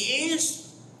jealousy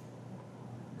is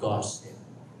gossip.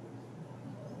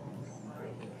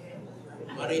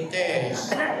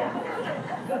 Marites.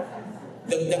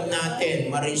 Dagdag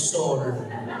natin, Marisol.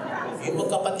 Yung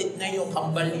magkapatid na yung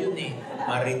kambal yun eh.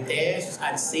 Marites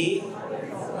at si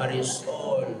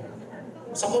Marisol.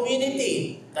 Sa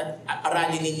community,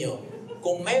 aralin ninyo,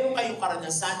 kung mayroon kayong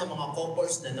karanasan ng mga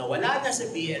couples na nawala na sa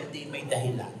BLD, may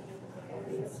dahilan.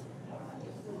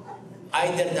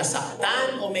 Either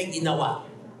nasaktan o may ginawa.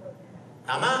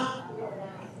 Tama?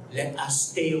 Let us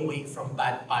stay away from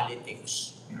bad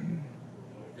politics.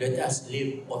 Let us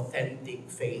live authentic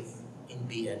faith in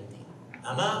BLD.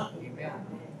 Tama?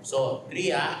 So, 3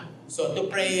 So, to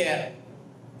prayer.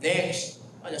 Next.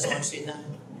 Alas 11 na.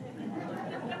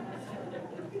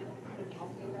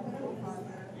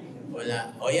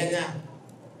 Wala. O yan na.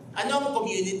 Ano ang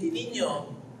community ninyo?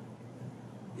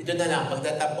 Ito na lang,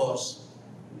 pagtatapos.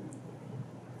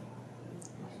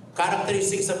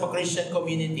 Characteristics of a Christian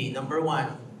community. Number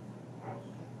 1.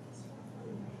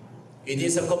 It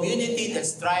is a community that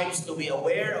strives to be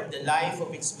aware of the life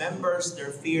of its members,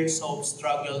 their fears, hopes,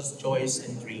 struggles, joys,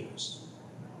 and dreams.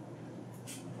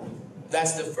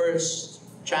 That's the first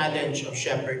challenge of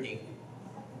shepherding.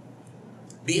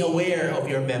 Be aware of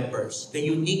your members, the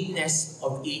uniqueness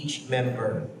of each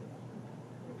member.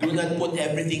 Do not put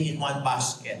everything in one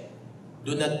basket.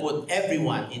 Do not put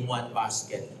everyone in one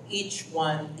basket. Each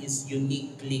one is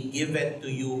uniquely given to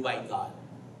you by God.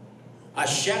 As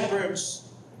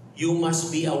shepherds, you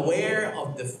must be aware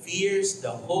of the fears,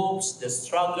 the hopes, the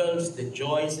struggles, the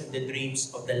joys, and the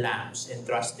dreams of the lambs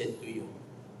entrusted to you.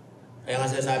 Kaya nga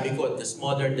sasabi ko, the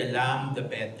smaller the lamb, the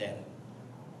better.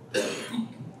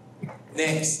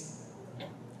 Next,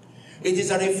 it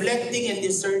is a reflecting and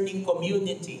discerning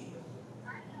community.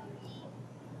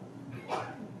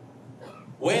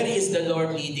 Where is the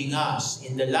Lord leading us?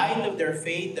 In the light of their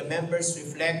faith, the members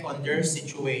reflect on their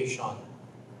situation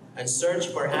and search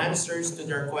for answers to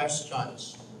their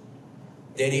questions.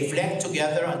 They reflect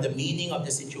together on the meaning of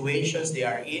the situations they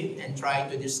are in and try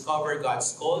to discover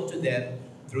God's call to them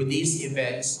through these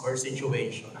events or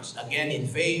situations. Again, in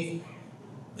faith,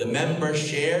 the members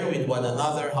share with one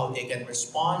another how they can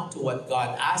respond to what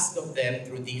God asks of them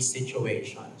through these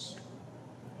situations.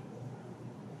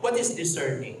 What is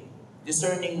discerning?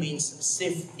 Discerning means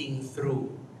sifting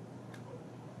through.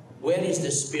 Where is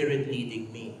the Spirit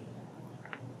leading me?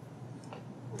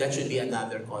 That should be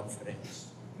another conference.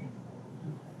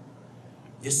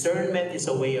 Discernment is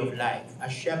a way of life.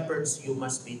 As shepherds, you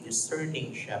must be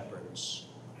discerning shepherds.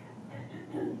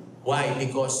 Why?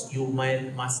 Because you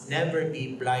must never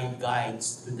be blind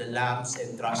guides to the lambs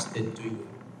entrusted to you.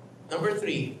 Number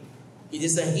 3, it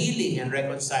is a healing and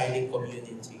reconciling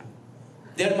community.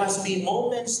 There must be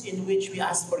moments in which we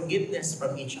ask forgiveness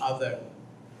from each other.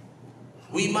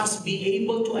 We must be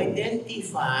able to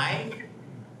identify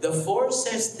the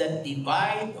forces that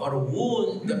divide or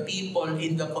wound the people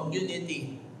in the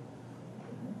community.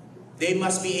 They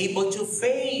must be able to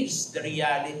face the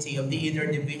reality of the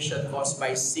inner division caused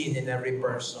by sin in every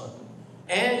person.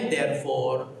 And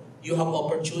therefore, you have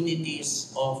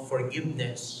opportunities of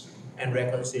forgiveness and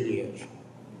reconciliation.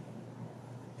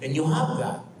 And you have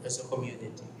that as a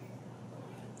community.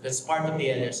 That's part of the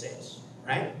LSS,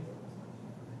 right?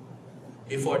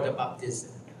 Before the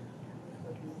baptism.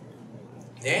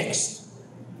 Next,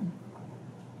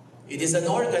 it is an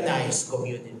organized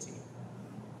community.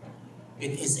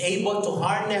 It is able to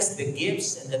harness the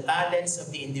gifts and the talents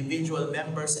of the individual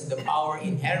members and the power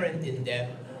inherent in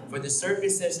them for the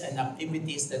services and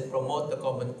activities that promote the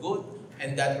common good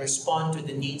and that respond to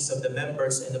the needs of the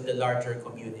members and of the larger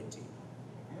community.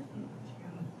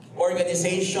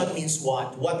 Organization means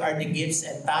what? What are the gifts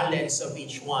and talents of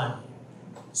each one?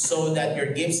 So that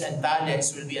your gifts and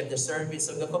talents will be at the service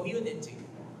of the community.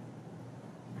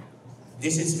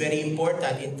 This is very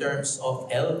important in terms of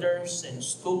elders and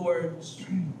stewards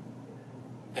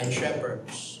and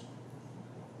shepherds.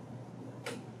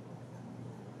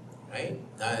 Right?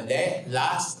 Now,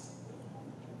 last,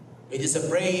 it is a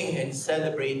praying and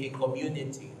celebrating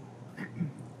community.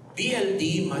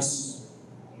 BLD must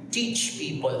teach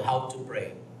people how to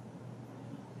pray.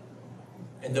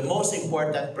 And the most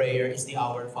important prayer is the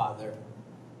Our Father.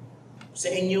 Sa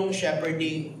inyong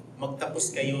shepherding, magtapos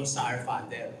kayo sa Our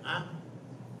Father. Ha?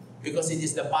 Because it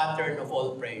is the pattern of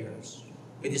all prayers.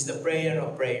 It is the prayer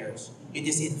of prayers. It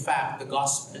is in fact the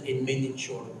gospel in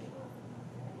miniature.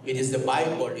 It is the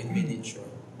Bible in miniature.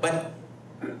 But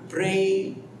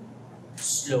pray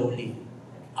slowly.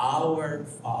 Our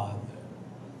Father,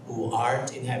 who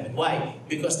art in heaven. Why?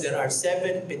 Because there are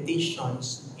 7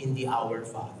 petitions in the Our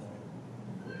Father.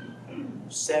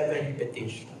 7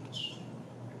 petitions.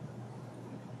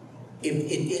 If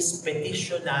it is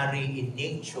petitionary in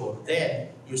nature, then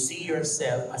you see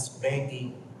yourself as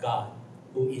begging God,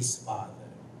 who is Father.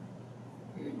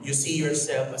 You see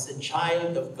yourself as a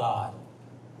child of God,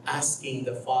 asking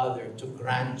the Father to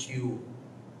grant you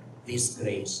these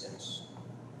graces.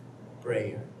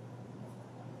 Prayer.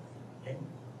 Okay?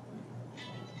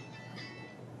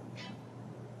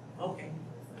 Okay.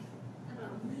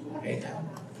 Okay, now.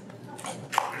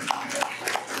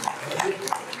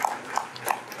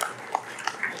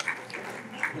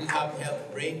 We'll have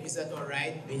health break. Is that all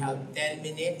right? We have 10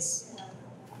 minutes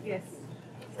Yes.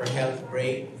 for health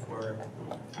break for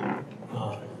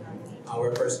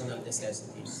our personal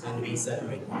necessities. And we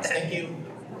celebrate. Thank you.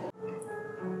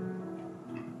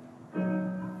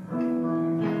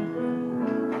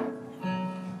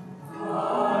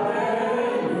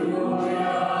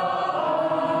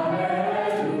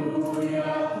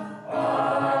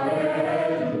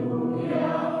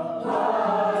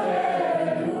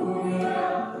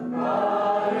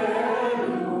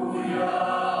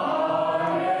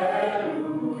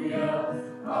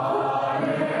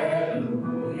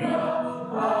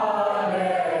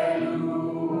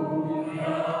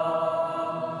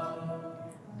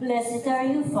 Blessed are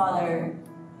you, Father,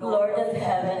 Lord of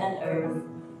heaven and earth.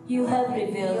 You have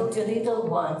revealed to little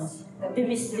ones the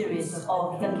mysteries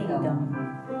of the kingdom.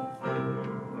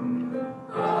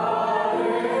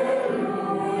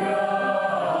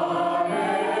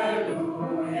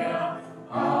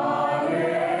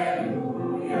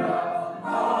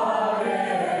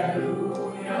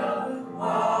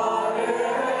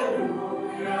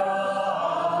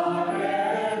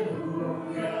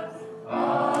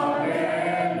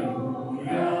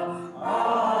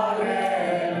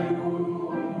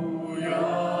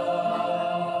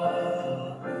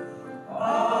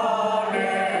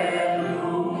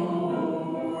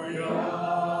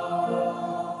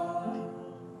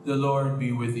 The Lord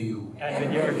be with you. And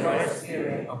with your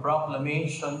spirit. A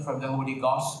proclamation from the Holy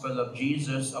Gospel of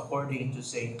Jesus according to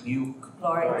St. Luke.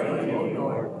 Glory to you,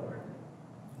 Lord.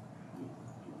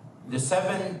 The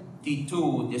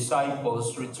 72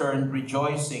 disciples returned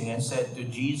rejoicing and said to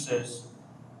Jesus,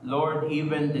 Lord,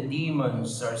 even the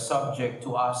demons are subject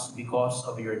to us because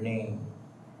of your name.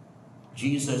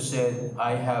 Jesus said,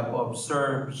 I have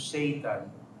observed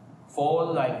Satan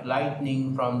fall like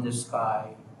lightning from the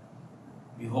sky.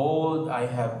 Behold, I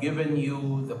have given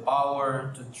you the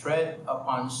power to tread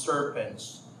upon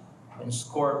serpents and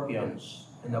scorpions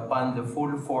and upon the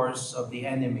full force of the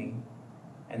enemy,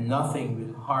 and nothing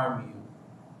will harm you.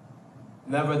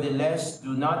 Nevertheless,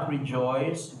 do not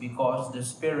rejoice because the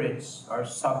spirits are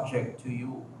subject to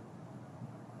you,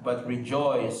 but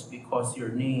rejoice because your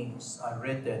names are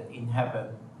written in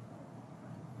heaven.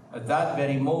 At that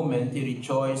very moment, he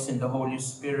rejoiced in the Holy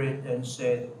Spirit and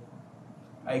said,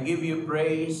 I give you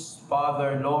praise,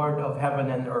 Father, Lord of heaven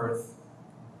and earth,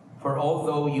 for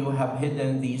although you have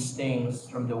hidden these things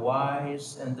from the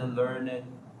wise and the learned,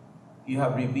 you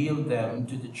have revealed them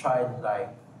to the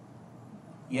childlike.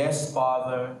 Yes,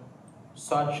 Father,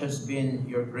 such has been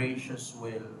your gracious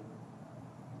will.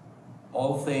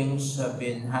 All things have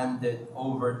been handed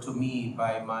over to me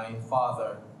by my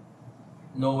Father.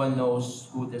 No one knows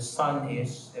who the Son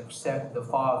is except the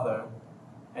Father,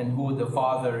 and who the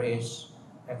Father is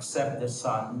except the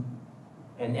Son,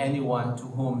 and anyone to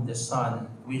whom the Son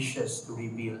wishes to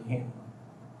reveal him.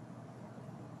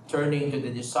 Turning to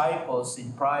the disciples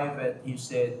in private, he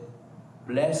said,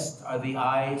 Blessed are the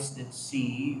eyes that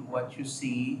see what you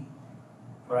see,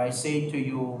 for I say to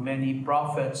you, many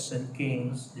prophets and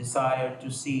kings desired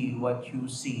to see what you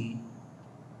see,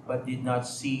 but did not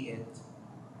see it,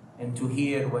 and to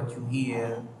hear what you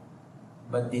hear,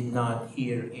 but did not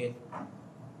hear it.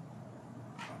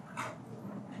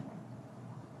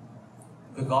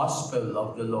 The Gospel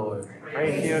of the Lord.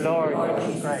 Praise you, Lord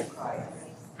Jesus Christ.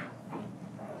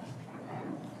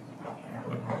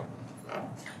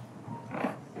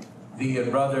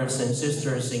 Dear brothers and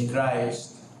sisters in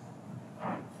Christ,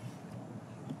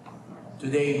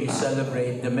 today we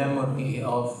celebrate the memory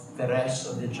of the rest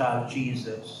of the child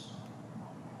Jesus.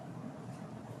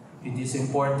 It is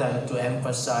important to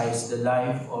emphasize the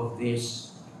life of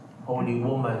this holy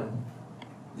woman,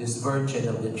 this virgin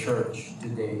of the church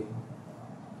today,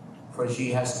 for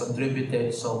she has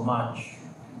contributed so much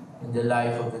in the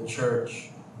life of the church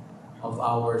of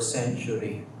our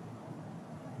century.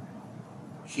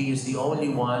 She is the only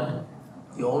one,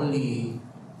 the only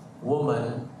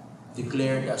woman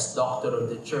declared as doctor of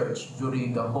the church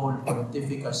during the whole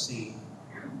pontificacy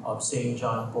of St.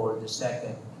 John Paul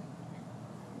II.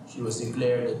 She was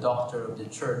declared a doctor of the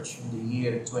church in the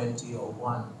year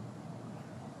 2001.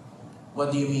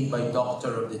 What do you mean by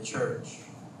doctor of the church?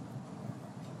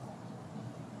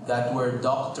 That word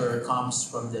doctor comes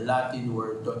from the Latin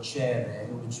word docere,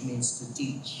 which means to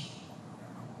teach.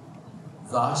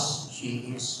 Thus,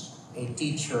 she is a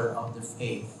teacher of the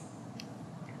faith.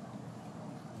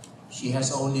 She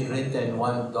has only written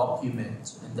one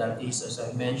document, and that is, as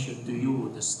I mentioned to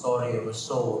you, the story of a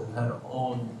soul, her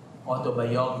own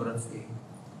autobiography.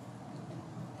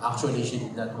 Actually, she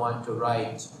did not want to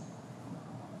write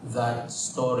that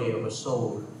story of a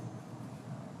soul.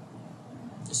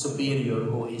 The superior,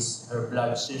 who is her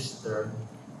blood sister,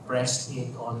 pressed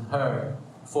it on her,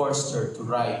 forced her to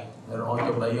write her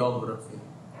autobiography.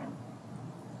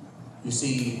 You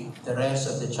see, the rest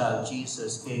of the child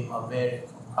Jesus came from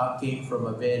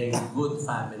a very good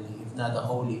family, if not a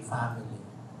holy family.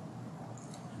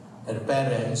 Her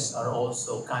parents are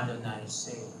also canonized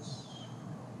saints,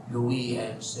 Louis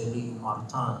and Celine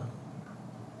Martin.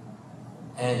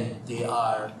 And they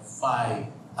are 5,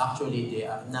 actually they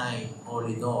are 9 all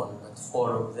in all, but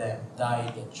 4 of them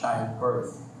died at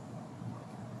childbirth.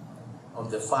 Of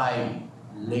the 5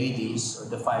 ladies, or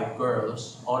the 5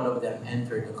 girls, all of them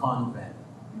entered the convent.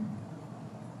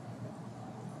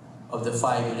 Of the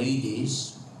 5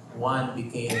 ladies, 1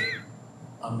 became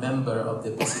a member of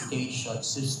the Visitation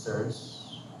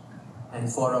Sisters,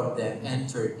 and 4 of them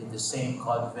entered in the same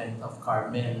convent of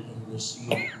Carmel in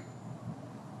Lisieux.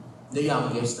 The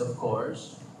youngest, of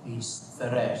course, is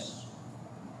Therese,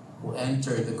 who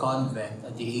entered the convent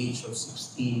at the age of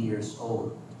 16 years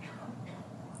old.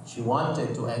 She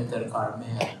wanted to enter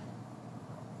Carmel.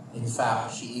 In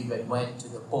fact, she even went to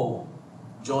the Pope,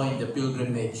 joined the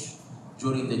pilgrimage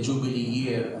during the Jubilee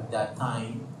year at that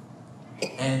time,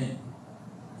 and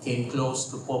came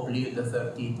close to Pope Leo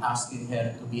XIII, asking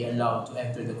her to be allowed to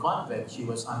enter the convent. She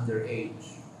was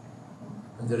underage.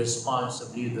 And the response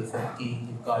of Leo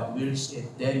XIII, if God wills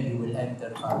it, then you will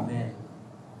enter Carmel.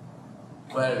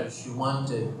 Well, she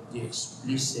wanted the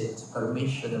explicit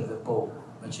permission of the Pope,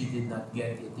 but she did not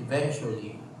get it.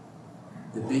 Eventually,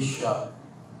 the bishop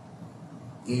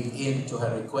gave in to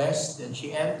her request, and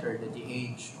she entered at the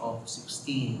age of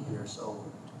 16 years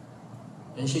old.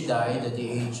 And she died at the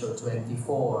age of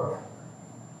 24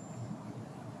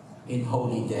 in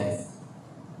holy death.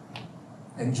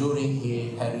 And during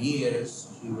her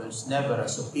years, she was never a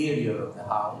superior of the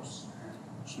house.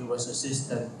 She was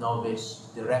assistant novice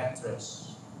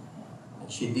directress.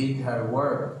 And she did her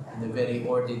work in a very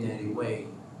ordinary way.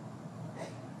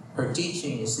 Her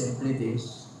teaching is simply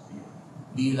this: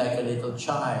 be like a little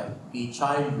child, be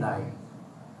childlike,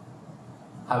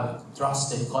 have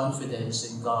trust and confidence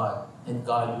in God, and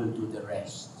God will do the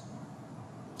rest.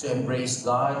 To embrace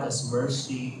God as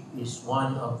mercy is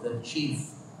one of the chief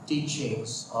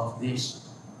teachings of this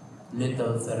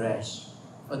little Therese,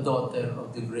 a daughter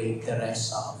of the great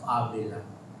Teresa of Avila,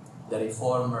 the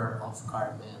reformer of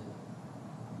Carmel.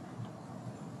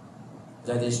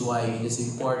 That is why it is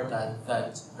important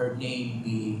that her name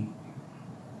be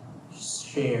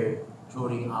shared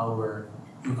during our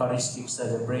Eucharistic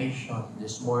celebration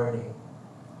this morning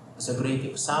as a great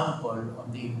example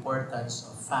of the importance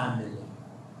of family.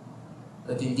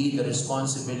 That indeed the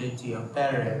responsibility of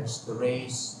parents to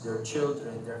raise their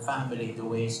children, their family in the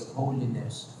ways of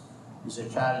holiness is a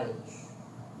challenge.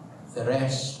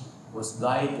 Therese was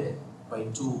guided by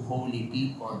 2 holy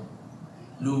people,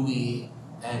 Louis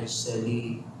and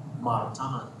Celine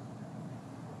Martin.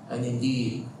 And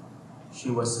indeed, she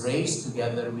was raised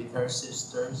together with her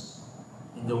sisters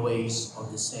in the ways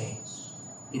of the saints.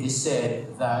 It is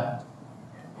said that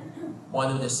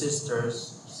one of the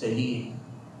sisters, Celine,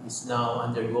 is now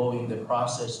undergoing the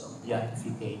process of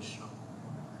beatification.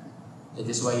 That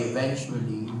is why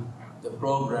eventually the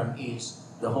program is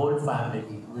the whole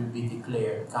family will be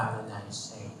declared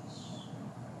canonized saints.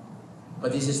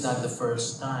 But this is not the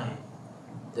first time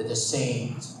that a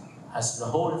saint has the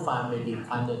whole family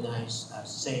canonized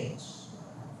as saints.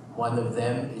 One of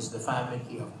them is the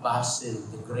family of Basil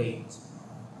the Great.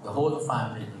 The whole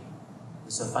family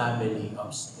is a family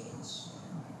of saints.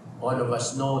 All of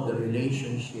us know the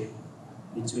relationship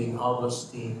between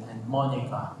Augustine and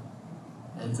Monica.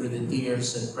 And through the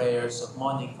tears and prayers of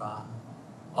Monica,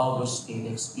 Augustine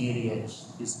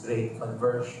experienced his great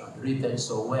conversion, written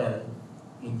so well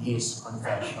in his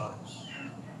Confessions.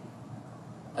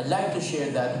 I'd like to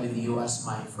share that with you as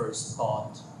my first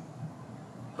thought.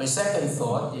 My second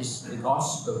thought is the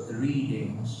Gospel, the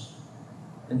readings.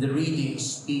 And the readings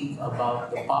speak about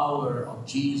the power of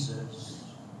Jesus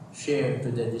shared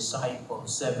to the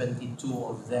disciples, 72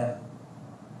 of them.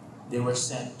 They were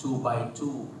sent 2 by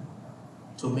 2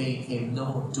 to make him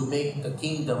known, to make the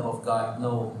kingdom of God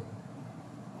known.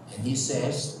 And he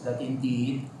says that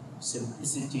indeed,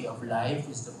 simplicity of life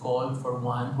is the call for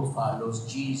one who follows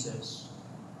Jesus.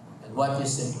 And what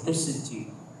is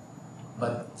simplicity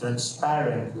but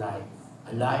transparent life?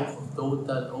 A life of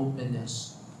total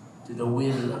openness to the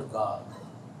will of God.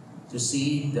 To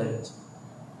see that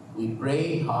we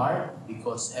pray hard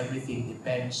because everything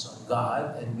depends on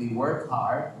God, and we work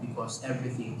hard because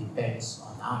everything depends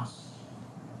on us.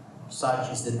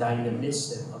 Such is the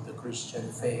dynamism of the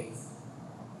Christian faith.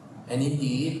 And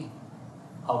indeed,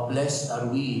 how blessed are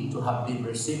we to have been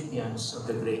recipients of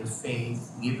the great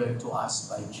faith given to us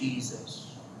by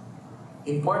Jesus.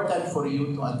 Important for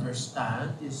you to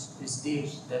understand is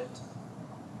this, that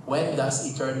when does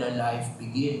eternal life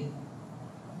begin?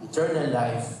 Eternal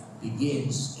life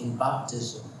begins in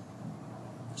baptism,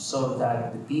 so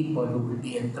that the people who will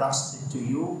be entrusted to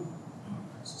you,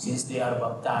 since they are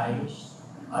baptized,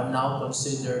 are now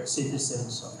considered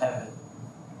citizens of heaven,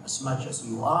 as much as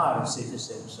you are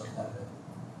citizens of heaven.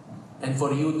 And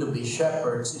for you to be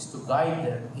shepherds is to guide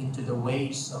them into the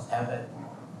ways of heaven,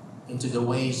 into the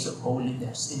ways of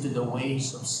holiness, into the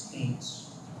ways of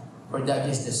saints. For that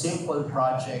is the simple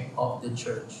project of the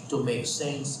church, to make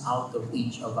saints out of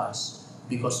each of us,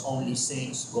 because only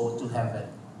saints go to heaven.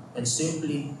 And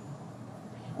simply,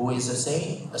 who is a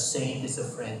saint? A saint is a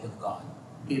friend of God.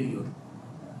 Period.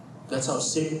 That's how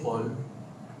simple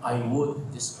I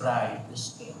would describe the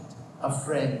saint. A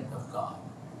friend of God.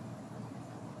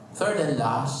 Third and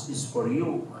last is for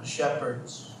you, as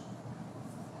shepherds.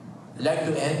 I'd like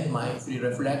to end my free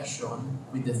reflection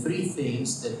with the 3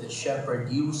 things that the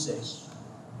shepherd uses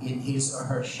in his or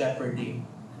her shepherding.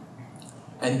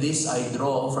 And this I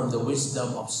draw from the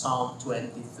wisdom of Psalm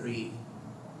 23,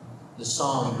 the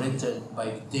psalm written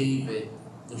by David,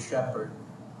 the shepherd.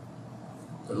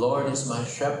 The Lord is my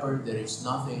shepherd, there is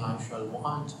nothing I shall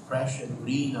want. Fresh and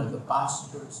green are the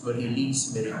pastures where he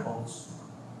leads me repose.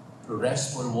 Through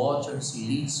restful waters he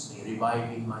leads me,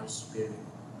 reviving my spirit.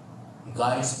 He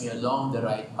guides me along the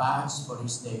right paths for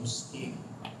his name's sake.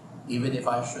 Even if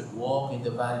I should walk in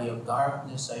the valley of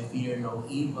darkness, I fear no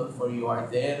evil, for you are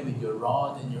there with your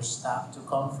rod and your staff to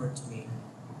comfort me.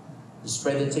 You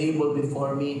spread a table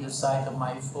before me in the sight of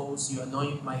my foes. You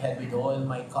anoint my head with oil,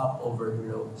 my cup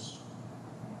overflows.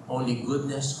 Only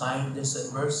goodness, kindness,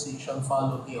 and mercy shall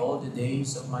follow me all the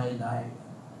days of my life,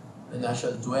 and I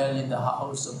shall dwell in the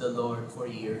house of the Lord for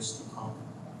years to come.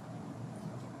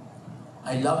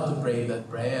 I love to pray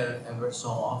that prayer ever so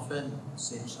often,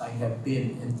 since I have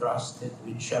been entrusted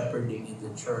with shepherding in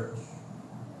the church,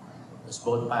 as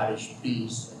both parish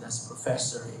priest and as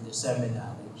professor in the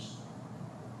seminaries.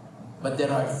 But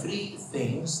there are 3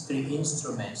 things, 3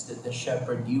 instruments that the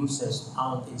shepherd uses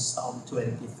found in Psalm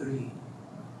 23.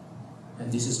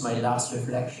 And this is my last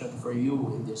reflection for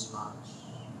you in this month.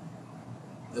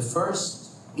 The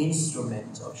first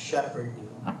instrument of shepherding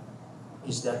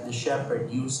is that the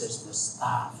shepherd uses the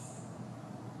staff.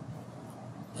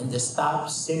 And the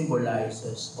staff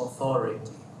symbolizes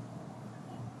authority.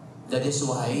 That is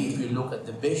why if you look at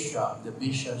the bishop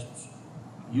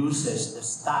uses the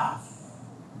staff.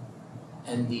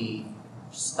 And the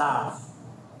staff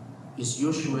is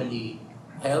usually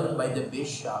held by the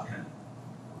bishop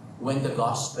when the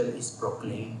gospel is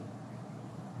proclaimed.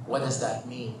 What does that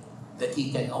mean? That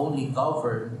he can only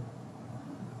govern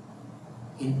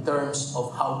in terms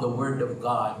of how the Word of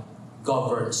God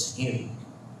governs him.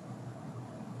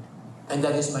 And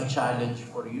that is my challenge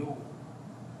for you.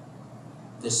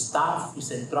 The staff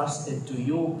is entrusted to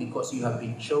you because you have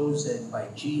been chosen by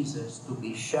Jesus to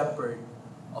be shepherd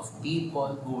of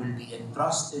people who will be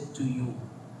entrusted to you.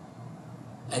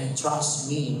 And trust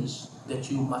means that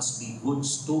you must be good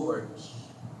stewards,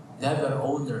 never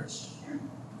owners.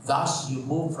 Thus, you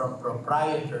move from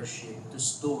proprietorship to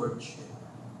stewardship.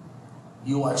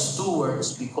 You are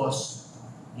stewards because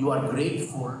you are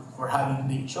grateful for having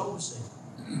been chosen.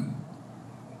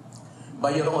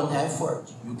 By your own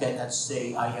effort, you cannot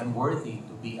say, I am worthy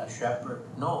to be a shepherd.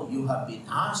 No, you have been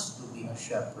asked to be a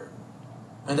shepherd.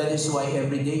 And that is why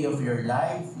every day of your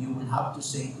life, you will have to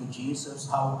say to Jesus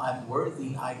how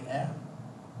unworthy I am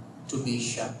to be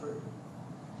shepherd,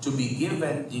 to be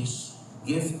given this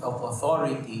gift of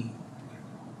authority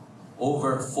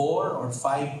over 4 or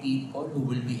 5 people who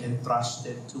will be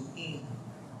entrusted to me.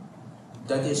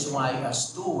 That is why as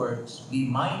stewards, be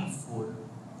mindful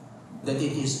that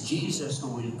it is Jesus who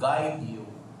will guide you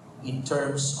in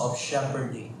terms of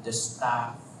shepherding the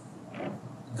staff.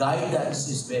 Guidance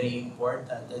is very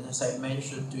important, and as I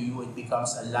mentioned to you, it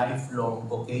becomes a lifelong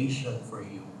vocation for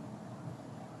you.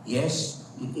 Yes,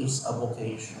 it is a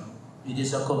vocation. It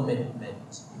is a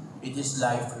commitment. It is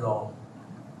lifelong.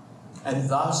 And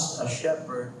thus, as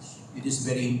shepherds, it is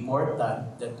very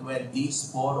important that when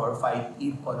these 4 or 5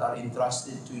 people are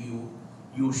entrusted to you,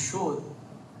 you should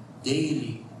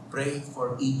daily pray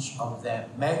for each of them.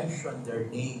 Mention their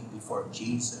name before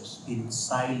Jesus in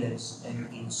silence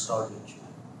and in solitude.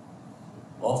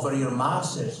 Offer your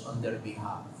masses on their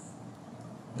behalf.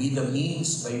 Be the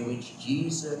means by which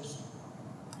Jesus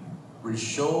will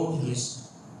show His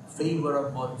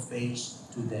favorable face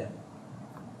to them.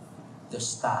 The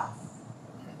staff,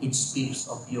 it speaks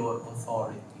of your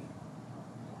authority.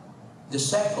 The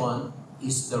second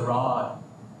is the rod.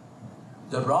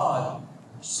 The rod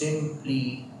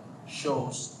simply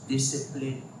shows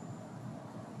discipline.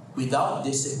 Without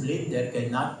discipline, there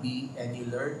cannot be any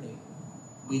learning.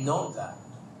 We know that.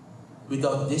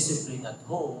 Without discipline at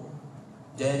home,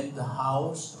 then the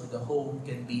house or the home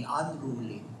can be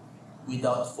unruly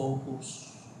without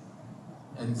focus.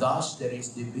 And thus there is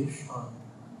division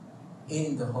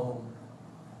in the home.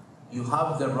 You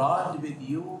have the rod with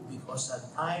you because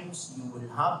at times you will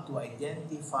have to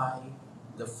identify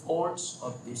the faults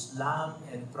of this lamb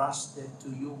entrusted to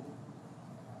you.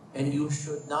 And you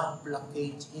should not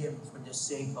placate him for the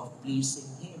sake of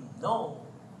pleasing him. No.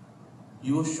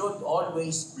 You should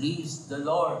always please the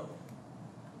Lord.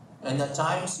 And at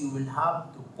times you will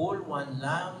have to pull one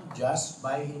lamb just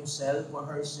by himself or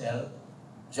herself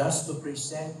just to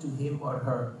present to him or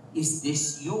her. Is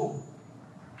this you?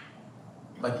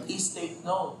 But please take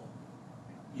note,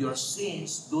 your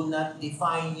sins do not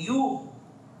define you.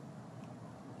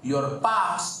 Your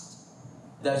past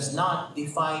does not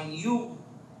define you.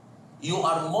 You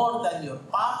are more than your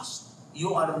past.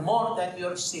 You are more than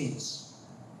your sins.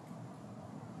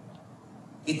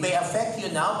 It may affect you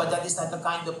now, but that is not the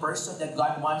kind of person that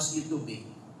God wants you to be.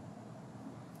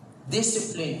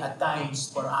 Discipline at times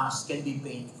for us can be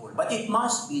painful, but it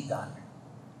must be done.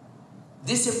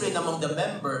 Discipline among the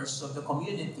members of the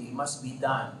community must be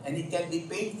done. And it can be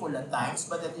painful at times,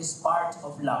 but that is part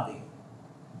of loving.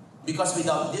 Because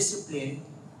without discipline,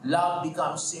 love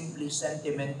becomes simply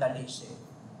sentimentalism.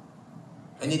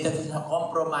 And it is a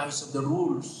compromise of the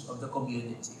rules of the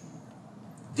community.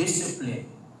 Discipline.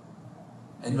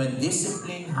 And when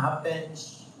discipline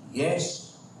happens,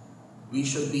 yes, we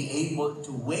should be able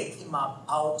to wake him up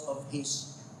out of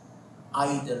his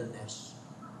idleness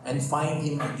and find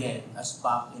him again as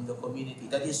back in the community.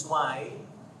 That is why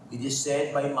it is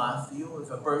said by Matthew, if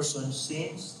a person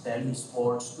sins, tell his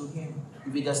faults to him.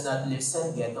 If he does not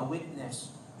listen, get a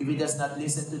witness. If he does not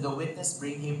listen to the witness,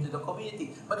 bring him to the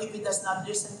community. But if he does not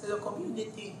listen to the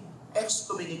community,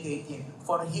 excommunicate him,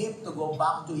 for him to go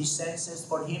back to his senses,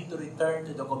 for him to return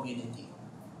to the community.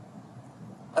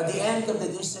 At the end of the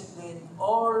discipline,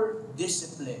 all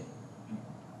discipline,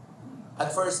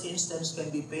 at first instance can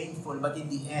be painful, but in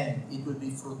the end, it will be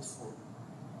fruitful.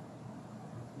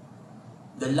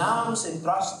 The lambs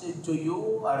entrusted to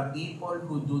you are people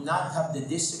who do not have the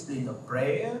discipline of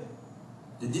prayer,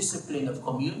 the discipline of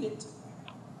community,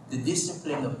 the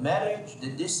discipline of marriage, the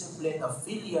discipline of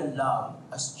filial love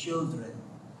as children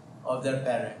of their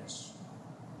parents.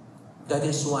 That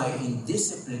is why in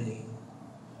disciplining,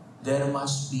 there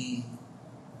must be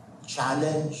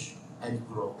challenge and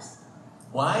growth.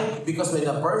 Why? Because when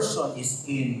a person is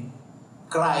in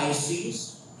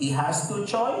crisis, he has 2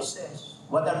 choices.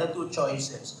 What are the 2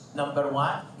 choices? Number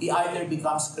 1, he either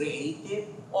becomes creative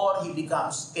or he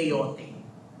becomes chaotic.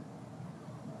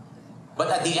 But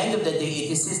at the end of the day,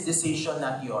 it is his decision,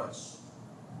 not yours.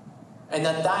 And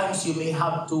at times, you may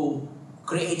have to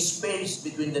create space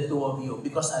between the 2 of you,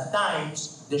 because at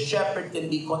times, the shepherd can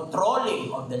be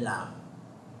controlling of the lamb.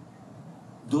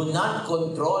 Do not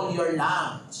control your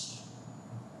lambs.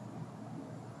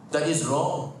 That is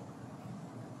wrong.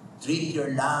 Treat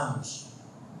your lambs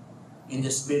in the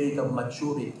spirit of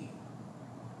maturity.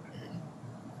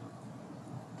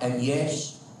 And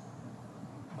yes,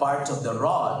 part of the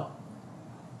rod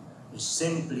is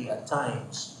simply at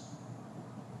times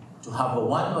to have a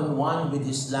one-on-one with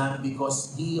his lamb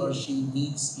because he or she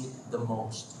needs it the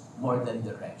most, more than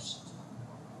the rest.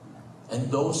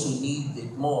 And those who need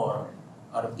it more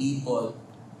are people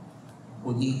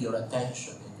who need your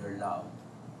attention and your love.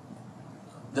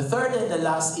 The third and the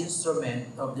last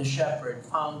instrument of the shepherd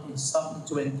found in Psalm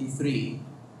 23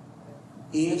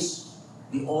 is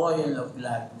the oil of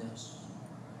gladness.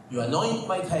 You anoint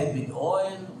my head with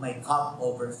oil, my cup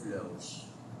overflows.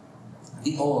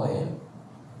 The oil.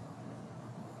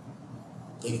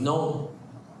 Take note,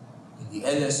 in the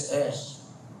LSS,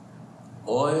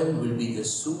 oil will be the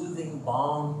soothing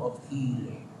balm of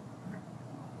healing.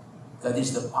 That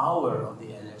is the power of the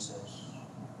LSS.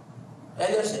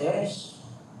 LSS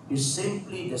is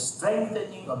simply the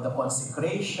strengthening of the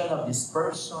consecration of this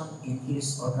person in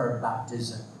his or her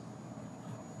baptism,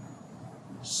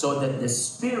 so that the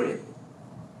Spirit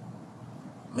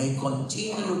may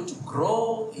continue to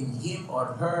grow in him or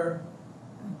her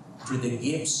through the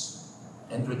gifts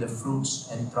and through the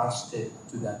fruits entrusted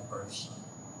to that person.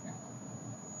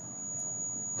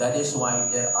 That is why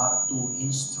there are two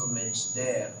instruments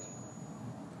there.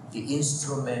 The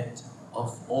instrument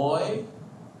of oil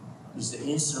is the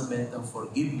instrument of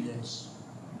forgiveness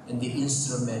and the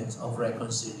instrument of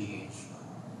reconciliation.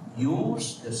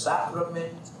 Use the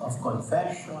sacrament of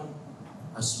confession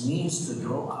as means to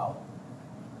draw out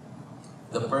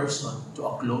the person to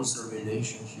a closer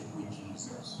relationship with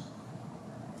Jesus.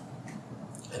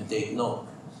 And take note,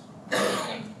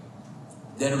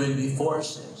 there will be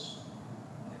forces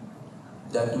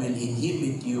that will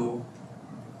inhibit you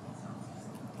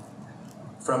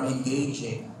from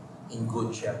engaging in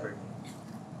good shepherding.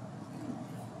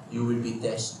 You will be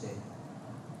tested,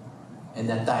 and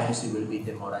at times you will be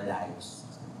demoralized.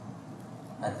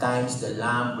 At times the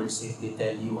lamb will simply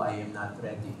tell you, I am not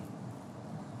ready.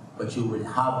 But you will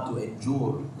have to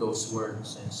endure those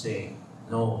words and say,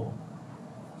 no,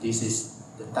 this is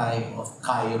the time of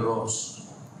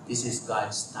Kairos. This is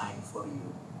God's time for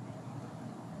you.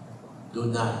 Do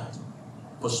not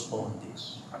postpone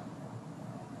this.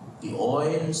 The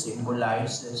oil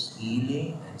symbolizes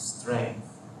healing and strength.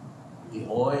 The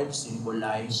oil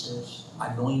symbolizes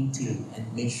anointing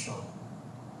and mission.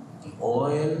 The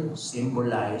oil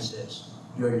symbolizes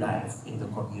your life in the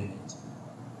community.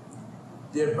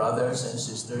 Dear brothers and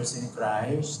sisters in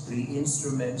Christ, three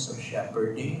instruments of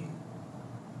shepherding.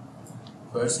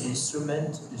 First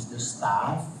instrument is the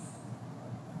staff.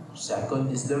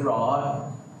 Second is the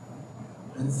rod.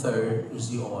 And third is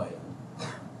the oil.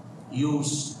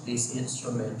 Use these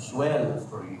instruments well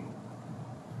for you.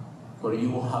 For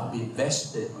you have been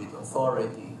vested with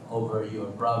authority over your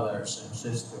brothers and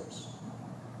sisters.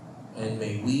 And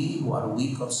may we who are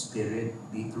weak of spirit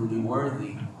be truly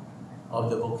worthy of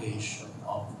the vocation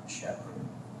of shepherd.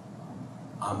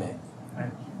 Amen.